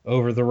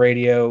over the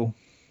radio,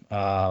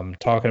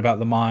 talking about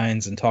the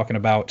mines and talking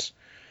about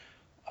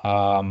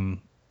the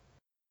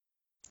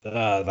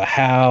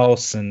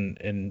house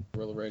and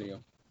Real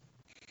radio.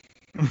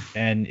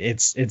 And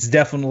it's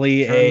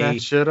definitely Turn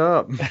that shit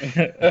up.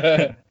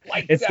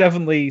 It's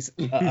definitely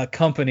a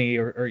company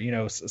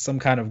or some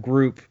kind of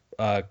group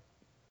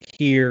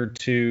here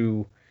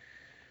to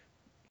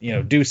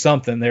do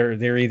something.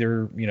 They're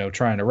either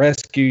trying to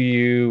rescue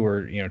you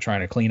or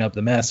trying to clean up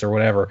the mess or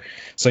whatever.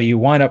 So you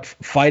wind up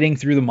fighting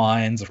through the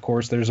mines. Of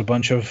course, there's a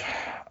bunch of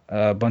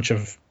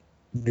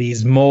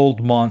these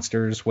mold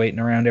monsters waiting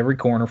around every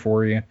corner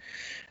for you,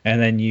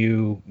 and then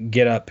you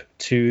get up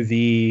to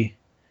the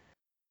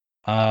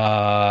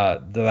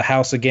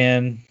house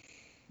again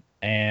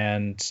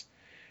and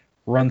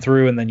run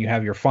through, and then you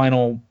have your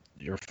final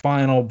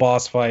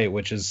boss fight,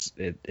 which is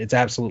it's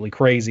absolutely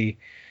crazy.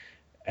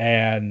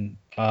 And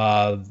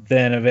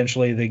then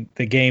eventually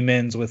the game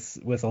ends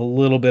with a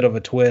little bit of a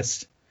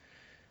twist.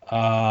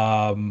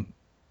 But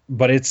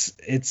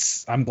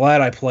it's I'm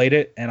glad I played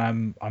it,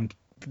 and I'm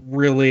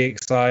really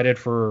excited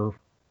for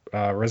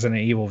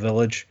Resident Evil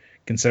Village,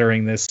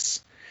 considering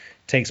this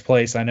takes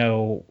place, I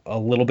know, a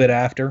little bit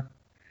after.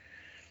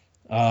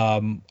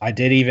 I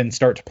did even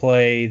start to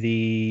play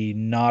the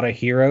Not a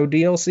Hero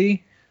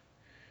DLC,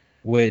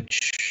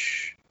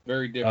 which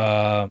very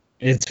different.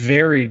 It's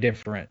very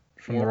different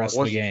from the rest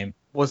of the game.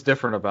 What's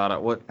different about it?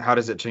 How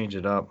does it change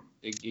it up?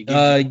 It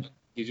gives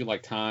you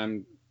like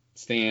time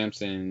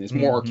stamps, and it's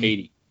more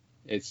arcadey.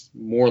 It's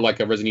more like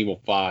a Resident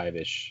Evil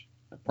 5-ish.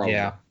 Probably.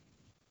 Yeah.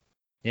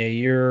 Yeah,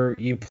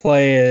 you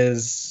play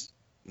as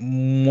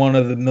one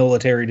of the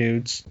military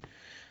dudes.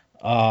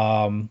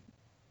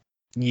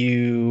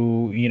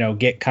 You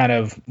get kind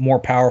of more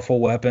powerful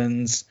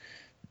weapons.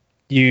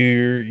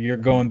 You're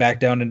going back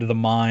down into the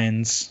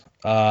mines.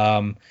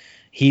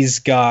 He's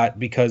got,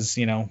 because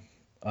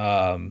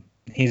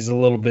he's a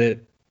little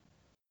bit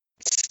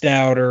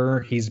stouter.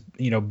 He's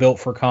built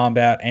for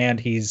combat, and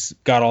he's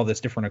got all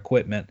this different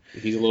equipment.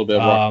 He's a little bit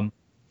rough.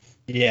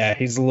 Yeah,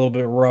 he's a little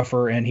bit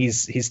rougher, and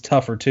he's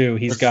tougher too.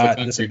 He's got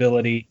this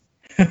ability.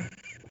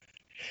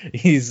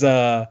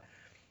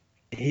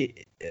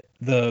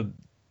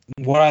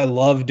 What I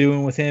love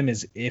doing with him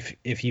is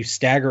if you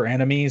stagger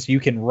enemies, you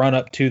can run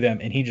up to them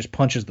and he just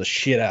punches the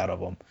shit out of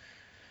them.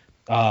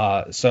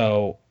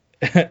 So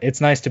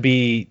it's nice to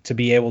be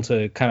able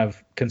to kind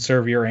of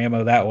conserve your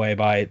ammo that way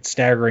by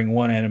staggering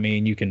one enemy,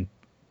 and you can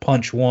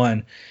punch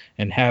one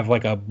and have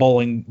like a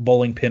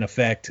bowling pin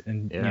effect,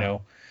 and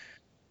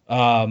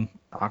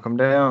knock them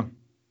down.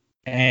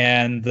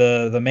 And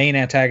the main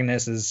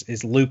antagonist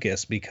is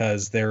Lucas,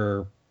 because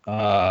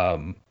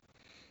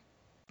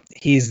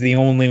he's the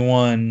only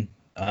one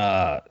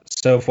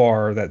so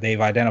far that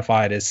they've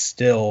identified as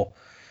still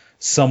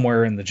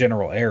somewhere in the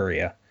general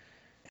area.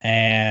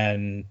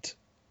 And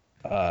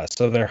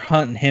so they're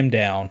hunting him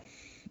down,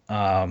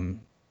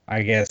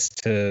 I guess,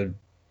 to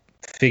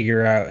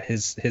figure out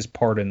his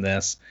part in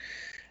this.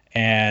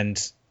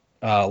 And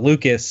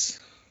Lucas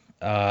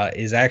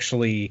is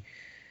actually,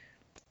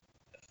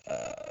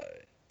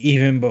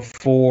 even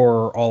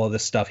before all of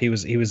this stuff, he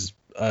was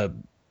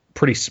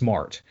pretty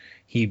smart.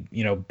 He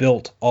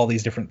built all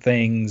these different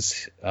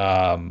things,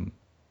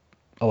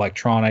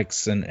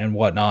 electronics and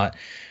whatnot,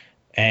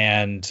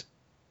 and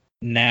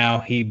now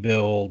he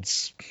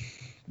builds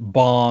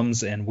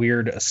bombs and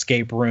weird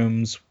escape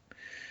rooms.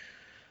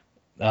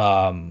 I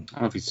don't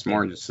know if he's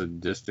smart, just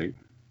sadistic.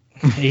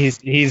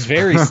 He's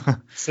very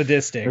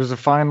sadistic. There's a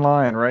fine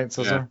line, right,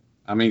 Cesar? Yeah.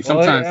 I mean,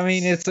 sometimes. Well, I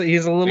mean,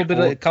 he's a little bit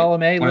of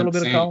column A, a little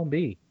bit of column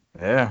B.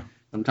 Yeah.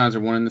 Sometimes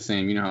they're one and the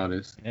same. You know how it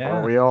is. Yeah.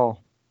 Are we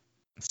all?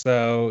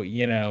 So,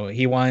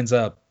 he winds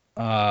up,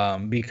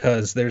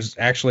 because there's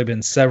actually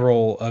been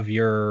several of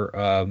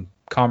your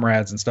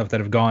comrades and stuff that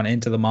have gone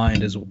into the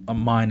mine as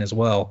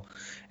well,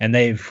 and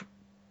they're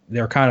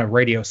kind of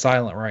radio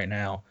silent right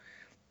now.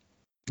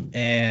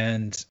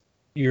 And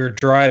your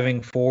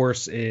driving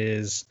force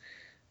is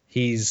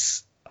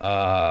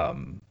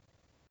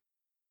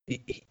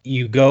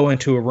you go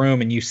into a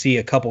room and you see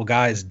a couple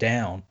guys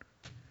down.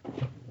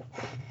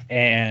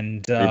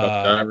 And You're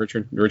about to die,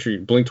 Richard.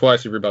 Richard, blink twice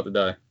if you're about to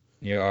die.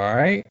 You all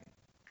right?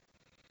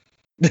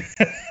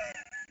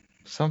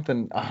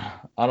 Something, I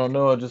don't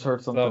know. I just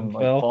heard something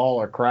like fell?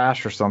 fall or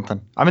crash or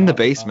something. I'm in the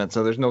basement,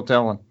 so there's no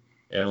telling.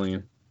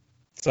 Alien.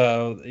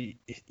 So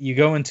you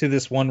go into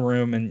this one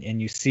room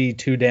and you see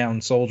two down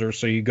soldiers,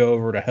 so you go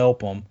over to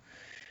help them.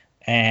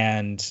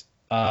 And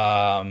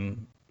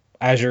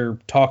as you're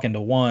talking to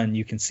one,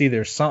 you can see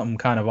there's something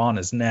kind of on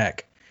his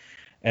neck.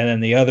 And then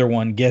the other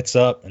one gets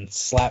up and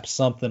slaps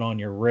something on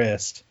your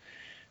wrist.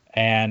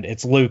 And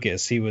it's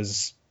Lucas. He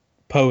was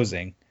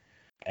posing.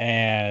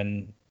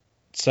 And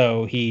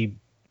so the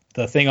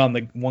thing on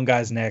the one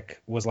guy's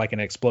neck was like an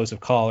explosive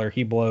collar.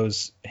 He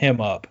blows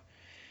him up.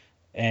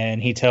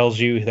 And he tells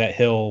you that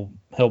he'll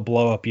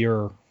blow up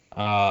your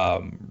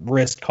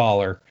wrist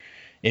collar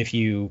if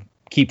you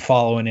keep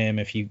following him,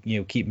 if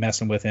you keep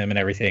messing with him and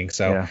everything.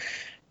 So, yeah.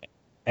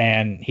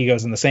 And he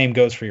goes, and the same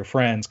goes for your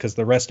friends, because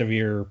the rest of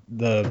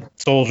the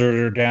soldiers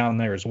are down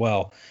there as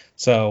well.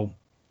 So,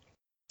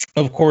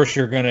 of course,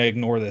 you're going to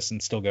ignore this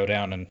and still go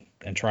down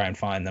and try and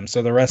find them.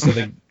 So the rest of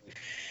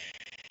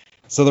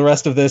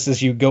this is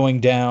you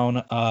going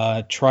down,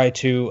 try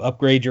to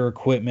upgrade your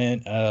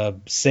equipment,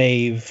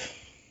 save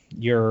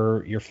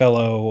your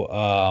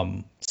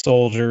fellow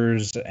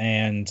soldiers,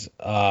 and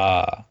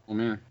try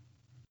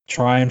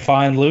and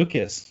find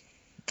Lucas.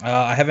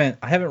 I haven't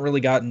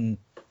really gotten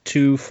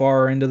too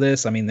far into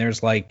this. I mean, there's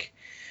there's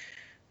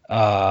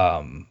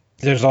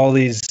all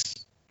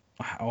these.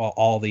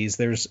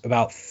 There's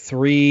about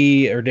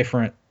 3 or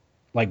different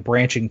like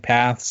branching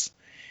paths,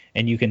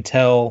 and you can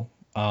tell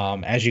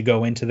as you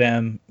go into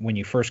them. When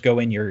you first go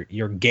in,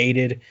 you're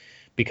gated,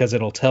 because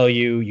it'll tell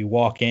you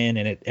walk in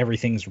and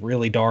everything's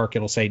really dark.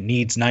 It'll say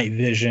needs night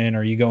vision,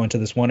 or you go into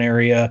this one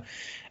area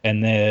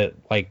and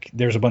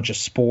there's a bunch of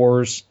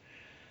spores,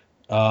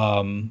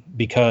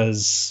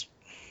 because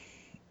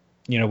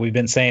we've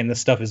been saying this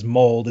stuff is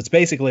mold. It's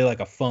basically like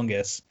a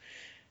fungus,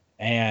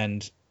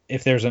 and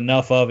if there's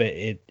enough of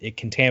it, it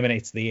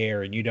contaminates the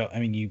air, and you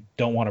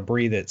don't want to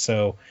breathe it.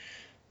 So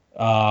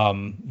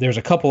there's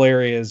a couple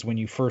areas when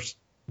you first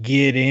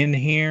get in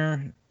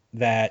here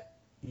that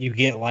you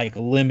get like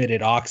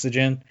limited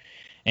oxygen,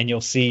 and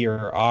you'll see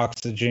your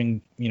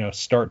oxygen,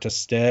 start to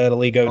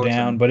steadily go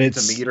down. But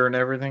it's a meter and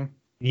everything.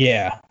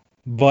 Yeah,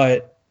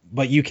 but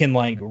you can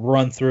like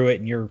run through it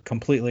and you're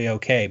completely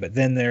okay. But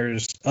then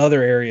there's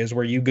other areas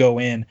where you go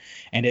in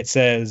and it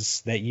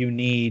says that you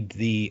need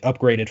the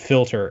upgraded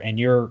filter, and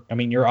your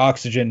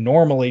oxygen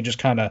normally just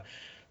kind of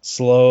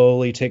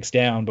slowly ticks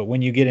down. But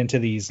when you get into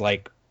these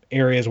like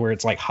areas where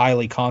it's like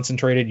highly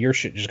concentrated, your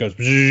shit just goes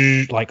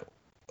like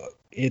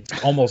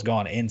it's almost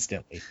gone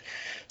instantly.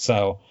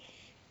 So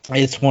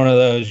it's one of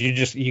those,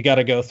 you got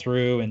to go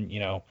through and,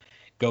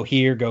 go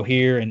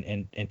here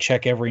and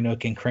check every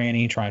nook and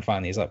cranny, try and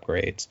find these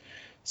upgrades.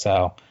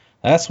 So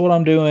that's what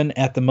I'm doing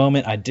at the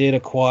moment. I did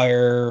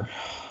acquire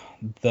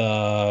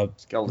the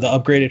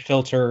upgraded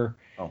filter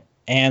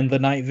and the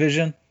night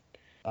vision.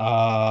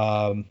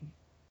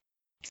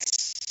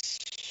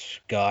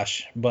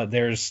 Gosh, but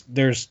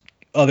there's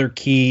other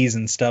keys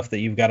and stuff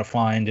that you've got to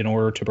find in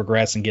order to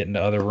progress and get into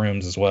other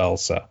rooms as well.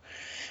 So,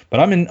 but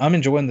I'm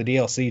enjoying the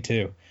DLC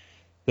too.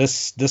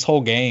 This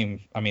whole game,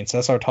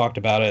 Cesar talked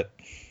about it,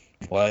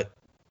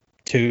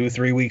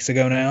 2-3 weeks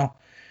ago now,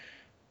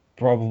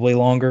 probably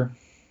longer,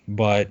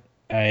 but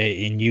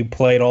and you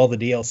played all the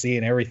DLC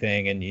and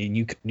everything, and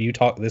you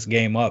talked this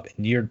game up,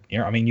 and you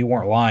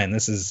weren't lying.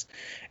 It's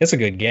a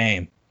good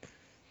game.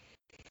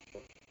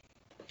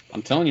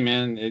 I'm telling you,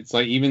 man, it's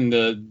like even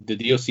the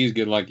DLC is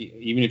good. Like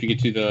even if you get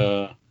to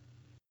the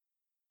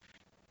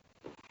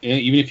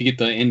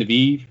end of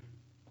Eve,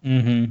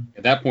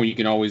 at that point you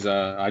can always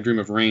I Dream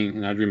of Rain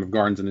and I Dream of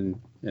Gardens in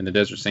the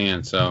Desert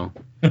Sand. So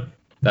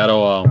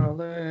that'll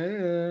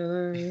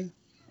I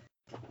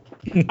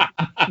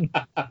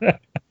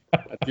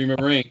Dream of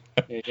Rain.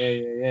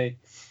 Hey.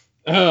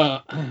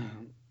 But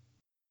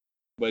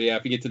yeah,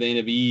 if you get to the end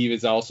of Eve,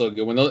 it's also a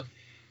good one.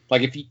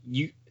 Like if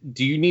you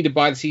do you need to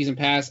buy the season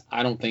pass?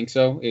 I don't think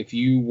so. If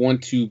you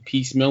want to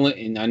piecemeal it,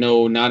 and I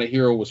know Not a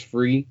Hero was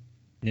free.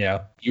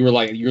 Yeah. You're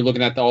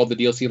looking at all the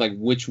DLC, like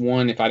which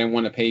one, if I didn't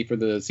want to pay for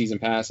the season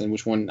pass, and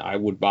which one I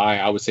would buy.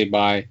 I would say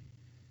buy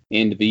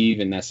End of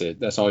Eve, and that's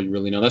it. That's all you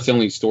really know. That's the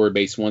only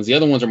story-based ones. The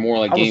other ones are more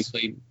like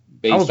gameplay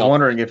based. I was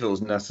wondering if it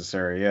was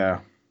necessary.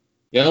 Yeah.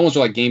 The other ones are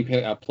like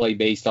gameplay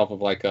based off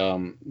of like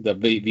the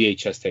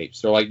VHS tapes.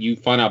 So like you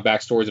find out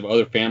backstories of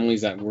other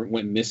families that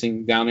went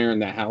missing down there in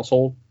that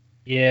household.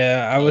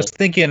 Yeah, I was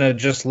thinking of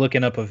just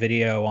looking up a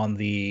video on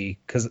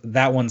because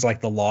that one's like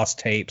the Lost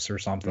Tapes or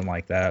something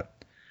like that.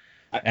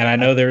 And I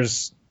know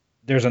there's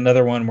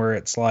another one where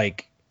it's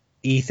like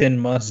Ethan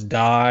must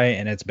die,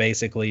 and it's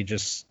basically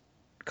just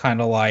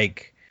kind of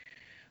like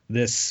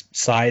this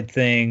side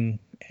thing,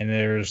 and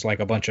there's like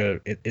a bunch of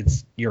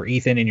it's you're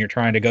Ethan and you're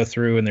trying to go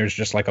through, and there's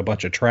just like a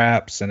bunch of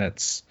traps, and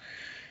it's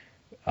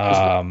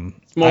I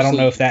don't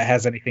know if that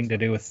has anything to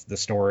do with the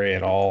story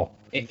at all.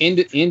 End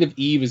of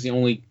Eve is the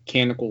only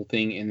canonical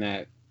thing in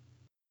that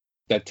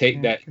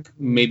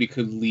maybe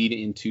could lead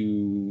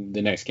into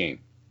the next game,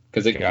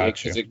 because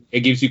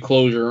it gives you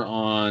closure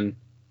on.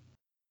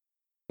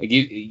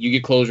 You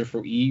get closure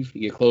for Eve,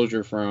 you get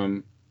closure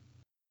from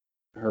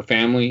her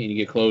family, and you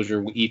get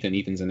closure with Ethan.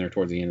 Ethan's in there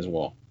towards the end as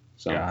well.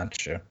 So.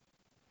 Gotcha.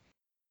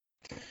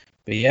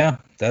 But yeah,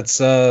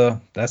 that's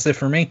it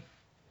for me.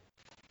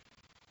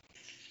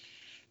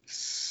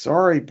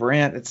 Sorry,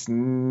 Brant, it's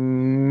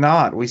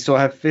not. We still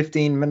have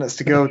 15 minutes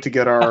to go to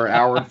get our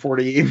hour and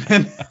 48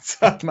 minutes.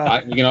 We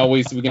can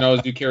always do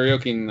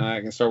karaoke, and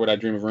I can start with I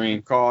Dream of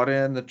Rain. Caught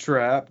in the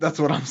trap. That's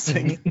what I'm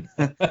singing.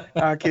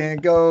 I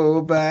can't go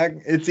back.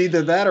 It's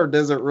either that or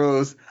Desert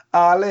Rose.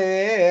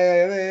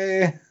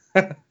 Ale.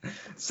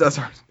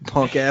 Cesar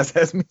punk ass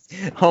has me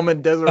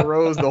humming Desert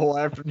Rose the whole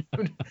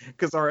afternoon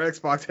because our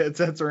Xbox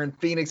headsets are in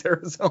Phoenix,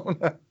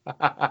 Arizona.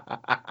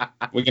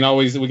 We can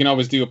always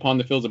do Upon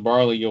the Fields of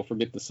Barley, You'll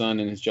Forget the Sun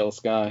and His Jealous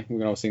Sky. We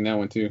can always sing that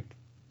one too.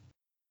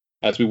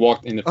 As we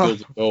walked in the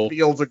fields of gold.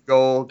 Fields of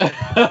gold.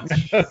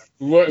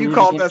 You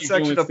called that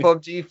section of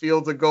PUBG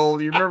Fields of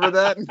Gold. You remember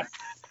that?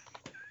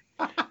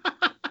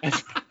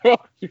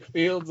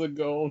 Fields of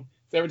Gold.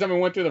 So every time I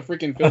went through the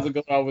freaking Fields of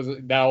Gold,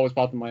 that always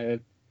popped in my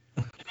head.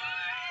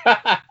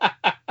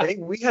 Hey,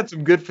 we had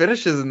some good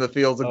finishes in the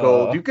Fields of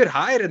Gold. You could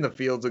hide in the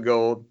Fields of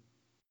Gold.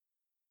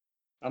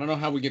 I don't know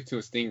how we get to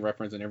a Sting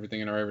reference and everything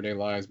in our everyday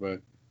lives,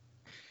 but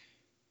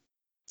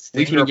Stinger, at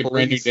least we didn't get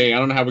Brand New Day. I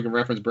don't know how we can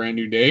reference Brand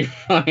New Day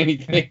on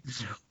anything.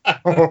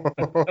 Some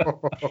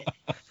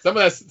of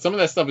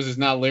that stuff is just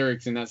not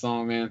lyrics in that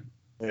song, man.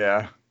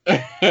 Yeah.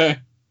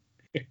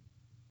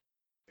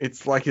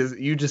 It's like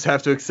you just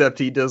have to accept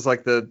he does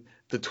like the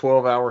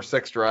 12-hour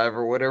sex drive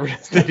or whatever it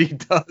is that he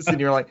does, and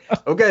you're like,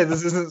 okay,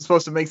 this isn't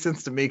supposed to make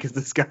sense to me because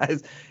this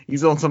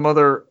he's on some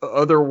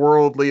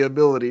otherworldly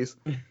abilities.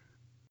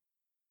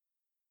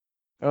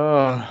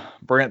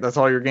 Brant, that's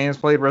all your games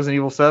played? Resident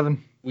Evil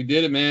 7? We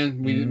did it,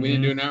 man. We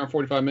didn't do an hour and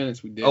 45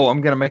 minutes. We did. Oh, I'm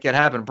gonna make it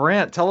happen.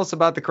 Brant, tell us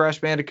about the Crash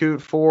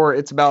Bandicoot 4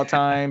 It's About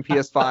Time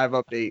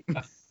PS5 update.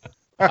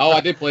 Oh, I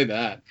did play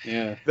that.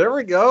 Yeah. There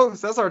we go.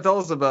 Cesar, tell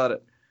us about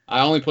it.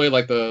 I only played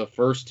like the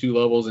first 2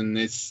 levels, and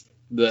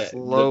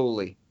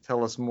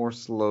tell us more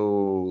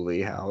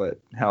slowly how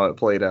it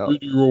played out. The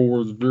video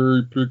was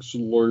very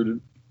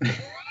pixelated.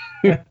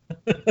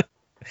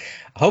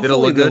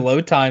 Hopefully the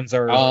load times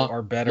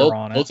are better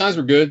on it. Load times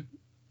were good.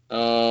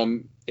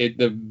 The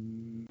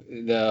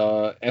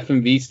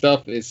FMV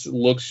stuff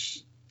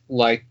looks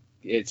like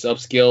it's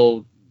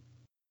upscaled.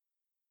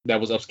 That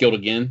was upscaled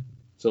again,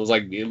 so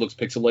it looks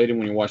pixelated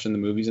when you're watching the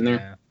movies in there.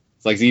 Yeah.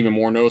 It's like it's even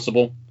more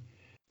noticeable.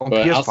 On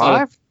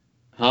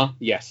PS5?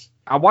 Yes.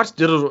 I watched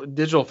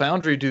Digital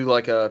Foundry do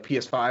like a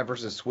PS5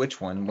 versus Switch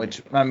one,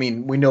 which, I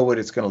mean, we know what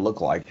it's going to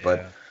look like,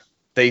 but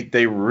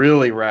they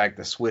really ragged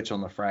the Switch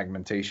on the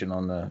fragmentation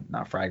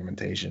not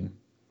fragmentation.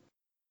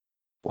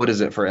 What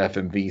is it for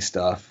FMV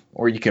stuff?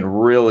 Or you can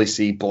really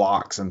see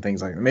blocks and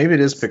things like that. Maybe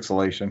it is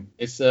pixelation.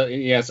 It's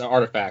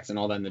artifacts and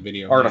all that in the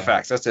video.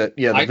 Artifacts, that's it.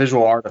 Yeah, the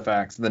visual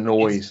artifacts, the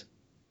noise.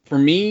 For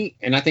me,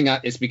 and I think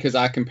it's because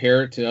I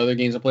compare it to other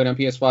games I played on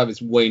PS5,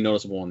 it's way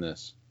noticeable in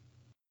this.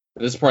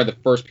 This is probably the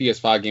first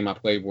PS5 game I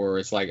played where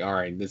it's like, all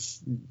right,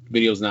 this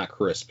video's not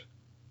crisp.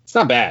 It's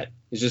not bad.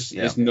 It's just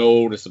it's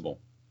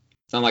noticeable.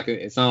 It's not like I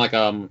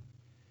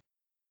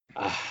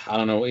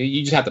don't know.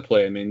 You just have to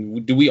play it. I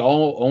mean, do we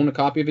all own a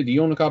copy of it? Do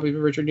you own a copy of it,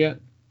 Richard, yet?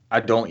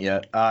 I don't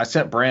yet. I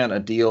sent Brant a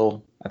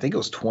deal. I think it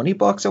was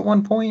 $20 at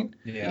one point.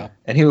 Yeah.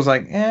 And he was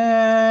like,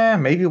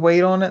 maybe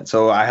wait on it.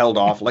 So I held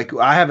off. Like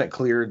I haven't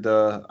cleared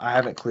the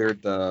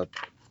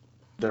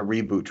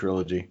reboot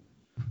trilogy.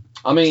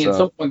 I mean, So- at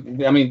some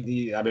point,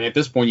 at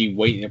this point, you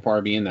wait and it'll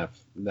probably be in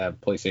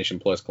that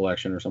PlayStation Plus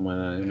collection or something like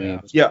that. I mean,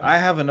 at this Yeah, point. I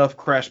have enough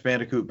Crash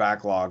Bandicoot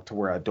backlog to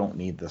where I don't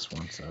need this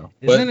one. So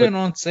Isn't but- it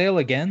on sale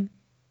again?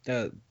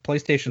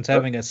 PlayStation's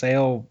having a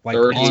sale like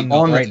 30 on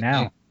on right the-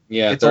 now.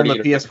 yeah, it's on the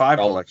 30 to PS5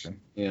 $50. collection.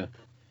 Yeah.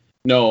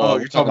 No, Oh, we're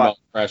you're talking talking about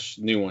Crash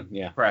new one.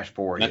 Yeah. Crash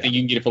 4. And I Yeah. think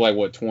you can get it for like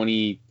what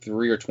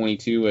 23 or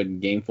 22 at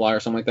GameFly or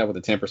something like that with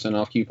a 10%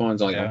 off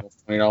coupons, like Yeah.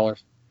 almost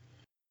 $20.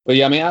 But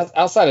yeah, I mean,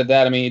 outside of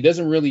that, I mean, it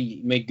doesn't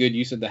really make good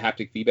use of the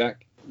haptic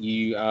feedback.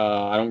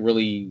 I don't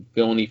really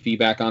feel any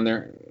feedback on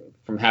there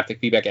from haptic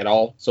feedback at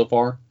all so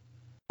far.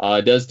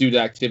 It does do the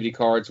activity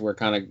cards where it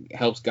kind of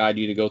helps guide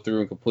you to go through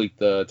and complete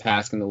the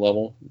task and the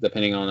level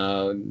depending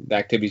on the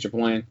activities you're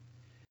playing.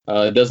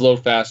 It does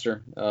load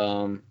faster.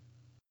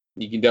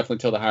 You can definitely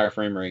tell the higher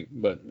frame rate.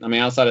 But, I mean,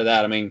 outside of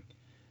that, I mean,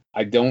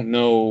 I don't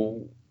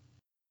know.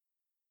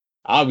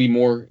 I'll be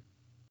more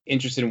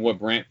interested in what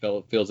Brant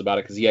feels about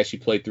it because he actually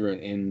played through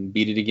it and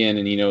beat it again.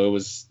 And, it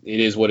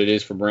is what it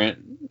is for Brant.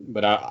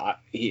 But I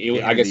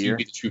guess he'd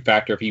be the true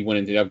factor if he went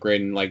into the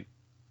upgrade and, like,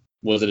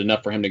 was it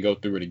enough for him to go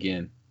through it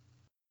again?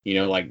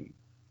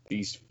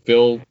 These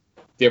feel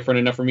different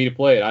enough for me to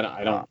play it. I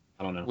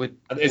don't know. With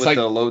It's like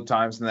the load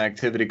times and the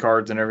activity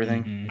cards and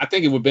everything. Mhm. I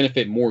think it would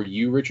benefit more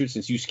you, Richard,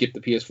 since you skipped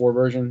the PS4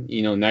 version.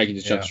 Now you can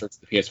just jump Yeah. straight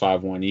to the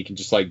PS5 one. You can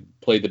just like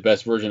play the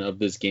best version of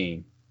this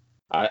game.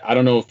 I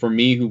don't know, for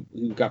me who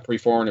got pretty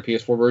far in the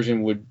PS4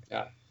 version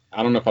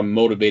I don't know if I'm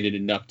motivated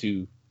enough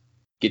to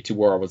get to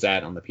where I was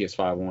at on the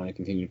PS5 one and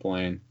continue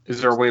playing.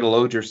 Is there a way to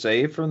load your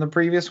save from the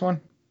previous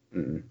one?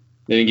 Mm-mm.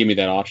 They didn't give me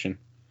that option.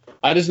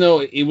 I just know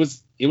it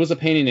was a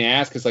pain in the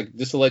ass because like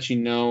just to let you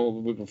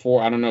know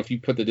before, I don't know if you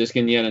put the disc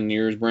in yet on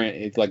yours, Brent.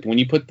 It's like when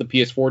you put the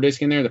PS4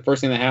 disc in there, the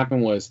first thing that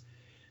happened was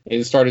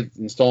it started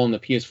installing the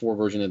PS4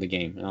 version of the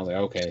game, and I was like,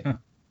 okay. Huh.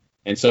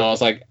 And so I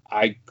was like,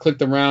 I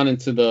clicked around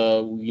into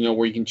the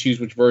where you can choose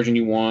which version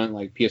you want,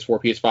 like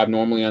PS4, PS5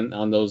 normally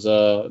on those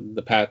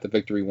the Path to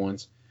Victory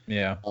ones.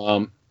 Yeah.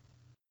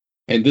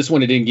 And this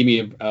one it didn't give me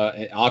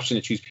an option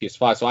to choose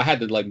PS5, so I had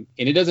to and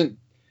it doesn't.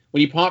 When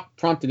you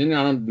prompt it in there,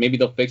 I don't know, maybe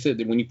they'll fix it.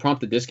 When you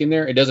prompt the disc in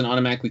there, it doesn't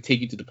automatically take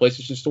you to the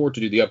PlayStation Store to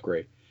do the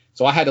upgrade.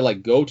 So I had to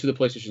go to the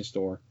PlayStation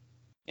Store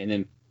and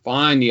then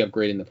find the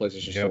upgrade in the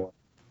PlayStation Store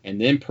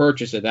and then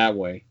purchase it that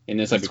way. And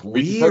it's That's before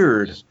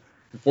weird.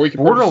 Before you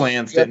can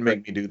Borderlands purchase the didn't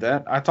make me do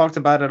that. I talked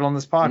about it on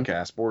this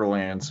podcast.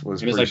 Borderlands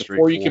was and it's pretty like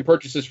before you can straightforward.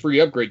 purchase this free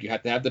upgrade, you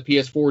have to have the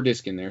PS4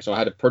 disc in there. So I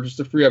had to purchase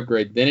the free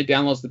upgrade, then it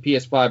downloads the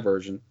PS5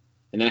 version,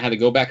 and then I had to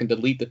go back and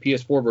delete the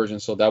PS4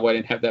 version so that way I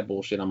didn't have that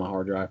bullshit on my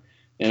hard drive.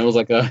 And it was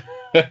like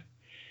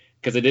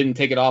because it didn't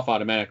take it off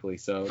automatically,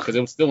 so because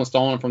it was still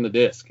installing from the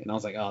disc, and I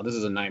was like, oh, this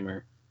is a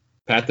nightmare.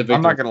 Path to Victory.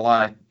 I'm not gonna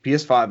lie.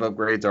 PS5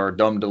 upgrades are a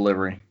dumb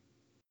delivery.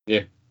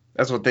 Yeah.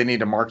 That's what they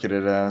need to market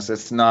it as.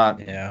 It's not.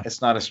 Yeah. It's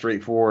not as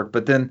straightforward.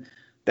 But then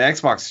the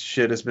Xbox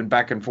shit has been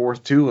back and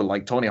forth too, with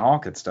like Tony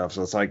Hawk and stuff.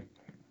 So it's like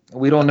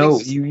we don't know.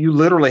 You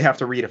literally have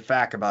to read a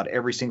fact about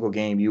every single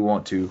game you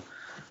want to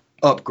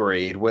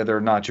upgrade, whether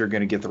or not you're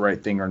going to get the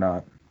right thing or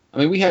not. I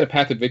mean, we had a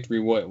Path to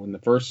Victory when the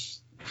first.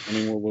 I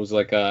mean, what was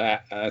like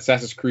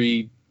Assassin's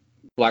Creed,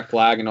 Black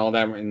Flag, and all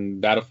that,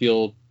 in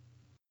Battlefield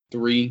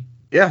 3.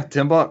 Yeah,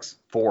 $10.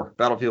 4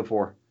 Battlefield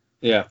 4.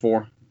 Yeah,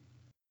 4.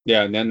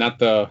 Yeah, and then not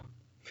the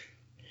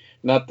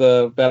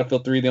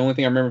Battlefield 3. The only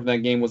thing I remember from that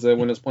game was that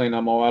when it was playing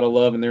 "I'm All Out of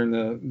Love" and they're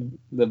in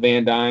the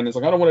van dying. It's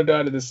like, I don't want to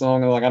die to this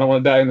song. And like, I don't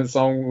want to die in this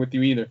song with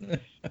you either.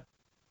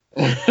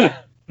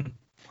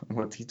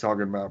 What's he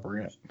talking about,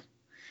 Brent?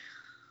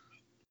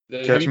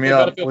 Have you me played up.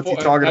 Battlefield What's he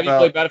 4? talking Have about? you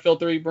played Battlefield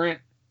 3, Brent?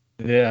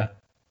 Yeah.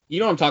 You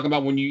know what I'm talking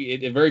about when you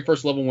at the very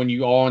first level when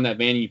you are on that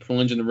van and you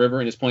plunge in the river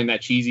and it's playing that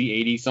cheesy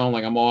 80s song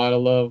like "I'm All Out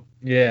of Love,"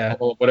 Yeah.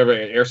 or whatever,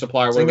 Air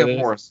Supply or Sing whatever it it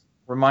is. for us.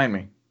 Remind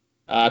me.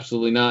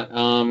 Absolutely not.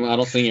 I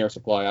don't sing Air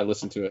Supply. I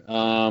listen to it.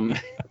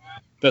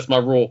 That's my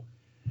rule.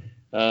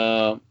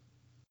 But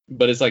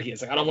it's like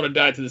I don't want to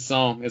die to this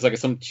song. It's like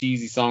some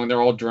cheesy song.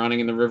 They're all drowning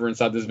in the river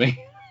inside this van.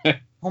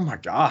 Oh my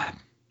God.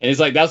 And it's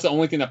like that's the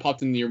only thing that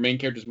popped into your main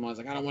character's mind. It's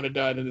like I don't want to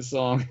die to this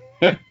song.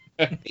 8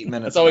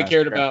 minutes. That's all we guys.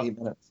 cared We got about. 8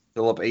 minutes.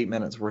 Fill up 8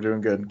 minutes. We're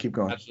doing good. Keep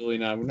going. Absolutely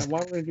not. Why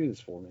are we gonna do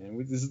this for, man?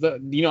 This is I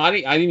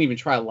didn't even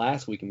try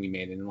last week and we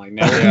made it. And like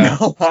now,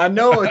 No, I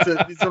know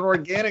it's an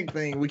organic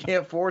thing. We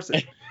can't force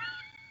it.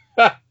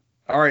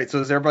 All right. So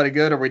is everybody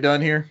good? Are we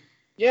done here?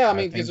 yeah, I I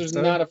mean, because think there's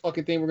so. not a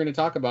fucking thing we're gonna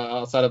talk about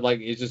outside of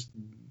it's just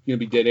gonna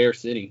be Dead Air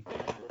City.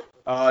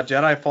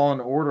 Jedi Fallen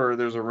Order.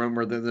 There's a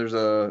rumor that there's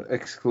a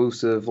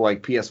exclusive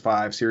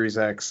PS5 Series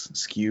X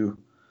SKU.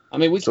 I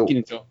mean, we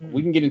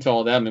can get into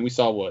all that. I mean, we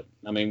saw what?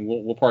 I mean,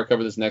 we'll probably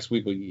cover this next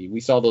week. We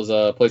saw those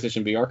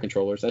PlayStation VR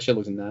controllers. That shit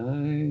looks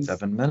nice.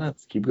 7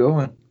 minutes. Keep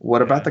going.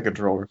 What about the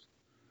controllers?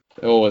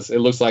 Oh, it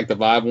looks like the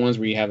Vive ones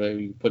where you have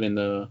you put in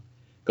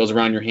goes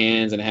around your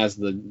hands and it has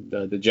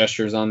the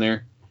gestures on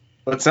there.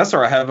 But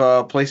Cesar, I have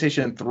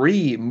PlayStation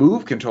 3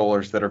 Move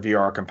controllers that are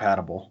VR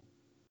compatible.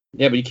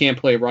 Yeah, but you can't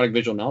play erotic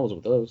visual novels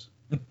with those.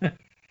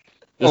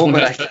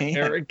 But I can't.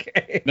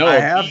 Eric. No, I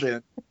have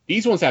been.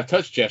 these ones have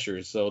touch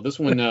gestures, so this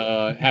one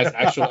has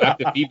actual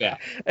active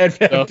feedback. And So-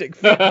 haptic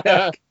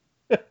feedback.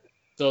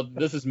 So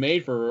this is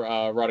made for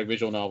erotic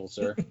visual novels,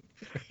 sir.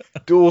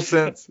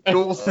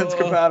 DualSense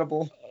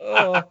compatible.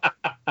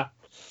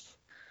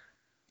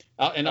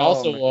 And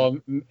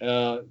also,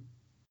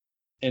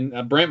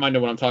 and Brent might know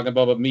what I'm talking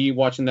about, but me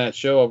watching that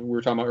show we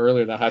were talking about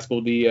earlier, the High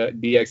School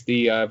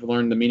DxD, I've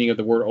learned the meaning of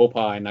the word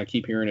opie, and I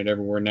keep hearing it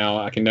everywhere now.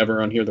 I can never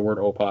unhear the word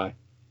opie.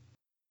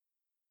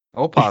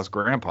 Opa's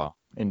grandpa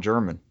in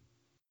German.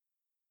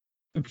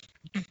 Do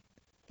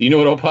you know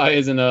what opie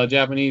is in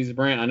Japanese,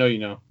 Brent? I know you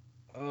know.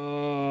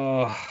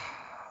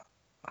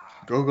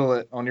 Google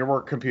it on your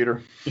work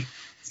computer.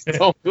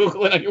 Don't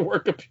Google it on your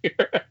work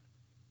computer.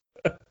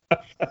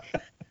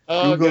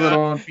 Google it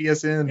on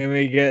PSN. Let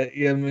me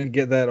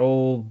get that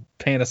old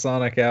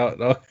Panasonic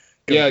out.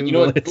 Yeah, you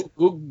know what?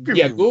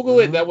 Google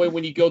it. That way,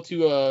 when you go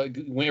to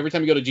every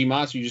time you go to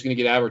Gmatsu, you're just gonna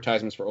get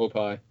advertisements for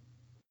opie.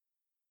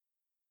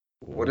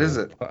 What is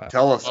it?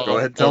 Tell us. Go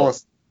ahead. Tell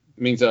us.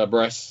 It means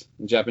breasts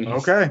in Japanese.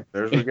 Okay,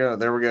 there we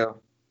go.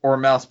 Or a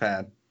mouse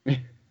pad.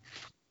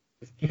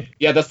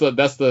 Yeah, that's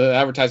the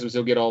advertisements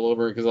you'll get all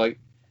over, because like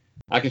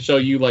I can show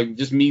you, like,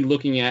 just me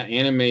looking at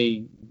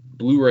anime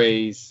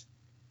Blu-rays.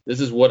 This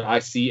is what I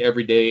see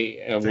every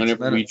day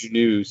whenever we read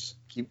news.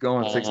 Keep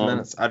going. 6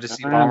 minutes. I just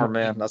see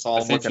Bomberman. That's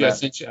all I'm looking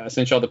at. I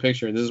sent y'all the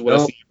picture. This is what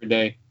I see every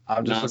day.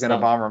 I'm just looking at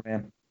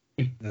Bomberman.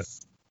 Do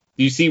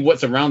you see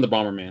what's around the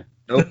Bomberman?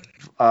 Nope.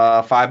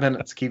 5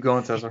 minutes. Keep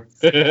going, Cesar.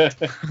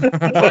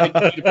 I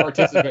need you to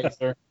participate,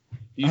 sir.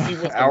 Do you see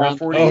what's Hour around?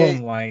 48.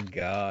 Oh my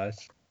gosh.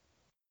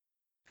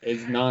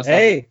 It's nonstop.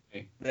 Hey,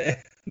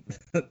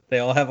 they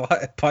all have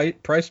a high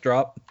price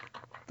drop.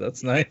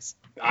 That's nice.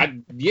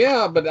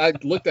 Yeah, but I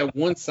looked at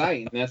one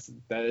site, and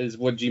that is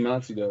what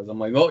Gmatsu does. I'm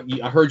like, oh,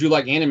 I heard you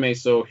like anime,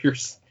 so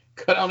here's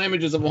cut out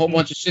images of a whole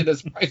bunch of shit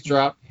that's price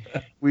drop.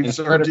 We've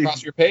served you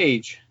across your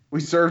page. We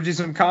served you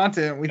some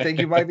content we think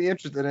you might be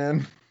interested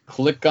in.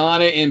 Click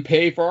on it and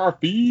pay for our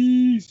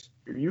fees.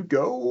 Here you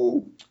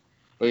go.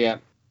 But yeah,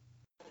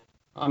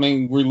 I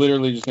mean, we're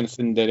literally just gonna sit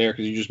in dead air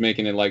because you're just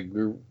making it like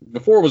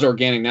before it was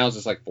organic. Now it's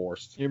just like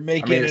forced. You're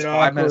making it it's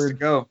awkward. 5 minutes to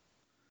go.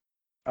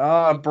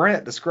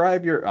 Brent,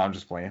 describe your. Oh, I'm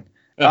just playing.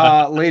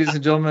 Ladies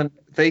and gentlemen,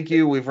 thank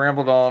you. We've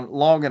rambled on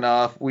long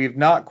enough. We've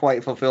not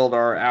quite fulfilled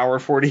our hour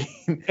 40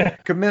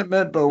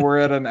 commitment, but we're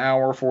at an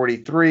hour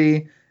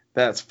 43.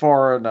 That's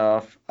far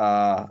enough.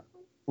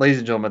 Ladies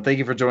and gentlemen, thank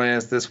you for joining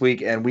us this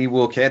week, and we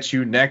will catch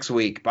you next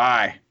week.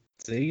 Bye.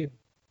 See you.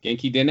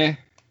 Genki dene.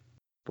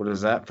 What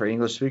is that for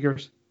English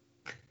speakers?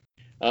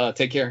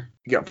 Take care.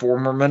 You got 4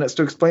 more minutes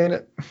to explain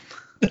it?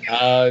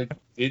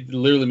 It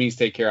literally means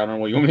take care. I don't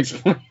know what you want me to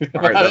explain.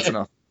 All right, that's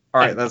enough.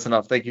 That's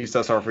enough. Thank you,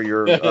 Cesar, for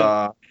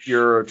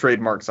your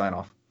trademark sign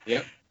off.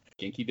 Yep.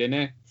 Genki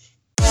dene.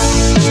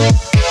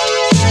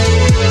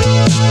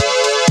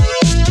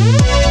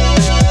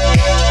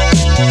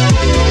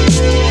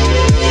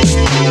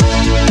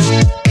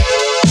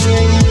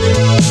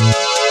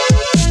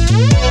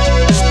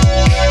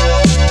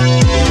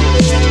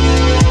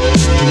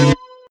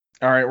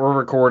 All right, we're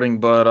recording,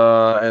 but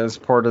as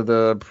part of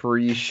the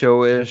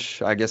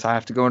pre-show-ish, I guess I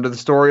have to go into the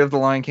story of the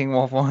Lion King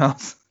Waffle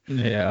House.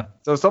 Yeah.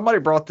 So somebody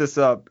brought this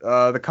up.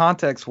 The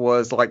context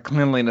was like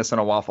cleanliness in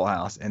a Waffle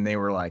House, and they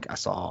were like,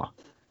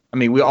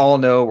 we all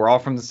know, we're all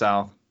from the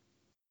South.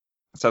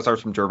 Cesar's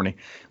from Germany.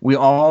 We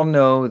all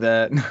know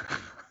that.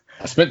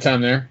 I spent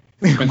time there.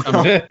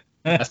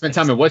 I spent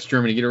time in West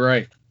Germany. Get it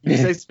right. You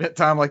say spent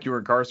time like you were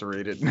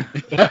incarcerated.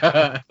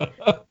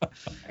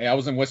 Hey, I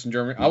was in West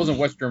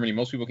Germany.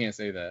 Most people can't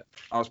say that.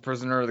 I was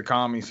prisoner of the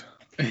commies.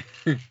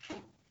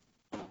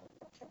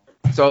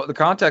 So the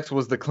context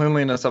was the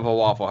cleanliness of a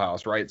Waffle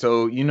House, right?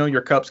 So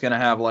your cup's gonna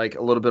have like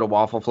a little bit of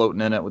waffle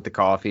floating in it with the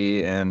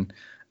coffee, and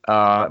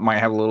it might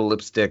have a little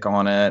lipstick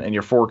on it, and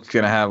your fork's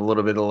gonna have a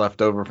little bit of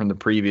leftover from the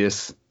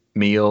previous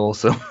meal.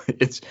 So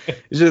it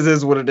just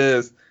is what it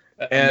is.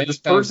 And this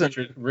person,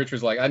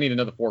 Richard's like, I need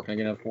another fork. Can I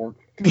get another fork?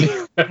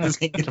 This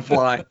ain't gonna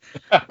fly.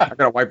 I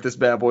gotta wipe this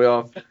bad boy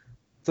off.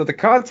 So the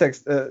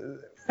context,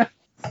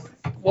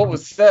 what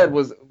was said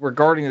was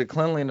regarding the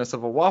cleanliness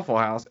of a Waffle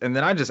House, and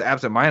then I just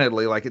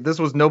absentmindedly, like, this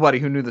was nobody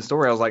who knew the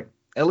story. I was like,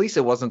 at least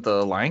it wasn't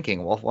the Lion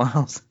King Waffle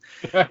House.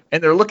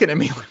 And they're looking at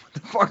me like, what the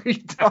fuck are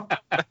you talking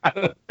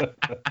about?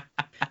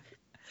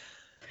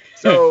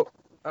 So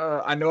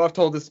I know I've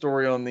told this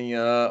story on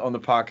the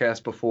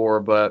podcast before,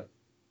 but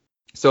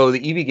so the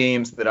EB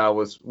Games that I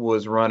was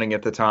running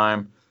at the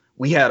time,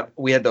 we had a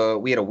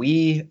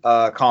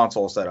Wii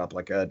console set up,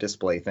 like a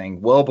display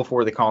thing, well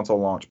before the console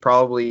launch,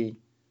 probably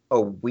a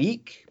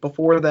week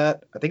before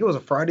that. I think it was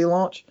a Friday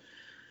launch.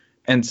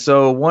 And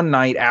so one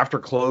night after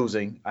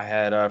closing, I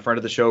had a friend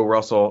of the show,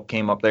 Russell,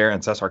 came up there,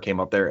 and Cesar came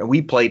up there, and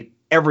we played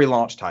every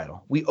launch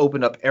title. We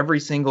opened up every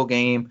single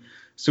game: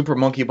 Super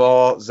Monkey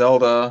Ball,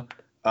 Zelda,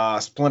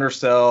 Splinter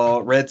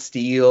Cell, Red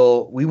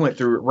Steel. We went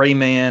through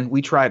Rayman.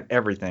 We tried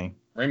everything.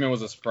 Rayman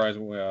was a surprise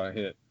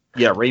hit.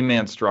 Yeah,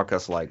 Rayman struck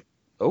us like,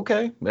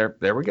 okay,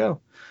 there we go.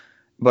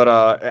 But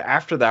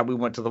after that, we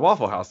went to the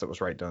Waffle House that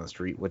was right down the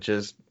street, which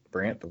is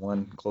Brant, the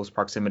one close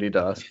proximity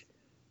to us.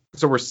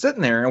 So we're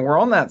sitting there, and we're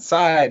on that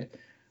side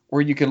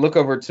where you could look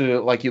over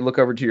to, like, you look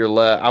over to your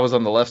left. I was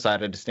on the left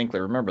side. I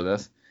distinctly remember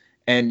this.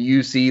 And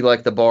you see,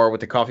 like, the bar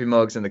with the coffee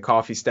mugs and the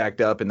coffee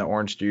stacked up and the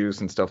orange juice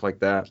and stuff like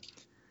that.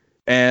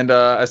 And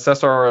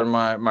Cesar and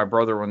my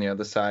brother were on the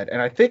other side.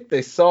 And I think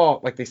they saw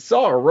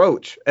a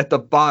roach at the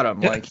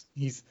bottom. Like,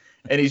 he's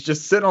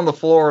just sitting on the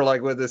floor,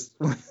 like, with his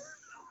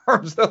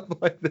arms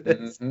up like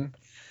this. Mm-hmm.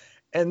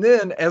 And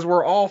then as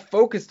we're all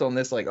focused on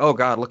this, like, oh,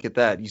 God, look at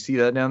that. You see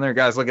that down there?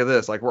 Guys, look at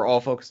this. Like, we're all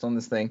focused on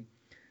this thing.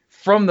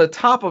 From the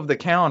top of the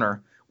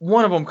counter,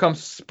 one of them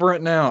comes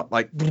sprinting out.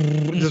 Like,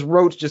 this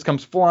roach just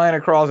comes flying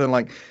across and,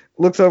 like,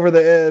 looks over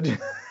the edge.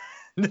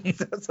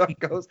 That's how it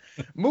goes.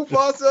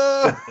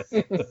 Mufasa!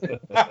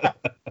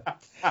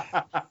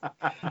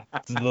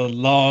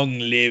 Long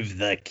live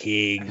the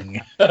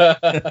king.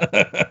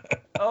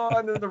 Oh,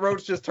 and then the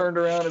roach just turned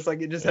around. It's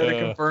like it just had to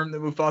confirm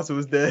that Mufasa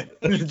was dead.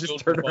 And it just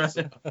turned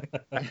around.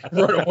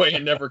 Run away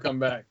and never come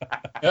back.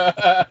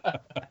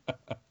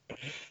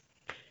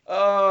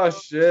 Oh,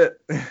 shit.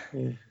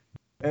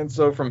 And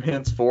so from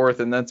henceforth,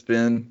 and that's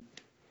been,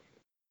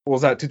 what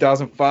was that,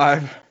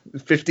 2005?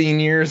 15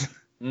 years?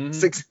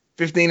 Mm-hmm.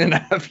 15 and a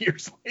half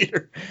years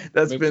later.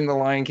 That's been the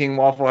Lion King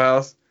Waffle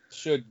House.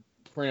 Should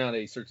print out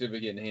a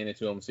certificate and hand it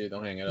to them, see if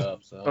they'll hang it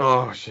up. So.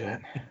 Oh,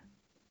 shit.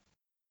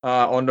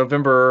 On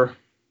November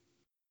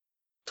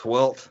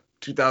 12th,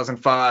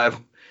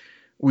 2005,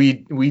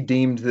 we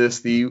deemed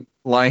this the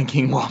Lion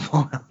King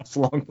Waffle House.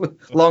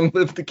 Long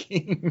live the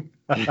king.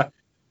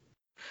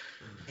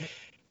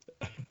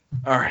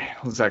 All right,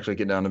 let's actually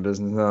get down to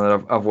business now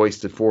that I've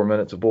wasted 4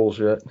 minutes of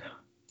bullshit.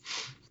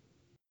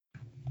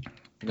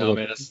 No,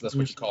 man, that's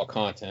what you call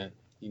content.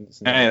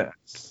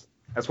 That's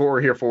what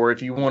we're here for.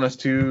 If you want us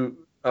to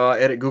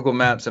edit Google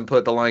Maps and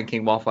put the Lion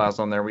King Waffle House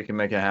on there, we can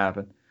make it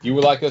happen. If you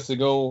would like us to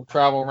go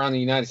travel around the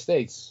United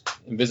States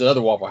and visit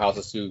other Waffle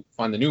Houses to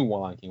find the new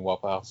Lion King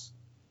Waffle House,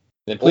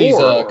 then please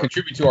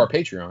contribute to our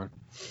Patreon.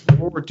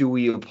 Or do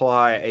we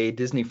apply a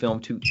Disney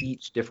film to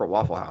each different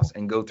Waffle House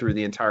and go through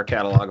the entire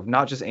catalog of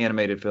not just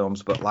animated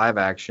films, but live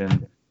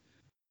action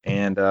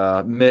and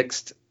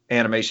mixed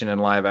animation and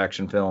live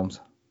action films?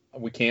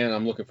 We can.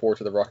 I'm looking forward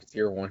to the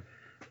Rocketeer one.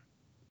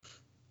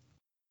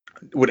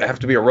 Would it have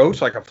to be a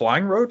roach, like a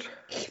flying roach?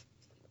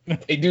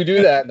 They do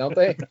that, don't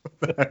they?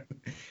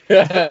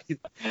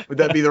 Would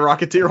that be the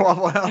Rocketeer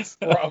Waffle House?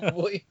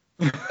 Probably.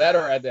 That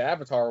or at the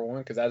Avatar one,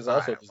 because that is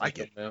also like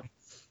it now.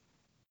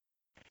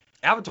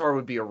 Avatar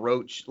would be a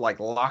roach,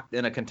 like, locked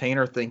in a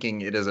container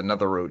thinking it is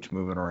another roach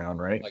moving around,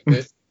 right? Like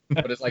this.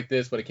 But it's like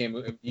this, but it can't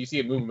move. You see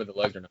it moving with the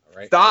legs or not,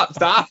 right? Stop.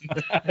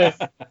 That's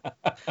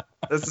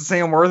the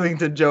Sam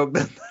Worthington joke.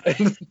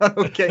 That's not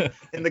okay.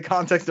 In the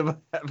context of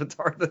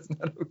Avatar, that's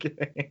not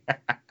okay.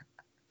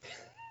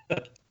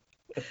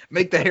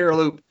 Make the hair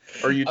loop,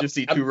 or you just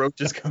see two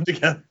roaches come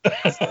together.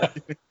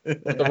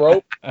 With the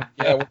rope?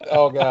 Yeah.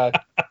 Oh, God.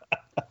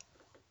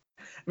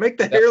 Make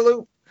the hair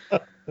loop.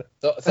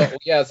 So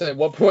at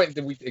what point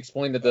did we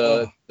explain that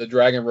the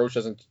dragon roach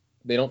doesn't...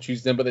 They don't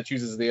choose them, but it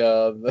chooses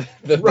the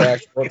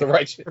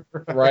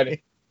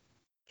right.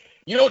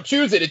 You don't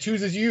choose it; it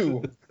chooses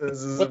you.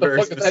 What the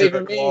fuck does that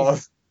even mean?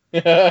 What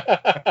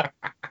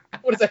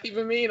does that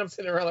even mean? I'm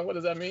sitting around like, what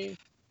does that mean?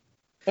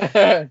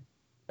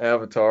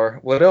 Avatar.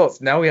 What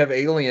else? Now we have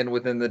Alien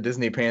within the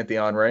Disney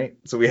pantheon, right?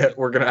 So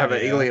we're gonna have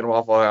an Alien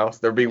Waffle House.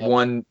 There'll be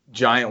one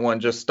giant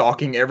one just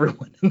stalking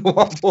everyone in the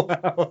Waffle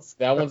House.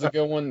 That one's a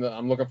good one.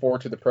 I'm looking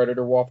forward to the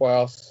Predator Waffle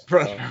House.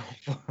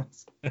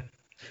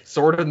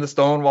 Sword in the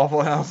Stone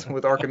Waffle House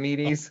with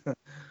Archimedes.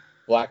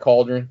 Black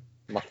Cauldron,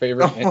 my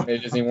favorite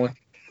animated Disney one.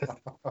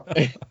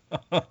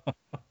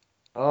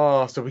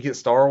 Oh, so we get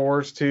Star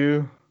Wars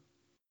too.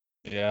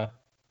 Yeah,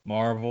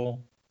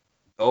 Marvel.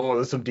 Oh,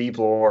 there's some deep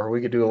lore.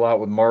 We could do a lot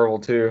with Marvel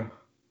too.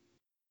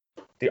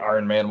 The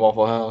Iron Man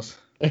Waffle House.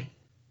 All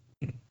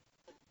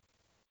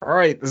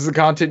right, this is the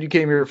content you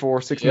came here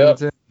for. 6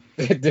 minutes in.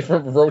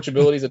 Different roach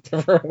abilities at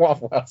different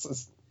Waffle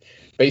Houses,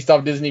 based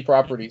off Disney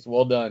properties.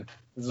 Well done.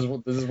 This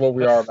is what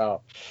we are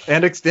about.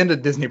 And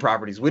extended Disney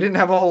properties. We didn't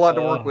have a whole lot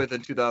to work with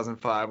in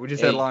 2005. We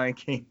just had Lion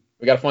King.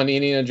 We got to find the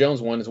Indiana Jones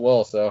one as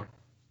well, so.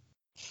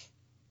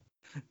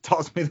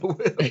 Toss me the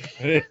whip.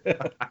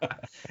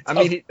 I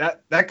mean,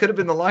 that could have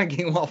been the Lion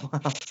King Waffle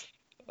House.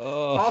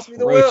 Toss me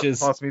the roaches.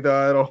 Whip. Toss me the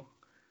idol.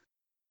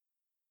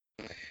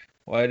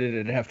 Why did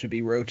it have to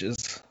be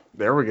roaches?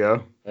 There we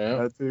go. Yeah.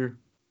 That too.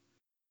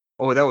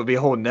 Oh, that would be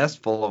a whole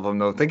nest full of them,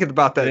 though. Thinking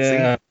about that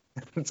scene.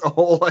 It's a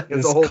whole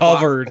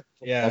covered. Box.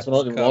 Yeah. As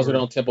long as we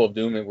don't Temple of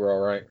Doom, we're all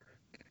right.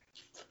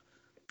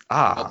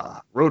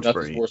 Roach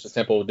Nothing's brain. worse than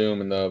Temple of Doom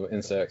and the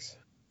insects.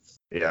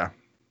 Yeah.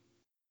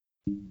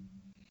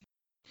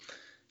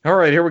 All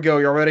right, here we go.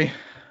 Y'all ready?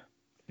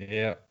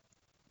 Yeah.